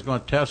somebody's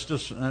going to test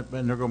us and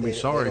they're going to be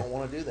sorry. They don't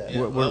want to do that.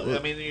 Yeah,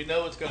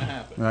 it's going to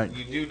happen. Right.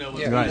 You do know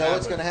what's you going to happen. know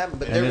it's going to happen,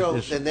 but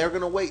they're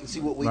going to wait and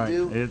see what we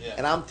do.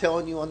 And I'm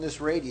telling you on this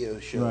radio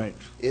show,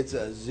 it's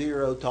a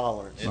zero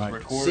tolerance. It's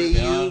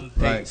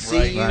recorded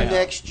See you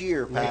next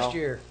year, pal. Next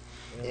year.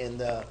 And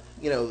the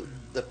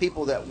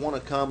people that want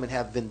to come and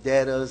have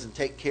vendettas and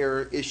take care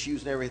of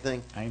issues and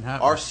everything,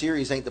 our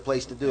series ain't the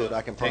place to do it.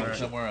 I can promise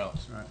you. Somewhere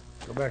else. Right.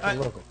 Go back to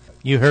the local.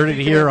 You heard it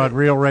here on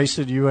Real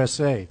Racing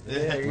USA. Yeah,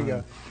 there you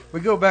go.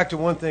 We go back to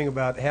one thing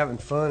about having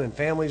fun and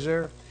families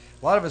there.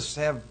 A lot of us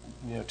have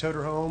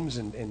toter homes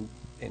and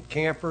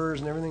campers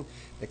and everything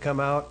that come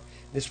out.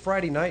 This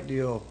Friday night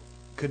deal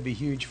could be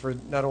huge for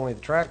not only the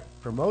track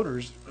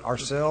promoters,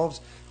 ourselves,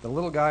 the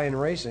little guy in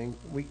racing.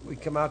 We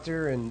come out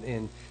there and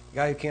the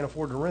guy who can't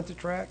afford to rent the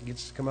track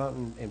gets to come out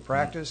and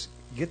practice,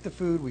 get the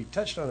food. We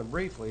touched on it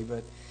briefly,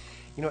 but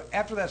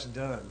after that's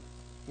done,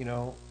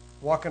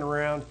 walking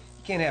around.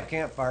 You can't have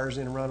campfires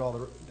in and around all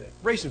the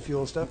racing fuel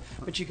and stuff,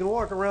 but you can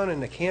walk around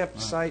in a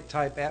campsite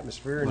type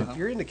atmosphere. And if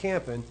you're into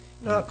camping,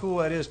 you know how cool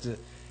that is to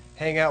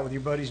hang out with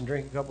your buddies and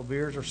drink a couple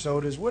beers or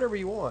sodas, whatever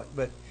you want,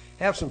 but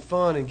have some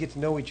fun and get to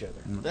know each other.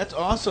 That's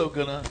also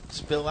going to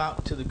spill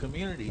out to the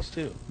communities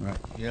too. Right.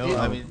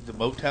 The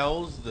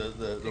motels,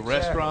 the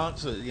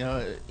restaurants.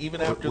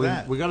 Even after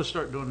that, we got to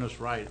start doing this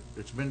right.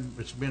 It's been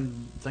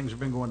things have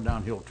been going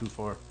downhill too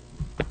far.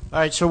 All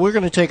right, so we're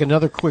going to take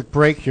another quick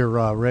break here,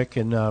 Rick,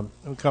 and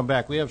we'll come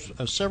back. We have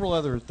several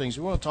other things.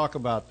 We want to talk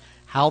about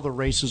how the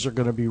races are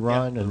going to be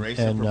run. The race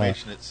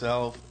information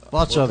itself.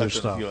 Lots of other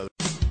stuff.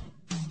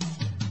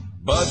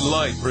 Bud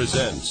Light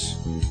presents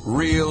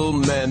Real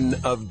Men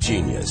of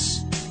Genius.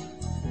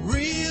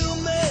 Real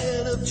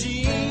Men of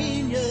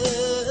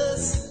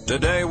Genius.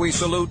 Today we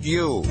salute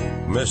you,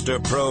 Mr.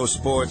 Pro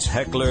Sports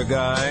Heckler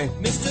Guy.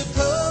 Mr.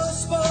 Pro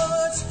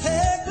Sports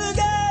Heckler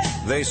Guy.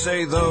 They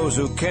say those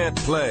who can't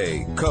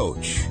play,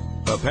 coach.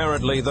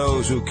 Apparently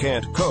those who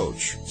can't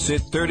coach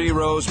sit 30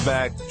 rows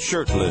back,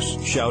 shirtless,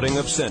 shouting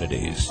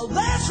obscenities. Oh,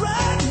 that's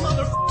right,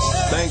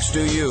 motherfucker. Thanks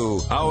to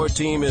you, our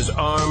team is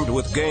armed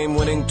with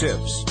game-winning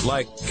tips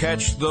like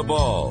catch the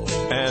ball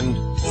and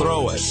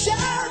throw it.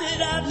 Shout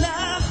it out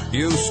now.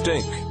 You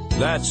stink.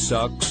 That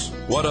sucks.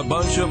 What a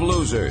bunch of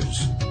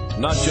losers.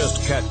 Not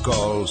just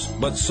catcalls,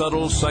 but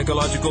subtle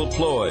psychological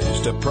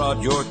ploys to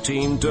prod your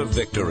team to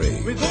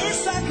victory. Reverse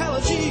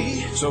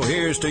psychology. So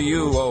here's to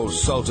you, old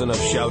Sultan of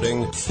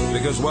Shouting,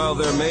 because while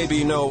there may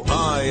be no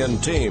I in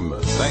team,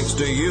 thanks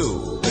to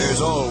you,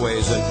 there's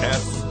always an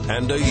F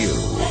and a U.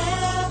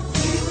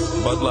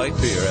 Bud Light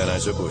Beer,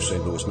 Anheuser-Busch,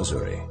 St. Louis,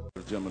 Missouri.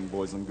 Gentlemen,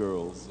 boys and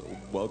girls,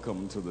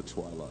 welcome to the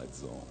Twilight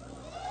Zone.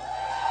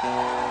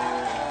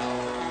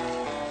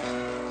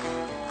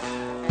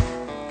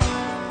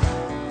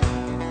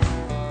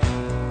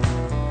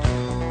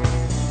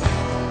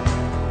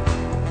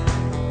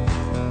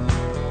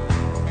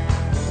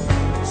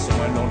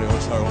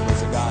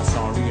 There's a God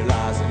song,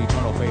 realize that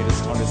eternal fate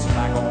has turned its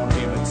back on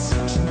him and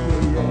such.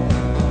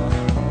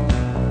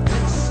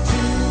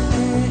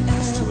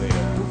 It's too late.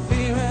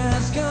 Fear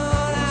has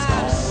gone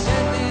out,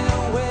 sending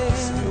away.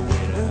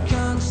 The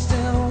gun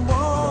still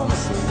warm.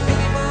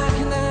 Maybe my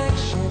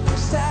connection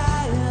is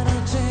tired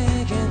of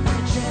taking.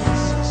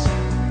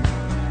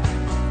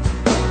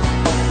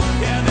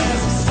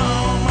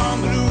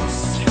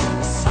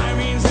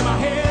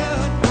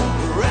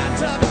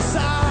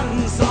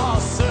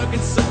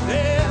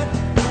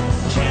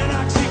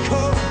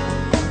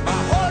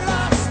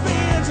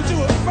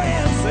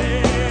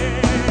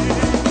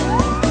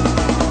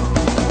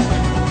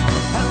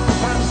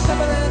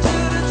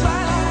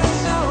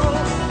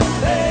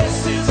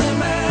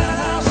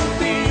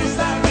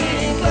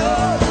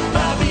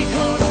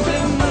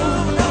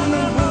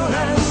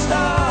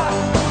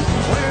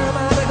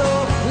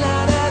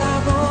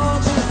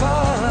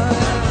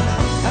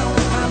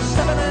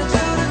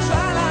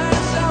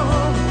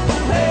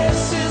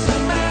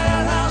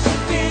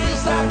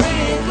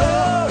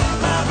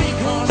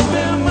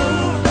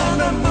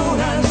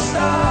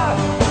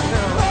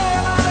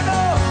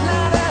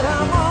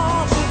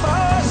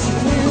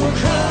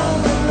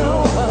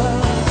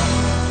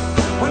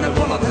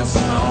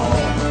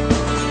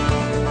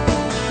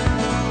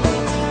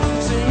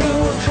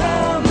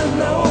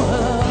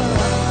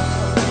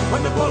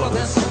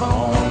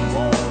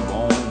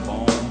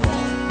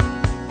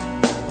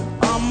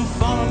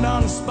 Going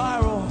down the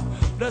spiral,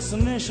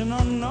 destination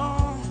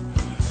unknown.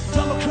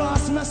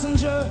 Double-cross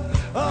messenger,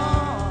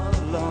 oh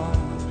Lord.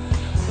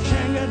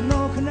 Can't get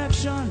no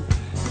connection,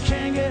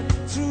 can't get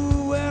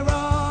through, where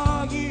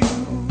are you?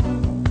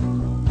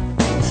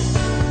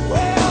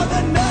 Well,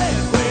 the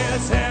night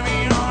wears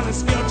heavy on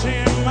his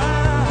guilty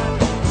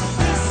mind.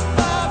 This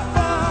far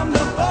from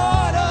the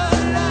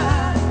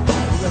borderline,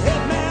 the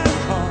hitman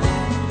comes,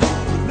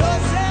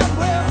 knows that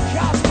we're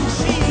cops and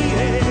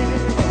cheated.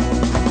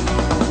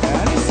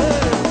 And he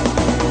said,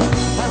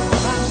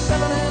 I'm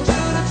stepping into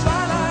the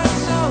twilight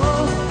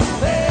zone.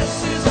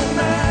 This is a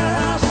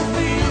madhouse, it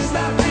feels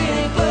like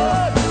being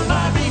good.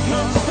 My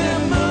beacon's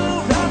been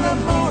moved on the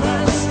moon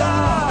and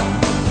star.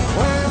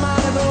 Where am I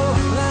to go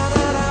now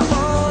that I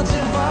want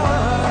you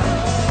far?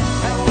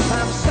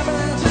 I'm stepping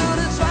into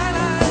the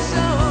twilight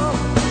zone.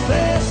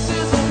 This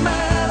is a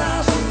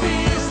madhouse, it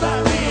feels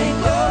like being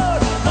good.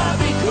 My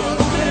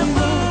beacon's been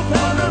moved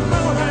on the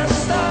moon and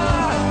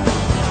star.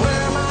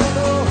 Where am I to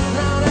go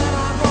now that I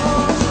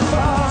want you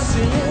far?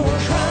 See, you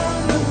were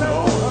trying to know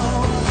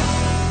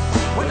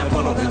when I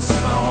pull up this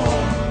phone.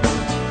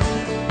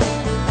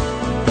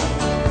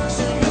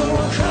 See, you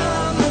were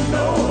trying to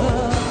know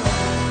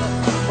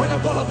when I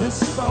pull up this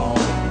phone.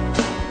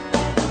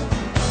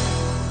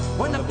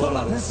 When I pull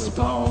up this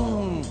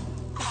phone.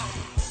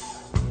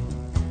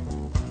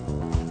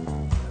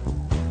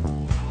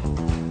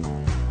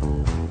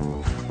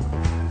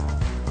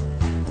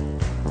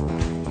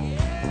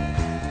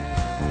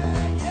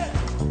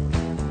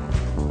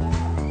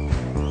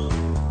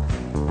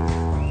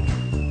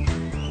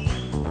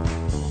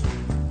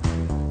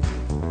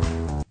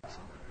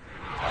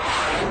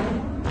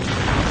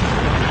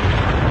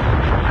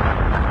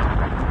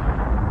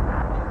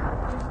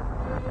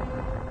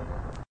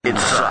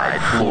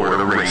 Inside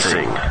Florida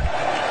Racing.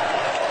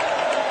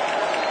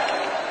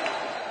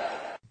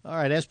 All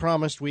right, as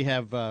promised, we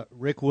have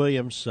Rick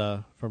Williams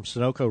from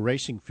Sunoco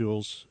Racing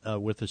Fuels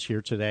with us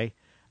here today.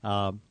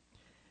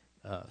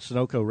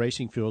 Sunoco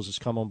Racing Fuels has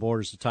come on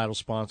board as the title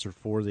sponsor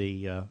for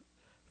the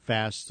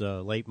Fast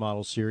Late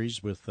Model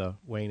Series with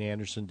Wayne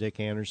Anderson, Dick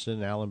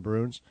Anderson, Alan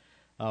Bruns.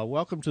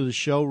 Welcome to the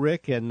show,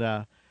 Rick,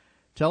 and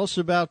tell us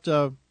about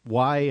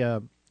why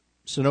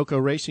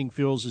Sunoco Racing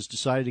Fuels has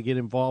decided to get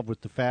involved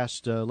with the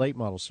Fast Late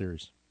Model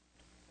Series.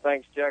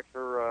 Thanks, Jack,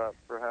 for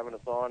having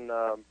us on.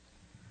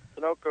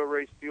 Sunoco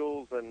Race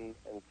Fuels and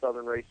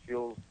Southern Race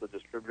Fuels, the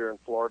distributor in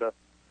Florida,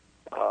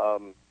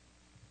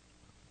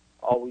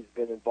 always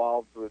been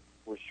involved with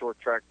short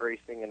track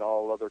racing and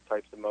all other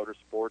types of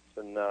motorsports,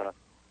 and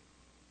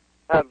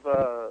have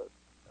a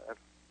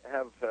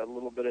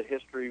little bit of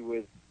history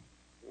with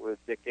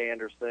Dick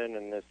Anderson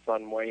and his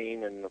son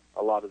Wayne and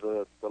a lot of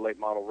the late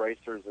model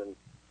racers, and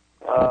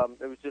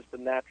it was just a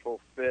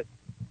natural fit.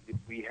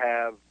 We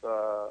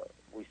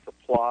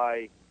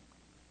supply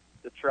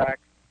the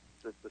tracks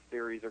that the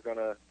series are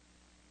gonna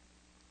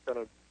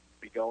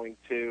be going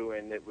to,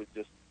 and it would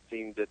just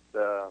seem that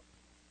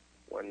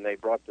when they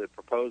brought the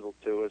proposal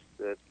to us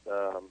that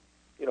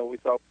we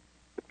thought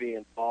we could be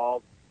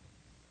involved.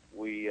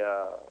 We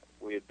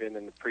had been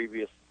in the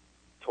previous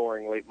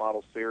touring late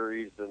model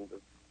series, and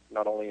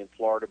not only in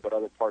Florida but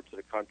other parts of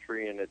the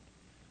country, and it's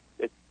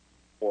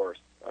for us.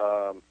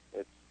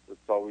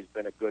 It's always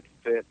been a good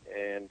fit,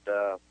 and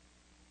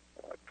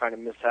kind of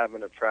miss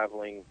having a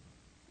traveling,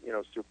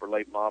 super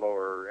late model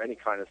or any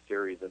kind of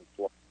series in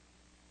Florida.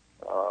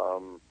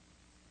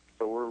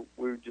 So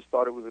we just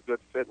thought it was a good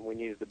fit, and we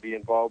needed to be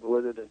involved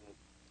with it. And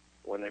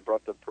when they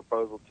brought the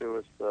proposal to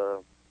us,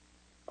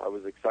 I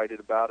was excited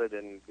about it,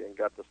 and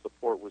got the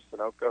support with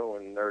Sunoco,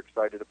 and they're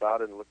excited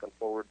about it, and looking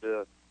forward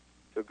to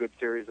a good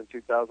series in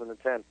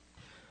 2010.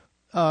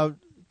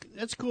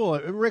 That's cool.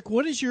 Rick,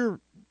 what is your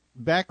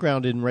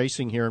background in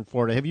racing here in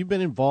Florida? Have you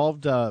been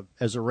involved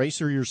as a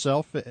racer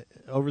yourself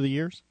over the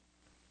years?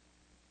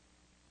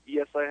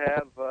 Yes, I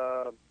have.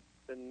 I've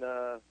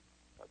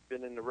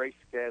been in the race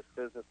gas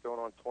business going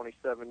on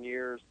 27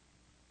 years.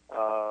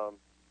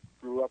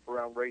 Grew up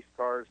around race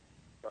cars.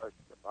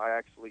 I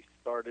actually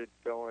started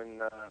going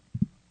to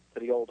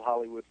the old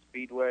Hollywood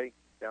Speedway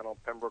down on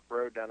Pembroke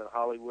Road down in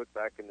Hollywood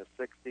back in the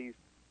 60s.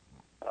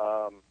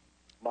 How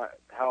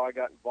I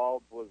got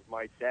involved was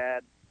my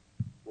dad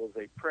was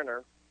a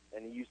printer,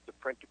 and he used to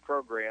print the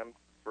program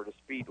for the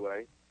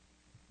Speedway.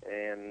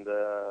 And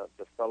the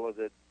fellow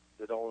that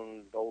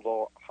owned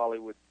old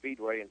Hollywood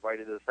Speedway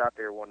invited us out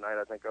there one night.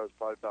 I think I was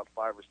probably about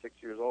 5 or 6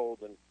 years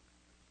old, and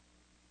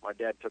my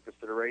dad took us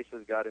to the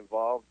races, got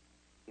involved,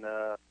 and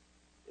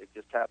it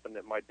just happened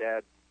that my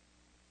dad's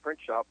print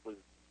shop was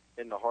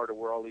in the heart of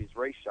where all these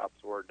race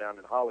shops were down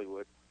in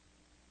Hollywood.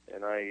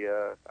 And I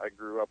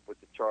grew up with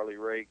the Charlie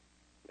Rake,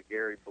 the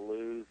Gary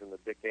Blues, and the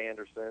Dick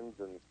Andersons,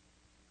 and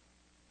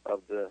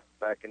of the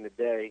back in the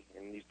day,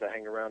 and used to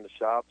hang around the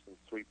shops and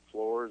sweep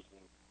floors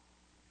and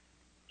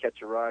catch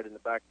a ride in the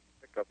back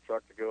pickup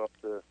truck to go up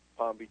to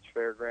Palm Beach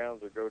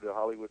Fairgrounds or go to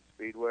Hollywood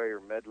Speedway or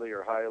Medley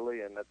or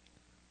Hialeah, and that's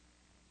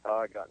how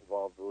I got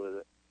involved with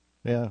it.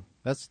 Yeah,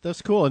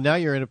 that's cool. And now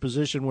you're in a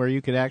position where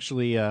you could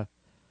actually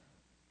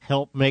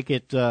help make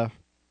it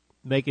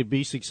make it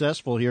be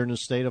successful here in the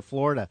state of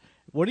Florida.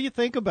 What do you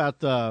think about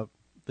the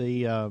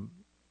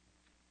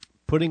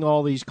putting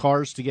all these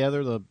cars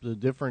together, the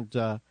different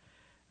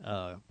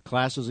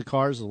classes of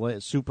cars, the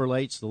super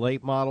lates, the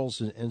late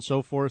models, and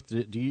so forth?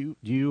 Do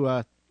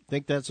you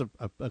think that's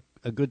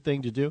a good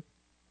thing to do?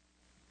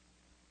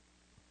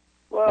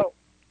 Well,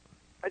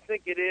 I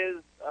think it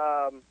is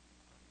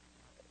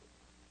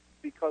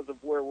because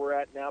of where we're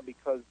at now,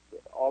 because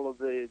all of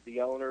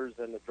the owners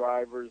and the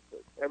drivers,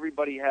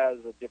 everybody has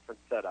a different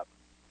setup,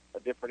 a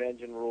different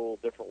engine rule,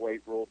 different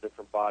weight rule,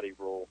 different body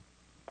rule.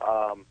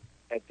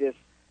 At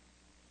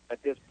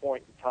this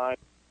point in time,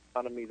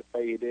 economy the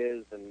way it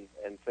is and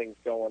things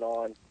going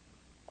on,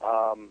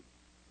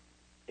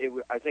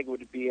 I think it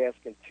would be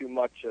asking too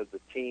much of the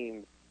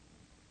team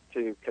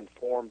to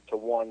conform to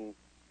one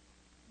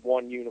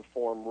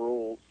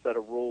uniform set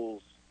of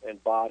rules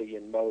and body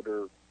and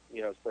motor,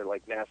 say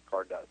like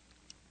NASCAR does.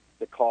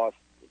 The cost,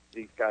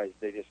 these guys,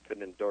 they just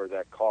couldn't endure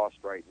that cost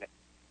right now.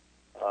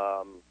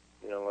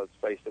 Let's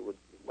face it,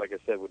 like I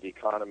said, with the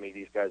economy,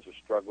 these guys are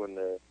struggling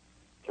to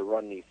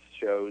run these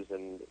shows,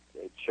 and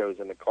it shows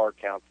in the car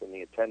counts and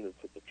the attendance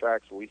at the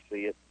tracks. We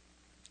see it.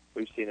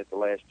 We've seen it the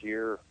last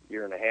year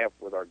and a half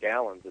with our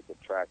gallons at the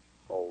track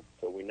sold.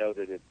 So we know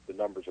that the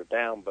numbers are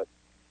down. But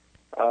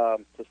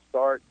to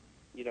start,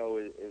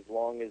 as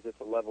long as it's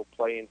a level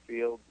playing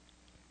field,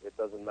 it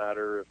doesn't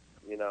matter if,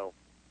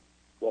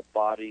 what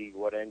body,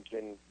 what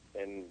engine,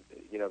 and,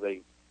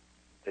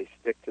 they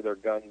stick to their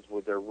guns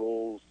with their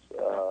rules,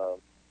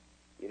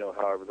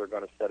 however they're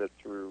going to set it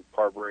through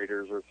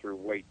carburetors or through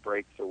weight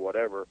brakes or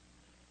whatever,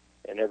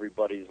 and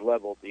everybody's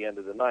level at the end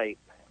of the night,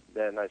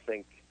 then I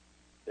think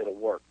it'll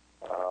work.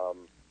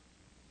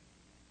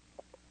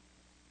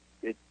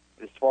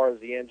 As far as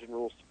the engine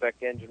rules, spec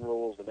engine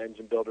rules and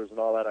engine builders and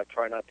all that, I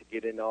try not to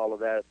get into all of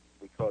that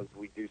because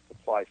we do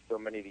supply so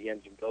many of the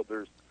engine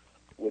builders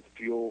with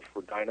fuel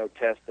for dyno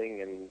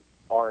testing and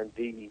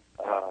R&D,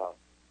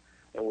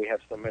 and we have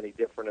so many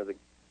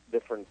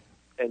different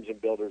engine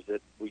builders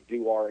that we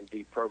do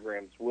R&D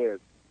programs with.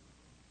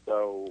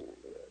 So,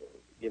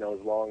 as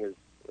long as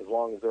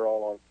they're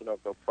all on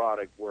Sunoco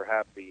product, we're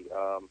happy.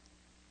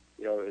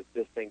 If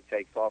this thing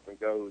takes off and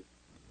goes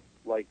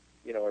like,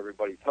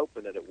 everybody's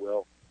hoping that it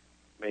will,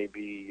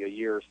 maybe a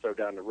year or so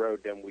down the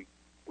road, then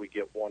we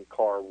get one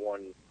car,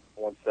 one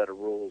set of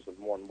rules and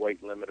one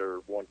weight limit or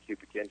 1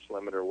 cubic inch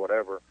limit or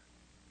whatever,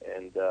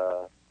 and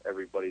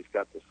everybody's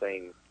got the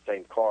same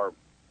car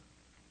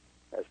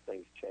as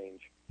things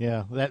change.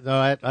 Yeah,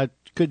 I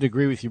couldn't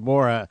agree with you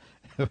more.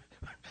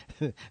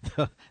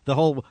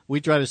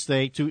 We try to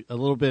stay a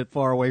little bit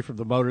far away from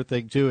the motor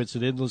thing too. It's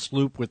an endless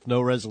loop with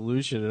no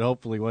resolution, and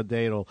hopefully one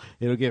day it'll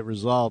get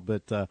resolved.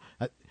 But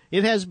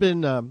it has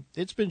been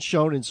it's been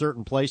shown in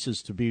certain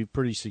places to be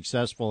pretty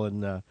successful,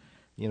 and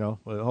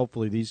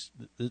hopefully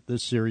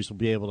this series will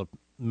be able to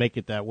make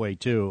it that way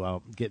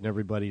too. Getting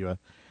everybody to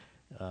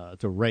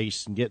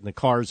race and getting the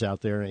cars out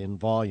there in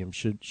volume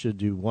should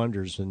do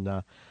wonders.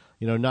 And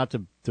not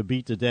to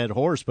beat the dead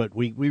horse, but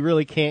we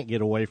really can't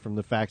get away from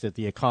the fact that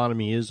the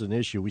economy is an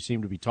issue. We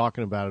seem to be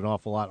talking about it an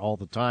awful lot all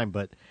the time,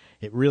 but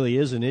it really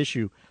is an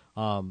issue.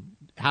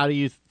 How do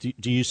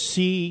you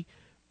see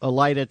a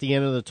light at the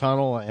end of the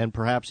tunnel, and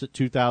perhaps at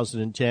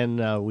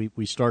 2010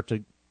 we start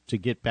to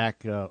get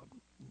back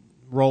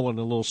rolling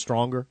a little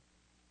stronger?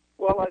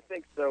 Well, I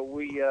think so.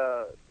 We,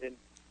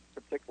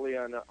 particularly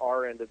on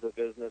our end of the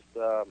business,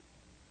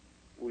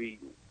 we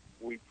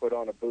put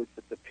on a booth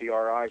at the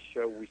PRI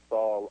show. We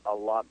saw a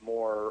lot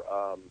more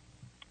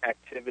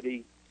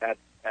activity at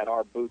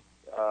our booth,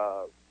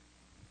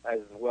 as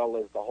well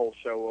as the whole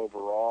show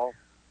overall.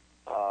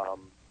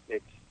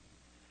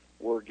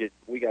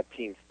 We got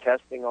teams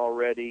testing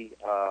already.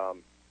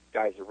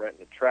 Guys are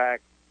renting the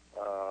track.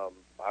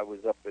 I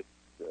was up at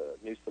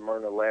New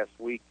Smyrna last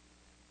week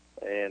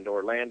and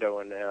Orlando,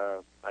 and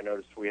I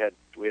noticed we had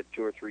 2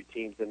 or 3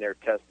 teams in there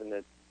testing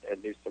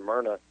at New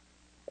Smyrna.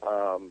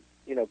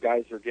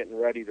 Guys are getting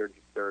ready.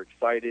 They're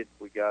excited.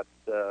 We got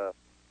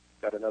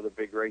another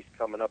big race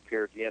coming up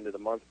here at the end of the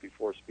month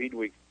before Speed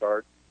Week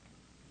starts.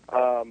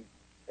 And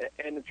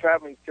the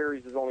traveling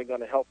series is only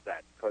going to help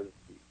that, because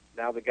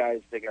now the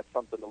guys, they got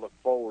something to look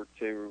forward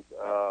to.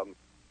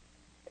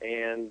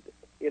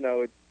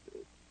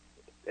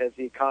 As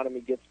the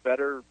economy gets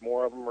better,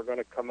 more of them are going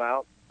to come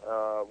out.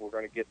 We're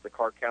going to get the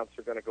car counts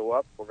are going to go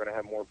up. We're going to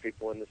have more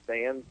people in the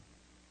stands,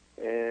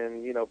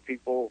 and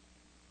people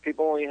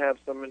only have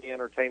so many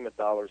entertainment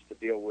dollars to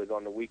deal with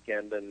on the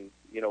weekend, and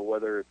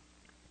whether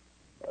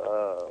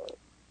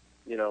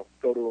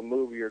go to a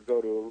movie or go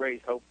to a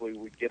race. Hopefully,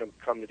 we get them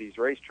come to these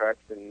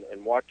racetracks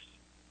and watch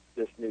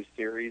this new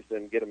series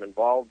and get them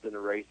involved in the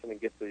racing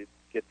and get the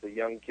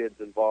young kids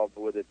involved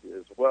with it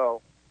as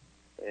well,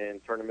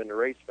 and turn them into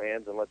race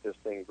fans and let this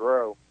thing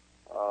grow.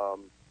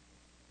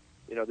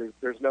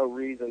 There's no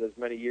reason, as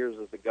many years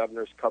as the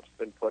Governor's Cup's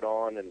been put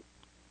on and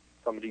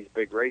some of these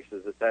big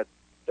races, that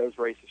those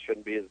races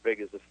shouldn't be as big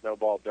as the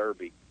Snowball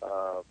Derby.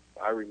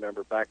 I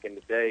remember back in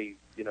the day,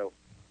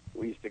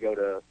 we used to go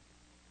to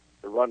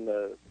run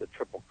the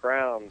Triple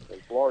Crown in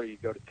Florida, you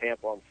go to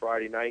Tampa on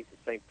Friday night and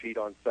St. Pete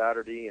on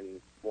Saturday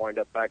and wind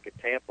up back at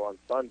Tampa on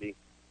Sunday.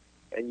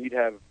 And you'd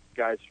have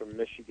guys from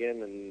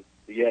Michigan and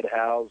the Ed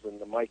Howes and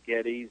the Mike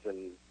Eddies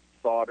and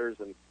Sodders.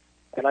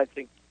 And I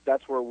think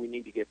that's where we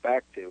need to get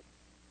back to.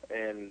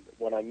 And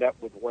when I met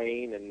with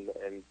Wayne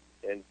and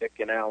Dick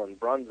and Alan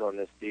Bruns on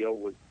this deal,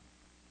 was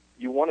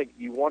you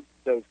want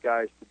those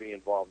guys to be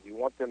involved. You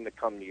want them to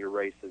come to your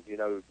races. You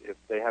know, if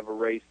they have a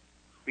race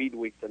speed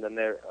weeks and then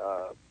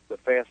the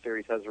Fast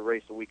Series has a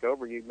race a week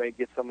over, you may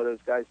get some of those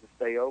guys to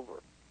stay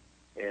over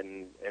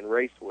and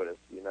race with us.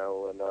 You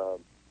know, and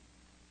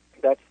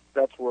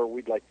that's where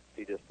we'd like to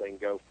see this thing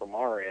go from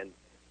our end,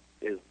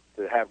 is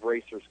to have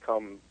racers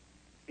come,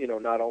 you know,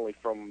 not only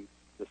from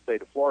the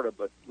state of Florida,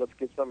 but let's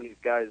get some of these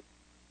guys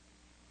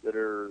that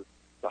are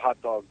the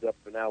hot dogs up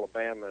in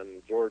Alabama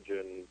and Georgia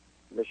and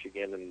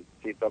Michigan and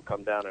see if they'll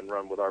come down and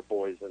run with our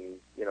boys. And,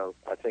 you know,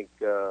 I think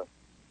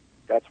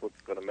that's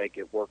what's going to make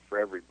it work for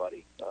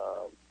everybody,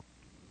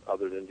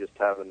 other than just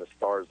having the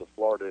stars of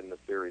Florida in the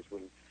series.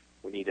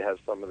 We need to have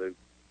some of the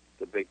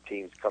big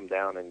teams come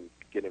down and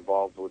get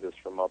involved with us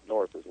from up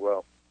north as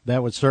well.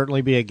 That would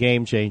certainly be a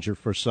game changer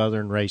for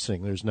Southern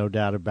racing. There's no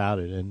doubt about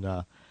it. And,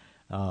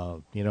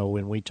 you know,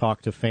 when we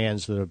talk to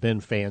fans that have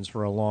been fans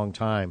for a long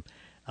time,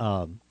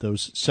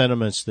 those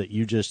sentiments that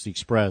you just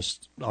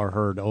expressed are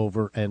heard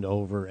over and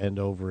over and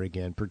over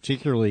again,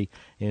 particularly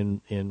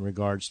in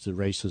regards to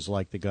races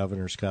like the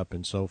Governor's Cup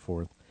and so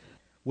forth.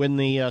 When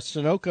the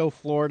Sunoco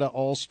Florida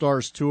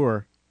All-Stars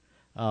Tour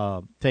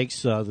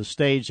takes the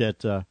stage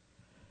at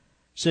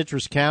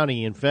Citrus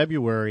County in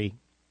February,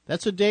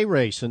 that's a day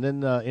race, and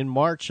then in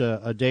March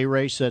a day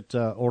race at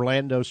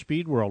Orlando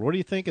Speed World. What do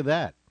you think of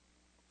that?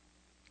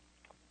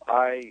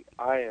 I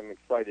am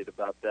excited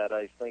about that.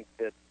 I think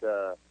that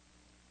a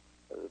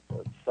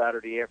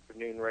Saturday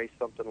afternoon race,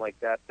 something like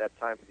that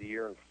time of the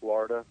year in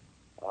Florida,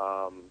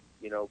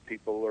 you know,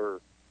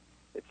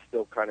 it's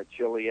still kind of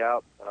chilly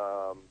out.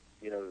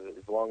 You know,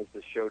 as long as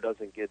the show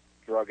doesn't get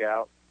drug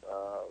out,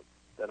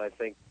 then I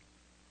think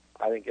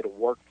it'll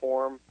work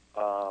for them.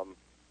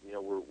 You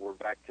know, we're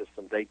back to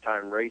some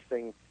daytime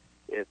racing.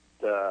 It's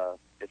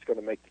going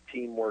to make the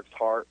team work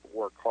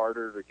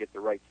harder to get the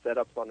right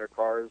setups on their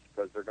cars,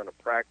 because they're going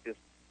to practice,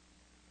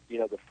 you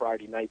know, the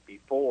Friday night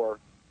before,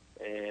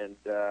 and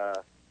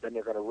then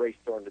they're going to race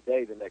during the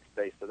day the next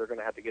day. So they're going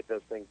to have to get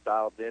those things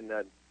dialed in.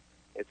 And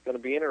it's going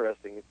to be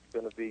interesting. It's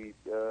going to be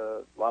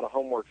a lot of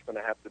homework's going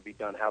to have to be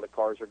done, how the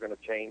cars are going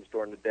to change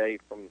during the day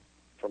from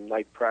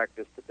night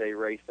practice to day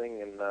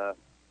racing, and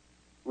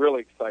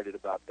really excited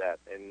about that.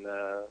 And,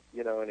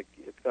 you know, and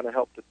it's going to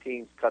help the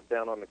teams cut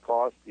down on the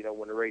cost. You know,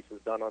 when the race is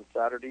done on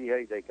Saturday,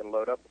 hey, they can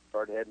load up and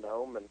start heading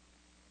home, and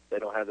they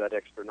don't have that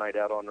extra night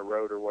out on the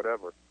road or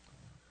whatever.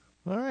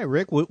 All right,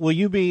 Rick, will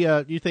you be,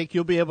 you think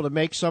you'll be able to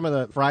make some of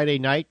the Friday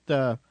night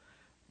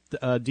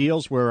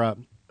deals where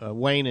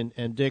Wayne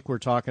and Dick were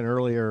talking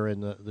earlier in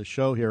the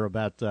show here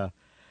about,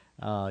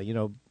 you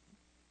know,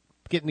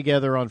 getting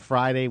together on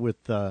Friday with,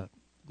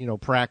 you know,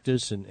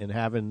 practice and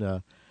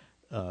having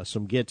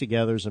some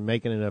get-togethers and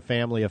making it a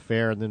family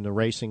affair, and then the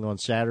racing on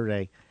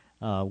Saturday.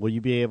 Will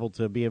you be able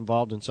to be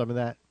involved in some of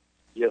that?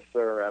 Yes,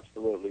 sir,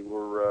 absolutely.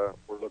 We're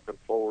looking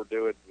forward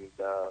to it. And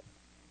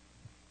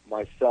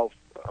myself,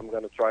 I'm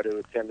going to try to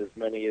attend as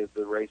many of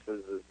the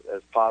races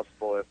as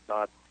possible. If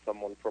not,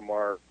 someone from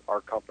our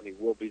company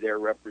will be there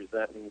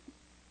representing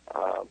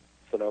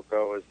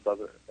Sunoco as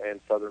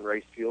Southern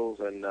Race Fuels.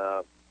 And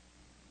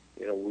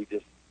you know,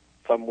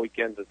 some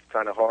weekends it's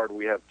kind of hard.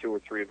 We have 2 or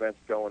 3 events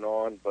going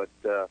on, but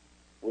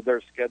with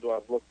their schedule,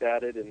 I've looked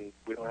at it, and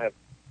we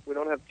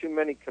don't have too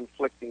many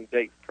conflicting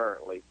dates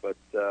currently. But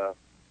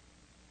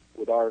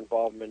with our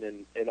involvement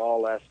in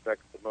all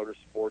aspects of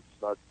motorsports,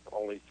 not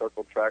only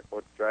circle track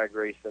but drag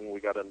racing, we're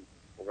going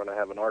to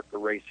have an ARCA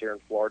race here in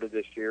Florida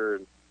this year,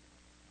 and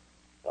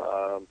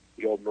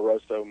the old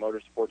Moroso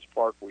Motorsports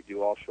Park. We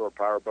do offshore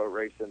powerboat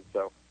racing,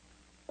 so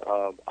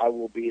I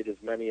will be at as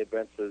many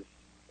events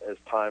as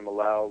time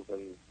allows,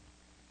 and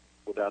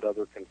without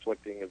other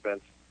conflicting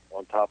events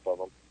on top of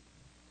them.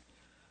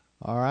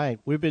 All right.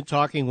 We've been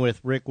talking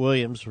with Rick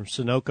Williams from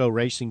Sunoco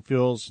Racing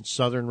Fuels and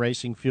Southern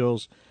Racing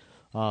Fuels.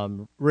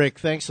 Rick,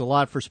 thanks a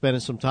lot for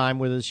spending some time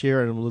with us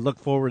here, and we look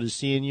forward to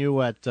seeing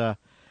you at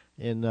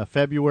in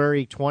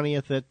February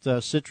 20th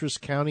at Citrus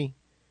County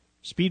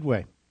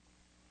Speedway.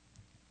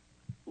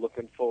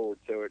 Looking forward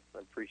to it. I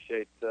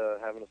appreciate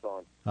having us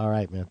on. All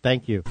right, man.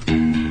 Thank you.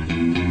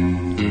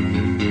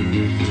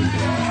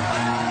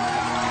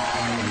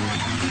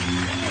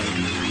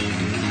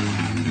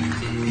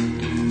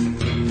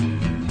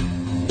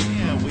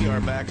 We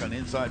are back on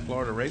Inside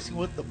Florida Racing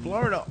with the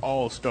Florida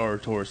All-Star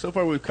Tour. So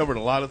far, we've covered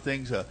a lot of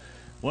things.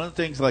 One of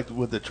the things, like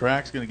with the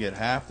track's going to get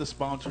half the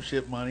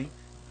sponsorship money,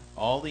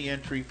 all the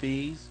entry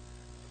fees.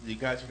 You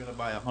guys are going to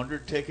buy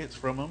 100 tickets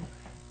from them,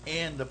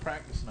 and the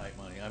practice night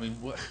money. I mean,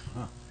 what?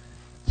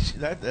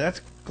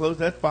 That's close.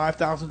 That's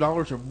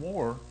 $5,000 or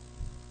more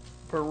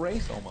per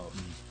race almost.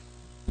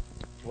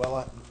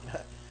 Well,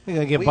 you're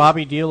going to get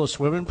Bobby Deal a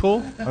swimming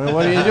pool? I mean,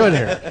 what are you doing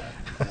here?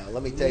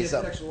 Let me tell you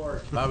something.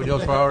 Bobby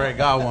Joe's already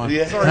got one.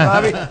 Yeah. Sorry,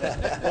 Bobby.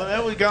 Well,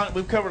 now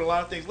we've covered a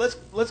lot of things.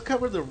 Let's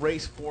cover the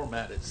race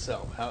format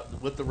itself.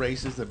 What the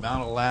races, the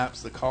amount of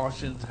laps, the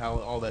cautions, how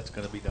all that's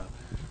going to be done.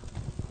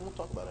 We'll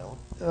talk about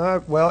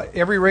Alan. Well,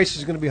 every race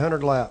is going to be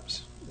 100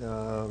 laps.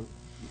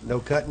 No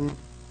cutting,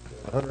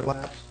 100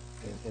 laps,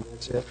 and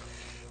that's it.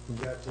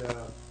 We've got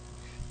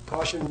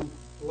caution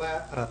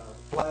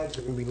flags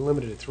are going to be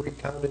limited to 3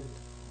 counted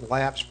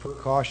laps per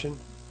caution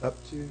up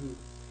to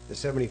the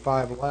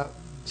 75th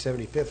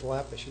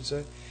lap, I should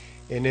say.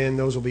 And then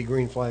those will be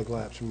green flag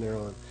laps from there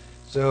on.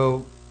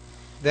 So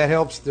that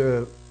helps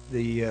the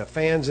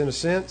fans in a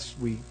sense.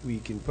 We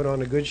can put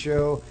on a good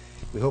show.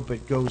 We hope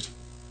it goes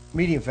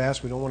medium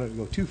fast. We don't want it to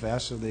go too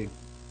fast so they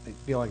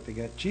feel like they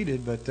got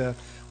cheated, but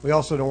we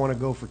also don't want to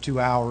go for 2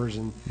 hours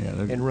and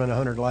run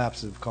 100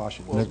 laps of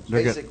caution. Well,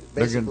 they're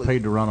getting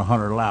paid to run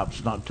 100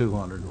 laps, not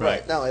 200.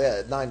 Right. No,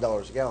 yeah,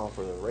 $9 a gallon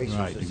for the racers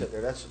Right. to sit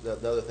there. That's the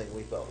other thing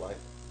we felt like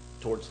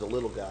towards the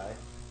little guy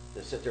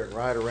to sit there and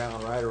ride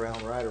around,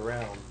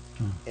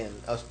 and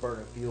us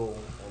burning fuel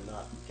and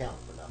not count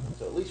for nothing.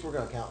 So at least we're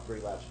going to count 3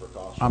 laps per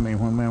caution. I mean,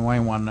 when me and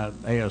Wayne won that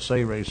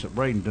ASA race at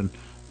Bradenton,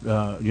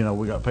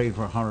 we got paid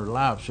for 100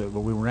 laps, but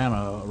we ran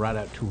right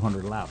at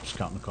 200 laps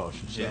counting the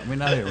cautions. So, Yeah. I mean,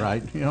 that ain't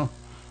right,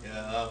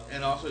 Yeah,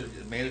 and also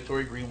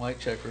mandatory green light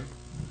checker,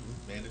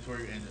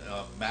 mandatory and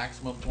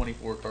maximum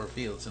 24 car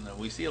fields, and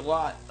we see a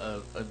lot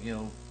of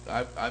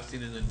I've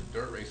seen it in the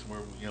dirt racing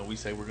where we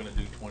say we're going to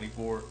do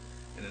 24,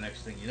 and the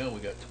next thing you know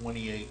we got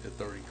 28 to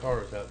 30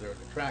 cars out there on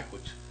the track,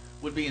 which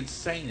would be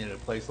insane in a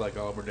place like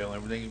Auburndale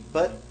and everything.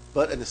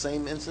 But in the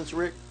same instance,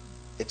 Rick,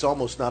 it's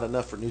almost not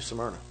enough for New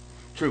Smyrna.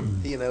 True.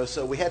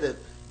 So we had to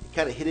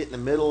kind of hit it in the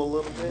middle a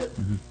little bit,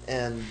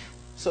 and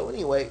so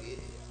anyway,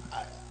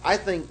 I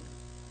think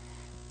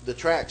the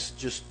tracks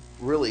just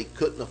really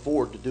couldn't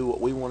afford to do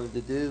what we wanted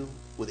to do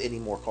with any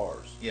more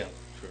cars. Yeah,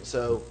 true.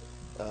 So,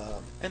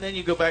 and then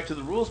you go back to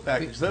the rules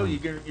package, though.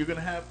 You're going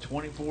to have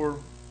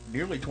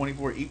nearly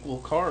 24 equal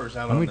cars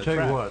out on the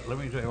track. Let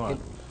me tell you what.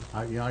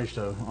 I used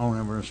to own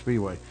Emerald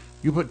Speedway.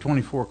 You put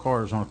 24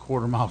 cars on a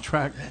quarter-mile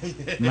track,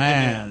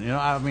 man.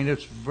 I mean,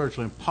 it's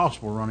virtually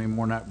impossible to run any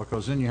more than that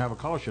because then you have a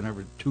caution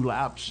every 2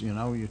 laps.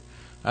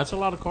 That's a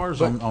lot of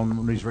cars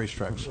on these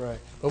racetracks. Right.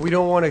 But we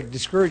don't want to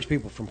discourage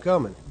people from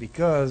coming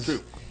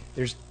because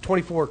there's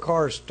 24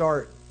 cars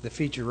start the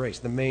feature race,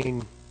 the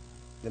main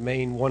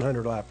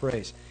 100-lap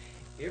race.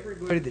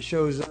 Everybody that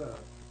shows up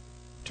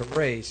to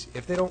race,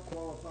 if they don't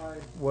qualify,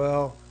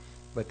 well,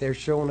 but they're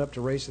showing up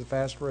to race the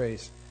fast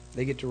race,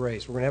 they get to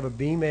race. We're going to have a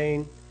B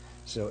main,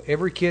 so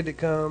every kid that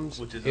comes,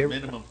 which is a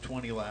minimum of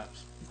 20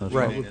 laps. That's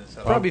right.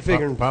 Probably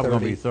figuring probably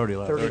going to be 30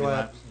 laps. 30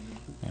 laps.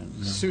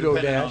 And, Pseudo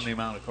depending dash. on the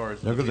amount of cars.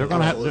 They're going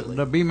to have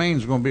the B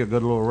main's going to be a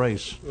good little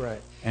race.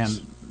 Right.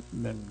 And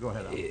then go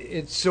ahead.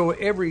 It's so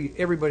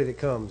everybody that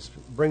comes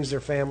brings their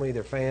family,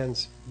 their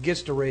fans,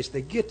 gets to race.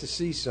 They get to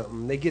see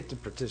something. They get to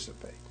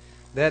participate.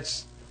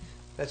 That's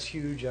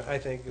huge. I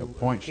think the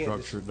point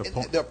structure.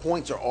 Their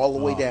points are all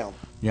the way down.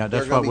 Yeah,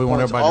 that's what we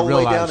want everybody all to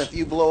realize. All the way down. If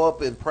you blow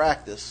up in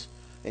practice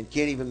and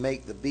can't even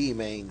make the B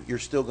main, you're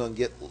still going to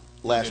get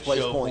last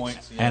place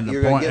points. And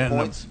you're going to get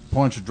points. The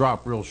points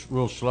drop real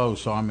slow.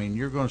 So I mean,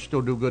 you're going to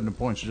still do good in the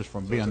points just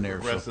from being there.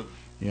 Aggressive.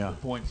 Yeah.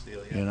 Points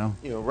deal. Yeah.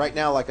 Right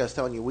now, like I was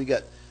telling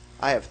you,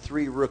 I have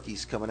 3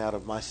 rookies coming out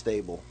of my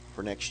stable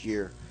for next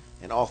year,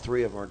 and all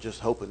 3 of them are just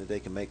hoping that they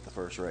can make the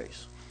first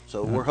race.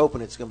 So we're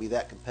hoping it's going to be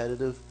that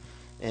competitive,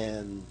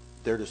 and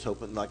they're just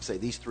hoping, like I say,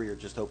 these 3 are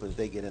just hoping that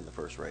they get in the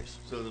first race.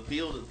 So the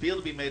field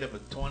will be made up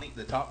of 20.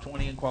 The top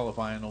 20 in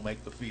qualifying will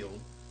make the field,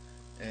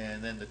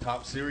 and then the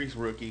top series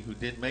rookie who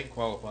did make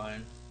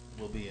qualifying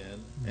will be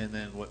in, and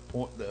then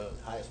the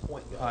highest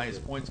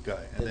points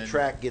guy. And the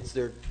track gets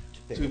their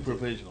 2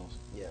 provisionals.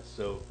 Yes.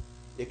 So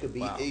it could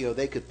be,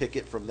 they could pick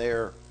it from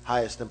their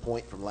highest in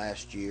point from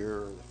last year,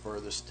 or the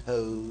furthest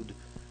towed,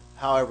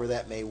 however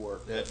that may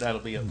work. That'll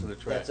be up to the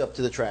track. That's up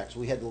to the tracks.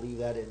 We had to leave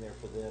that in there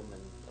for them,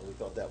 and we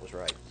thought that was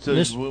right. So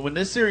when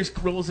this series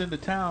rolls into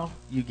town,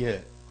 you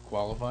get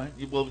qualifying.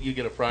 You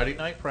get a Friday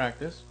night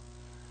practice.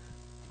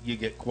 You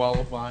get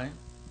qualifying.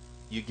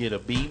 You get a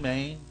B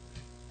main,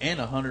 and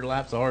 100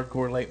 laps of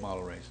hardcore late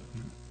model racing.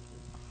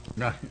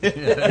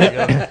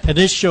 And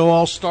this show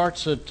all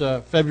starts at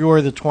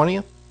February the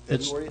 20th?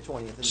 February the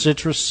 20th.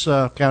 Citrus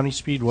County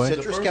Speedway.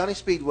 Citrus County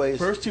Speedway.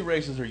 First 2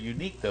 races are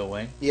unique, though,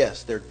 Wayne.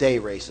 Yes, they're day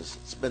races.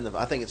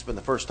 I think it's been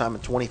the first time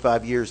in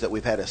 25 years that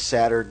we've had a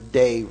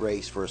Saturday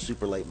race for a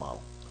super late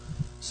model.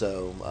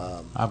 So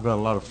I've got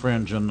a lot of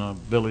friends in the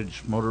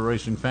Village Motor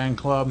Racing Fan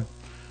Club,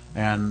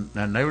 and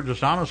they were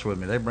just honest with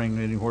me. They bring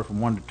anywhere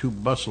from 1 to 2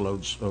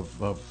 busloads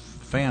of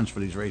fans for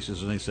these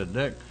races, and they said,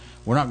 Dick,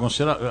 we're not going to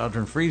sit out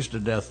there and freeze to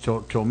death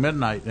till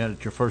midnight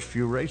at your first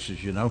few races,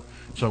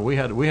 So we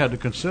had to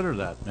consider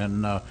that,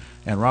 and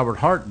Robert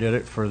Hart did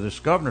it for this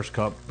Governor's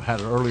Cup.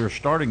 Had an earlier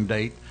starting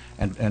date,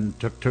 and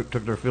took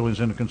their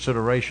feelings into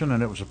consideration,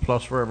 and it was a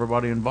plus for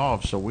everybody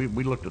involved. So we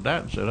looked at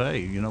that and said,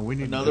 hey, we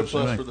need another to do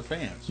plus something. for the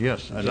fans.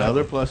 Yes, exactly.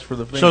 Another plus for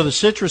the fans. So the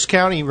Citrus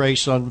County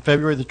race on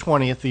February the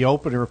 20th, the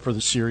opener for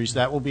the series,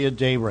 that will be a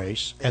day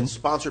race. And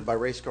sponsored by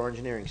Race Car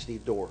Engineering,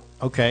 Steve Dorr.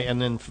 Okay,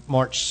 and then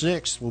March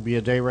 6th will be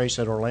a day race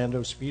at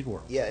Orlando Speed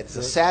World. Yeah, it's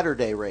a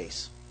Saturday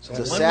race. It's a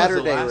when Saturday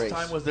was the last race.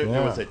 time was there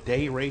was a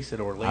day race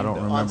at Orlando? I don't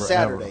remember on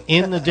Saturday. ever.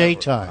 In the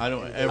daytime.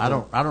 I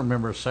don't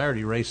remember a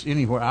Saturday race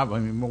anywhere. I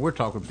mean, we're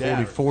talking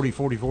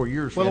 44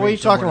 years. Well, what are you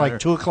talking, like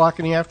 2 o'clock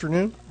in the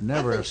afternoon?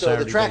 Never I a think so.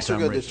 Saturday The tracks are daytime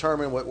going to race.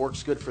 determine what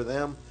works good for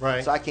them.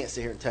 Right. So I can't sit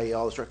here and tell you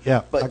all this.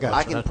 Yeah, but I got I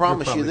you. can You're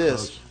promise you probably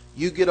this: close.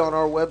 you get on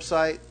our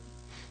website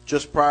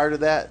just prior to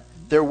that,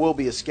 there will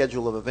be a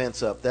schedule of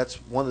events up. That's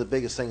one of the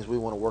biggest things we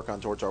want to work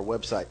on towards our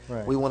website.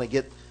 Right. We want to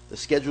get the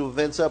schedule of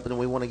events up, and then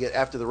we want to get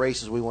after the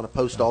races. We want to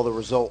post all the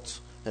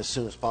results as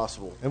soon as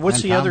possible. And what's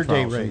And the time other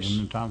day trials, race?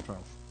 and time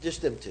trials.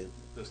 Just them two.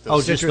 Oh,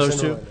 just Citrus those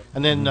and two? Orlando.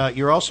 And then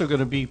you're also going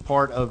to be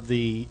part of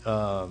the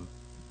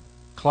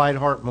Clyde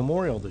Hart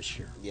Memorial this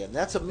year. Yeah, and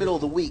that's a middle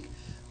of the week.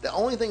 The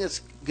only thing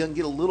that's going to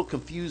get a little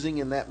confusing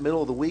in that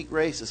middle of the week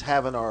race is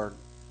having our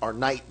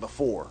night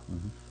before.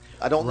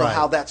 I don't know Right.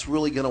 how that's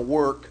really going to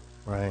work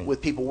Right.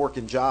 with people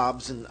working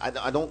jobs, and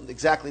I don't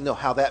exactly know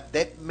how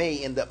that may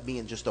end up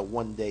being just a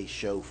one-day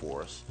show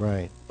for us.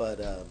 Right. But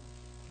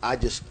I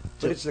just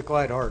But it's the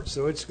Clyde Hart,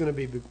 so it's going to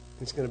be big.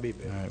 It's going to be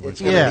big. It's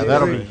gonna Yeah, be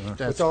that'll big. be. That's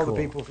with all cool.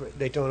 the people from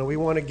Daytona. We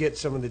want to get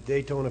some of the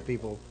Daytona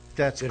people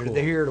That's that cool.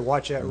 are here to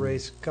watch that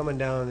race coming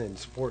down and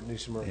support New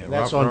Smyrna. Yeah, And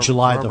that's Robert- on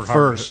July the Robert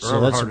Hart- 1st, so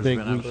Robert that's a Hart has big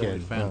been absolutely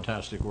weekend. Yeah.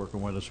 fantastic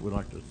working with us. We'd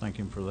like to thank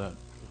him for that.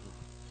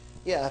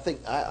 Yeah, I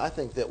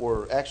think that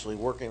we're actually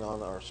working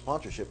on our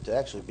sponsorship to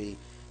actually be.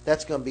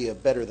 That's going to be a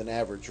better than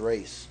average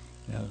race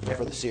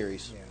for the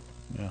series.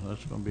 Yeah,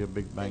 that's going to be a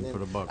big bang for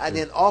the buck. And too.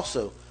 then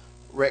also,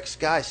 Rex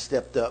Guy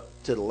stepped up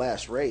to the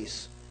last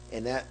race,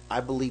 and that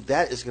I believe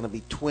that is going to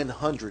be twin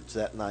hundreds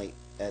that night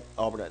at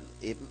Auburn.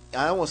 I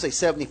don't want to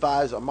say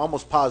 75s. I'm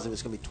almost positive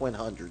it's going to be twin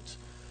hundreds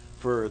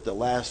for the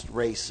last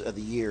race of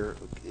the year.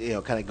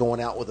 Kind of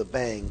going out with a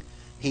bang.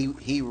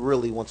 He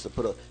really wants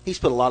to he's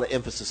put a lot of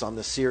emphasis on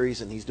this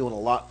series, and he's doing a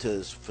lot to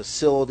his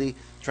facility,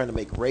 trying to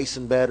make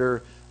racing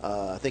better.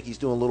 I think he's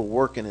doing a little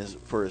work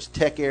for his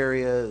tech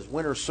area, his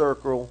winter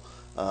circle.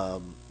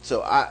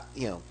 So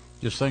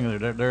just thinking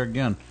there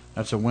again,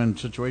 that's a win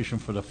situation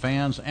for the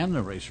fans and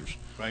the racers.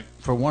 Right.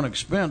 For one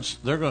expense,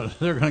 they're going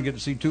to get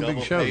to see two Double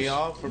big shows.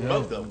 payoff for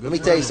both of them. Let me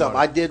tell you something.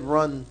 I did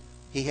run.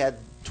 He had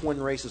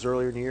twin races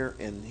earlier in the year,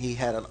 and he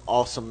had an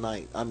awesome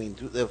night. I mean,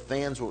 the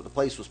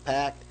place was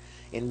packed,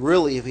 and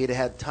really, if he'd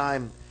had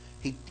time,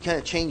 he kind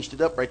of changed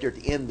it up right there at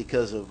the end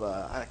because of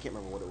I can't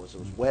remember what it was. It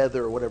was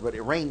weather or whatever, but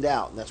it rained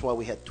out, and that's why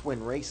we had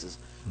twin races.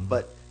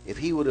 But if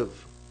he would have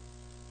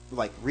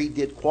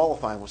redid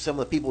qualifying, where some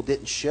of the people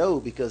didn't show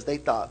because they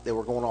thought they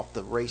were going off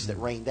the race that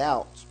rained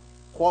out,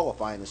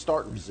 qualifying and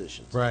starting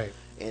positions. Right.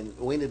 And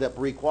we ended up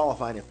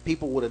re-qualifying. If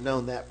people would have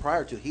known that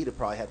prior to, he'd have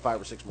probably had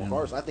 5 or 6 more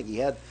cars. I think he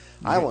had.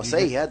 I want to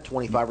say he had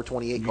 25 or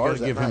 28 You cars got to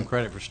that give night. him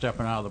credit for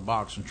stepping out of the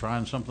box and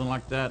trying something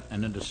like that,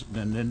 and then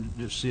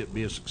just see it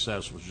be a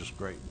success was just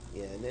great.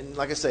 Yeah, and then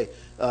like I say,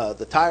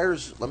 the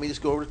tires. Let me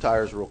just go over the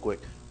tires real quick.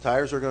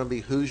 Tires are going to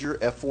be Hoosier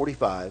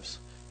F45s,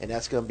 and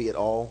that's going to be at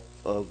all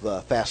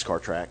of fast car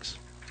tracks.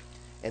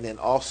 And then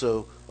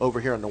also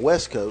over here on the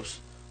West Coast,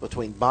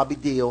 between Bobby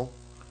Deal,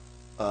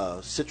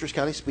 Citrus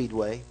County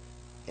Speedway,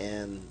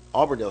 and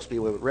Auburndale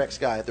Speedway with Rex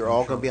Guy, they're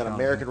all going to be on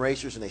American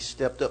Racers, and they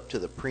stepped up to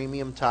the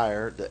premium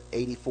tire, the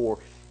 84.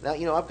 Now,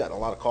 I've gotten a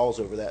lot of calls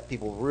over that.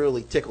 People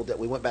really tickled that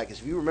we went back. Because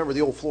if you remember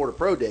the old Florida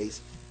Pro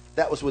days,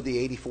 that was with the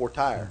 84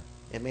 tire.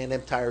 And, man,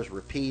 them tires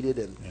repeated,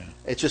 and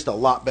it's just a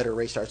lot better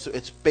race tire. So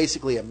it's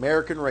basically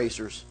American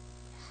Racers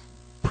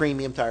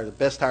premium tire, the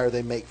best tire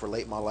they make for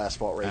late model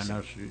asphalt racing.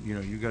 And that's,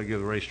 you got to give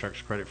the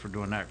racetracks credit for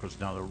doing that, because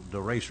now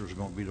the racers are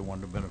going to be the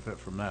one to benefit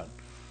from that.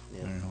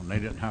 Yeah. And they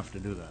didn't have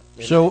to do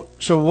that.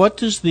 So what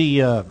does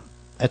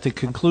at the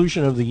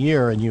conclusion of the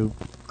year and you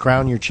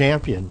crown your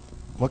champion,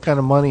 what kind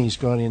of money is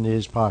going into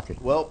his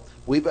pocket? Well,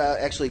 we've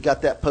actually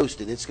got that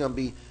posted. It's going to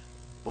be,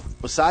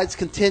 besides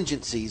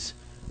contingencies,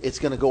 it's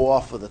going to go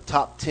off of the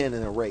top 10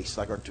 in a race.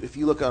 Like if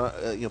you look on,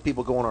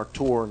 people go on our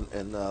tour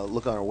and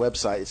look on our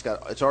website,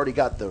 it's already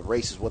got the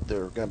races, what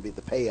they're going to be,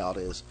 the payout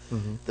is.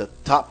 Mm-hmm. The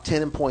top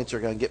 10 in points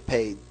are going to get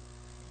paid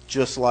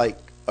just like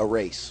a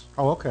race.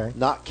 Oh, okay.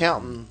 Not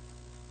counting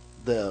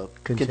the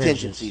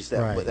contingencies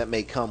that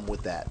may come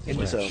with that.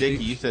 And so,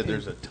 Jakey, you said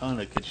there's a ton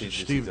of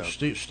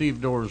contingencies.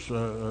 Steve Doerr's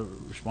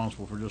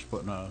responsible for just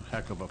putting a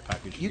heck of a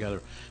package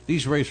together.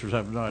 These racers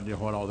have no idea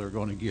what all they're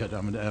going to get.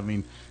 I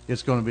mean,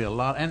 it's going to be a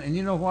lot. And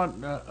you know what?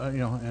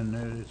 And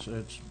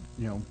it's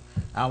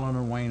Alan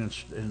and Wayne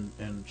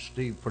and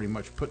Steve pretty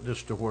much put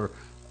this to where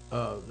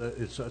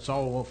it's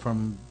all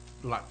from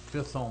like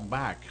fifth on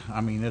back.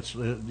 I mean, it's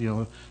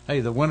hey,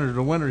 the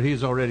winner,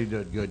 he's already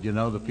did good.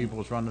 The people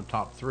that's running the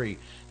top three,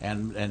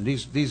 and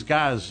these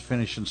guys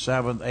finishing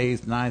 7th,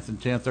 8th, 9th,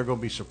 and 10th, they're going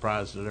to be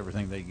surprised at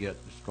everything they get.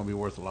 It's going to be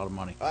worth a lot of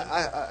money.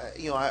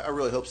 I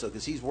really hope so,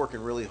 because he's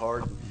working really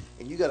hard,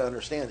 and you got to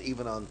understand,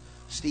 even on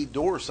Steve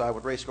Doerr's side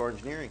with Race Car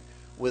Engineering,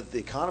 with the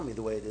economy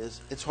the way it is,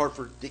 it's hard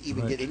to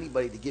even get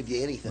anybody to give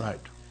you anything. Right.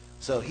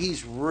 So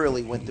he's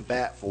really went to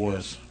bat for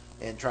us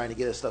and trying to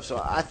get us stuff. So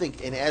I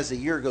think, and as the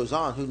year goes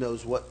on, who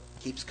knows what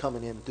keeps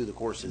coming in through the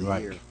course of the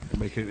year.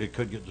 It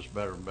could get just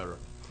better and better.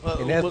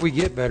 And as we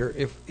get better,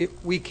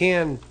 if we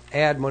can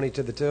add money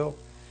to the till,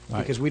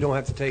 because we don't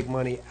have to take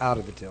money out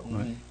of the till,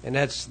 and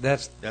that's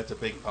a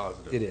big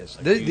positive. It is.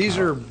 These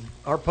are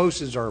our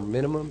postage are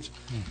minimums,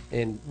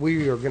 and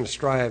we are going to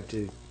strive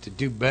to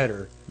do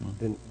better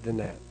than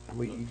that.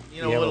 What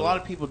a lot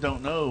of people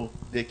don't know,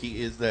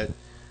 Dickie, is that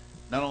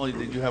not only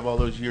did you have all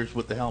those years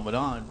with the helmet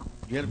on,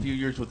 you had a few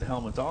years with the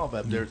helmets off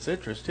up there at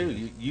Citrus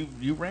too.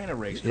 You ran a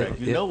racetrack.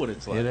 You know what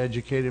it's like. It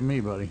educated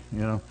me, buddy.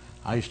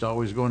 I used to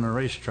always go in the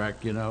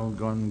racetrack,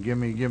 going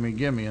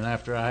gimme, and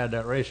after I had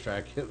that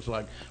racetrack, it was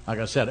like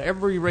I said,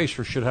 every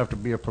racer should have to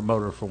be a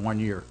promoter for 1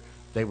 year.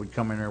 They would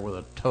come in there with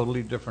a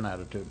totally different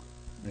attitude.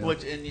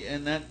 Which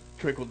and that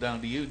trickled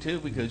down to you too,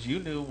 because you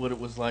knew what it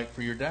was like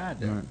for your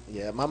dad. Right.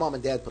 Yeah, my mom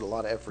and dad put a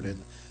lot of effort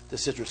in the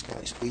Citrus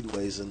County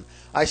Speedways, and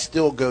I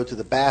still go to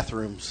the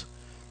bathrooms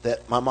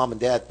that my mom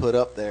and dad put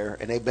up there,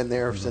 and they've been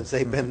there since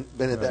they've been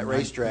at that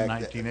racetrack.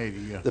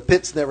 1980, yeah. The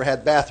pits never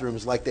had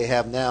bathrooms like they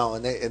have now,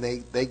 and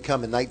they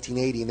come in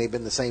 1980, and they've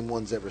been the same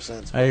ones ever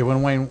since. Hey,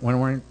 when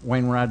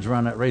Wayne rides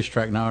around that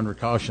racetrack now under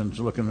cautions,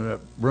 looking at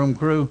that broom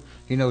crew,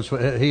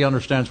 he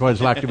understands what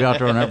it's like to be out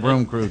there on that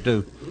broom crew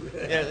too.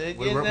 Yeah,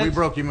 we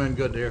broke him in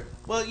good there.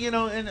 Well,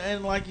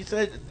 and like you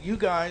said, you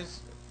guys.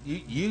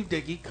 You,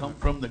 Dickie, come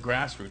from the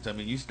grassroots. I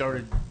mean, you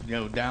started,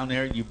 down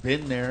there. You've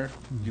been there.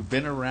 You've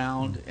been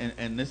around,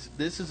 and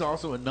this is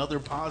also another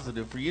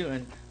positive for you.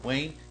 And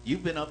Wayne,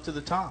 you've been up to the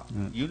top.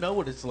 You know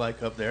what it's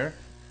like up there,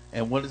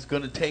 and what it's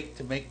going to take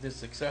to make this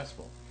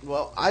successful.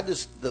 Well, I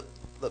guess the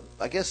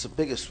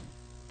biggest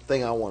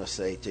thing I want to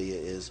say to you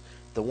is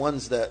the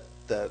ones that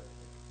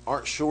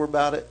aren't sure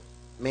about it,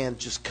 man,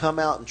 just come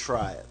out and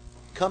try it.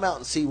 Come out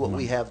and see what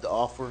we have to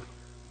offer.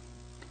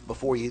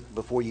 Before you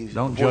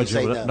don't judge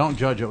it. Don't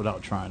judge it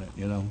without trying it.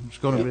 It's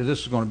going to be. This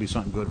is going to be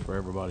something good for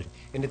everybody.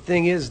 And the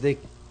thing is,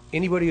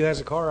 anybody who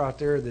has a car out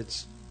there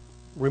that's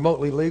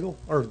remotely legal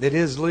or that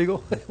is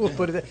legal, we'll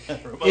put it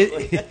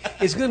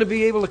is going to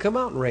be able to come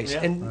out and race,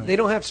 and they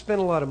don't have to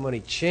spend a lot of money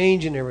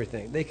changing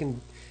everything. They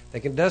can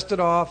dust it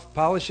off,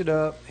 polish it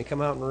up, and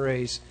come out and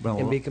race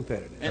and be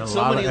competitive. And a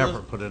lot of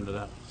effort put into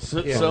that.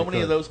 So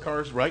many of those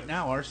cars right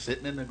now are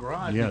sitting in the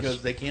garage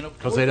because they can't afford.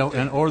 Because they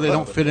don't, or they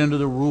don't fit into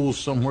the rules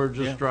somewhere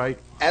just right.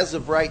 As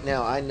of right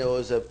now, I know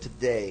as of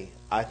today,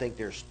 I think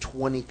there's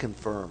 20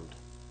 confirmed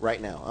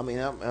right now. I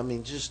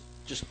mean, just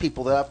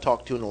people that I've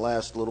talked to in the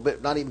last little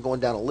bit, not even going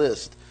down a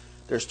list.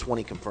 There's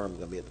 20 confirmed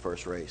going to be at the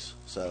first race.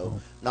 So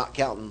not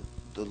counting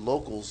the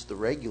locals, the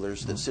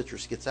regulars that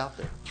Citrus gets out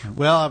there.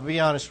 Well, I'll be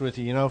honest with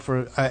you.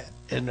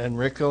 And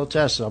Rick will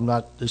attest.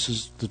 This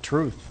is the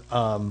truth.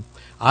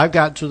 I've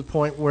gotten to the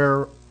point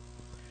where,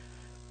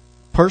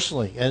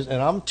 personally, and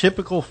I'm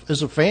typical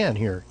as a fan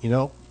here.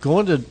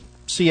 Going to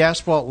see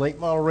asphalt late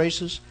model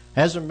races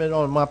hasn't been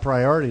on my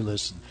priority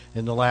list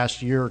in the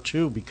last year or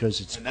two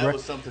because it's. And that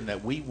was something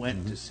that we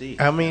went to see.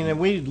 I mean, and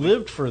we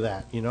lived for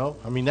that.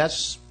 I mean,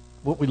 that's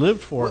what we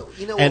lived for.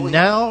 Well, and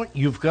now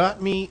you've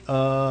got me.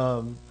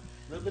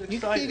 You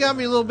got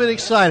me a little bit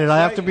excited. I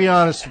have to be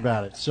honest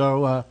about it. So,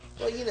 well,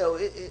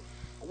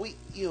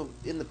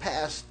 in the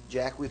past,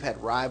 Jack, we've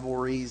had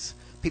rivalries.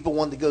 People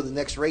wanted to go to the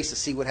next race to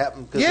see what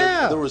happened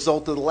because of the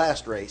result of the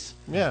last race.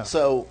 Yeah.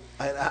 So,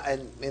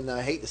 and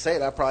I hate to say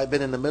it, I've probably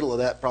been in the middle of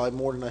that probably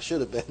more than I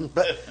should have been.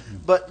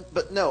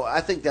 But no,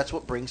 I think that's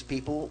what brings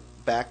people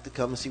back to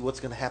come and see what's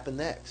going to happen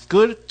next.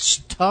 Good,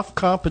 tough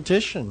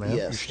competition, man. Yes.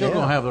 You're still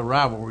going to have the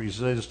rivalries.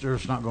 They're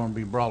just not going to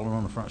be brawling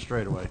on the front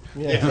straightaway.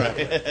 Yeah,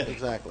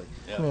 exactly.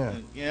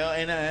 Yeah.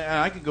 And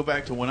I can go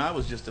back to when I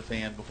was just a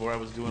fan before I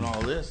was doing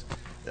all this.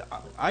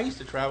 I used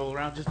to travel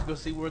around just to go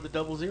see where the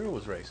 00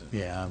 was racing.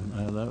 Yeah,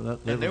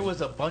 and there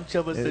was a bunch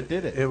of us that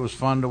did it. It was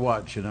fun to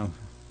watch,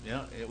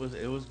 Yeah, it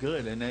was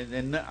good,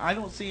 and I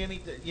don't see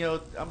any.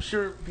 I'm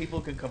sure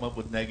people can come up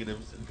with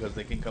negatives because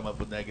they can come up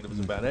with negatives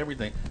about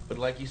everything. But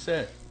like you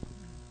said,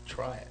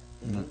 try it.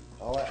 Mm-hmm.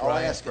 All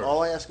I ask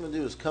them to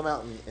do is come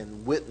out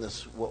and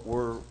witness what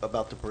we're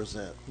about to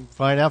present.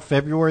 Find out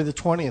February the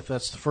 20th.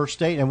 That's the first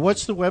date. And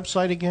what's the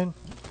website again?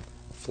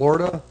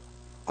 Florida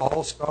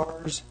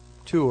All-Stars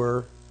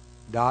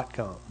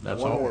Tour.com.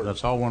 That's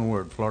all one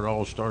word. Florida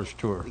All Stars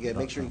Tour. You got to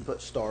make sure you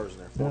put stars in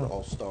there. Florida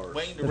All Stars.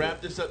 Wayne, to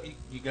wrap this up,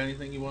 you got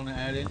anything you want to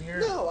add in here?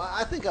 No,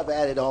 I think I've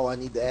added all I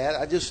need to add.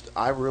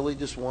 I really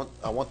just want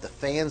the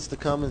fans to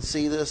come and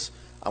see this.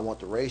 I want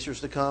the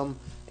racers to come,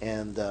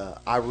 and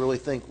I really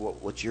think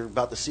what you're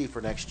about to see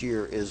for next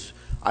year is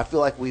I feel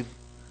like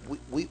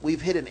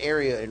we've hit an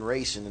area in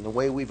racing, and the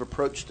way we've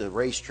approached the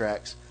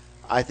racetracks.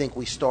 I think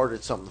we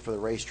started something for the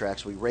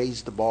racetracks. We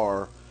raised the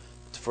bar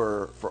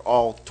for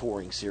all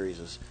touring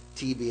series,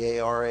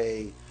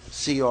 TBARA,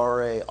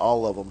 CRA,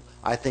 all of them.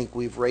 I think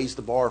we've raised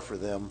the bar for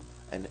them,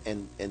 and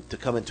to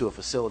come into a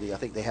facility, I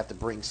think they have to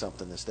bring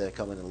something instead of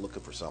coming and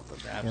looking for something.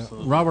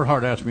 Absolutely. Robert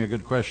Hart asked me a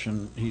good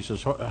question. He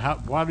says,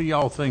 "Why do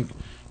y'all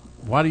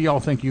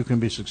think you can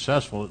be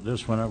successful at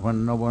this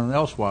when no one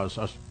else was?"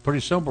 That's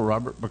pretty simple,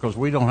 Robert, because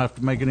we don't have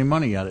to make any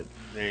money at it.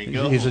 There you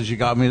go. He says, "You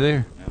got me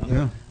there."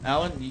 Yeah.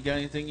 Alan, you got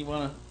anything you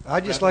want to?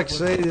 I'd just like to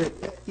say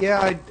that,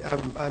 yeah,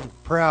 I'm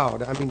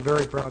proud. I mean,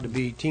 very proud to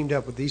be teamed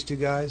up with these two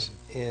guys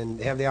and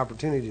have the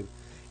opportunity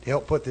to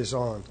help put this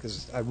on,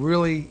 because I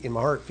really, in my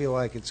heart, feel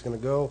like it's going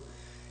to go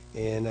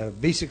and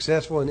be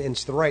successful, and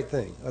it's the right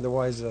thing.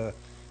 Otherwise,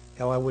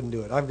 hell, I wouldn't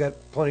do it. I've got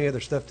plenty of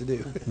other stuff to do.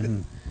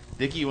 Mm-hmm.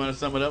 Dickie, you want to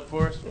sum it up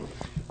for us?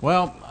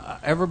 Well,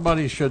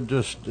 everybody should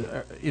just,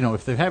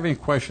 if they have any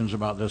questions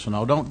about this and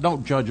all,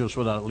 don't judge us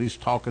without at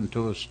least talking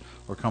to us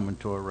or coming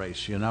to a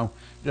race.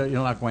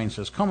 Like Wayne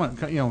says, come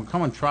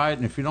and try it,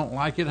 and if you don't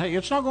like it, hey,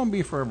 it's not going to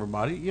be for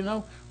everybody.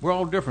 We're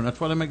all different. That's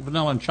why they make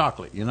vanilla and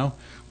chocolate.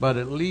 But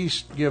at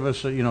least give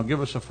us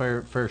a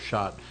fair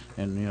shot,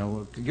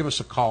 and give us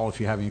a call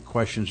if you have any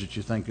questions that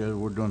you think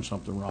we're doing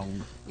something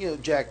wrong.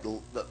 Jack,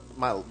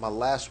 my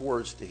last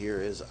words to hear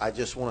is I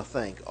just want to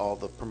thank all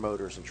the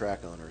promoters and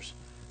track owners.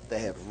 They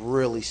have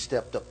really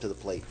stepped up to the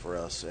plate for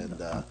us, and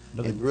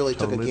really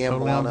took a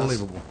gamble on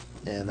us.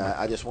 And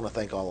I just want to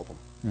thank all of them.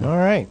 Yeah. All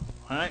right,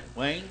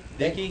 Wayne,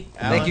 Dickie,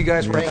 Alan. Thank you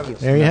guys for having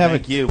us. There you have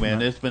it. Thank you,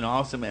 man. It's been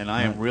awesome, and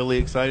I am really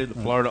excited.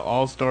 The Florida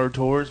All-Star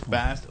Tours,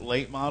 fast,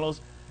 late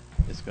models.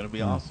 It's going to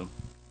be awesome.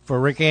 For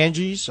Rick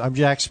Angies, I'm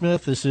Jack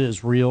Smith. This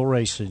is Real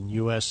Racing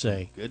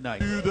USA. Good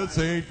night. To the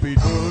St. Pete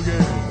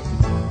Boogie.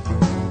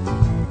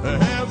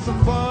 Have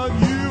some fun,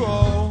 you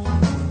all.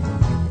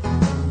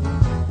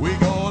 We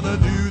gonna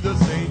do the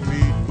St.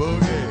 Pete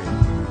Boogie.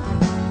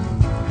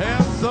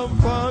 Have some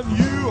fun,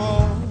 you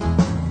all.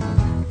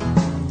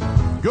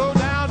 Go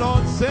down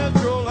on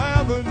Central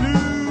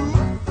Avenue.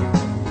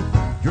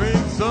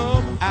 Drink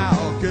some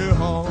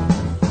alcohol.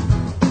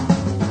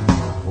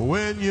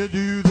 When you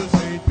do the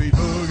St. Pete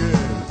Boogie,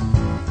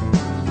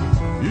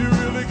 you're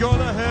really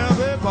gonna have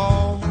a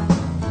ball.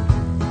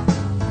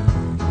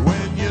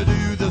 When you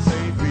do the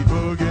St. Pete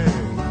Boogie,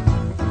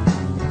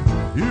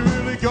 you're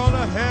really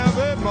gonna have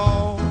a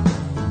ball.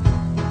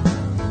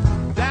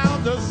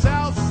 Down the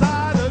south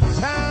side of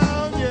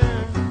town,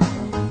 yeah,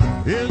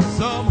 in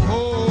some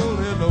hole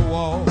in the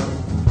wall.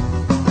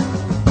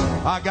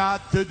 I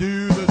got to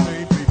do the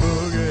St. Pete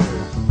Boogie.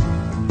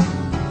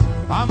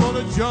 I'm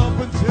gonna jump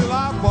until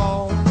I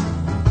fall.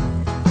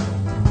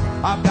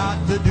 I've got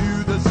to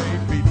do the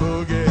St. Pete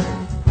Boogie.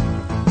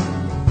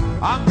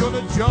 I'm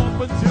gonna jump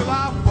until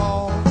I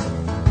fall.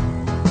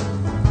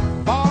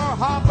 Bar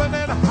hopping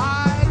and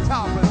high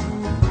topping.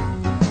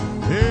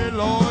 Hey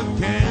Lord,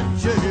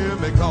 can't you hear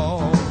me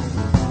call?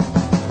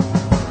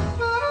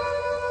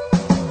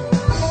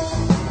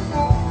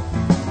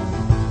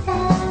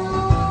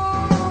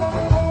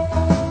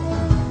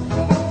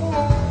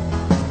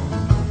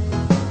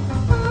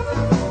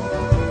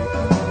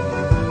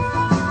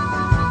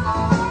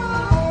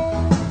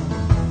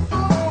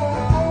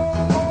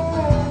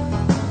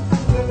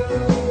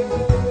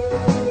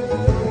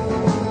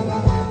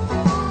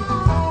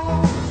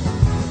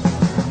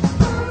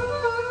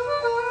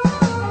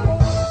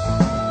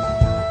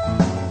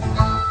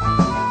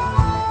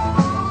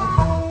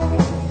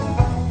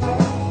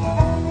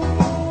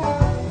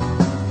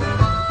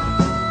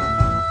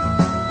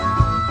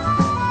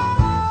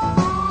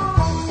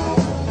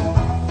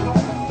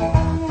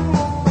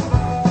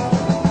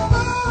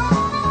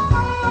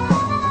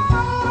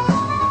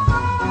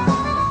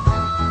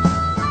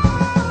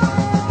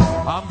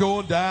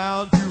 Going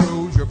down to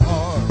Rozier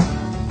Park.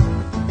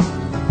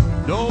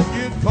 Don't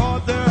get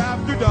caught there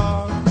after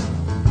dark.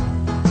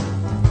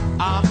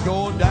 I'm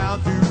going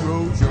down to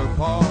Rozier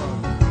Park.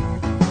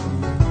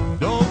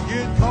 Don't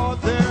get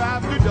caught there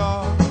after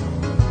dark.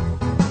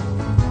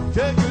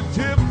 Take a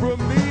tip from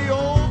me,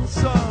 old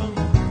son.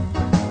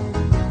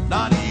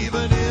 Not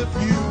even if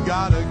you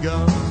got a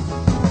gun.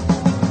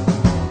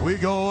 We're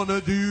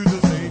gonna do the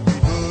St.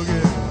 Pete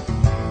Boogie.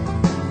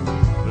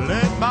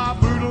 Let my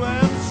brutal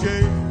hand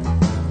shake.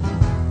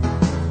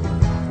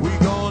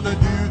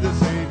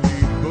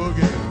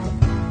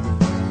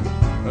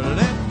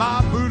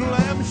 My boodle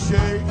and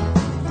shake,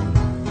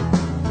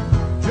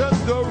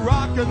 just a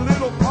rockin'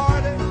 little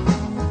party,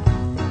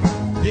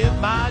 dip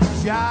my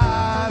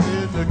jive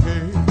in the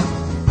cake.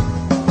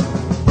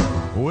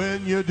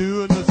 When you're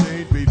doing the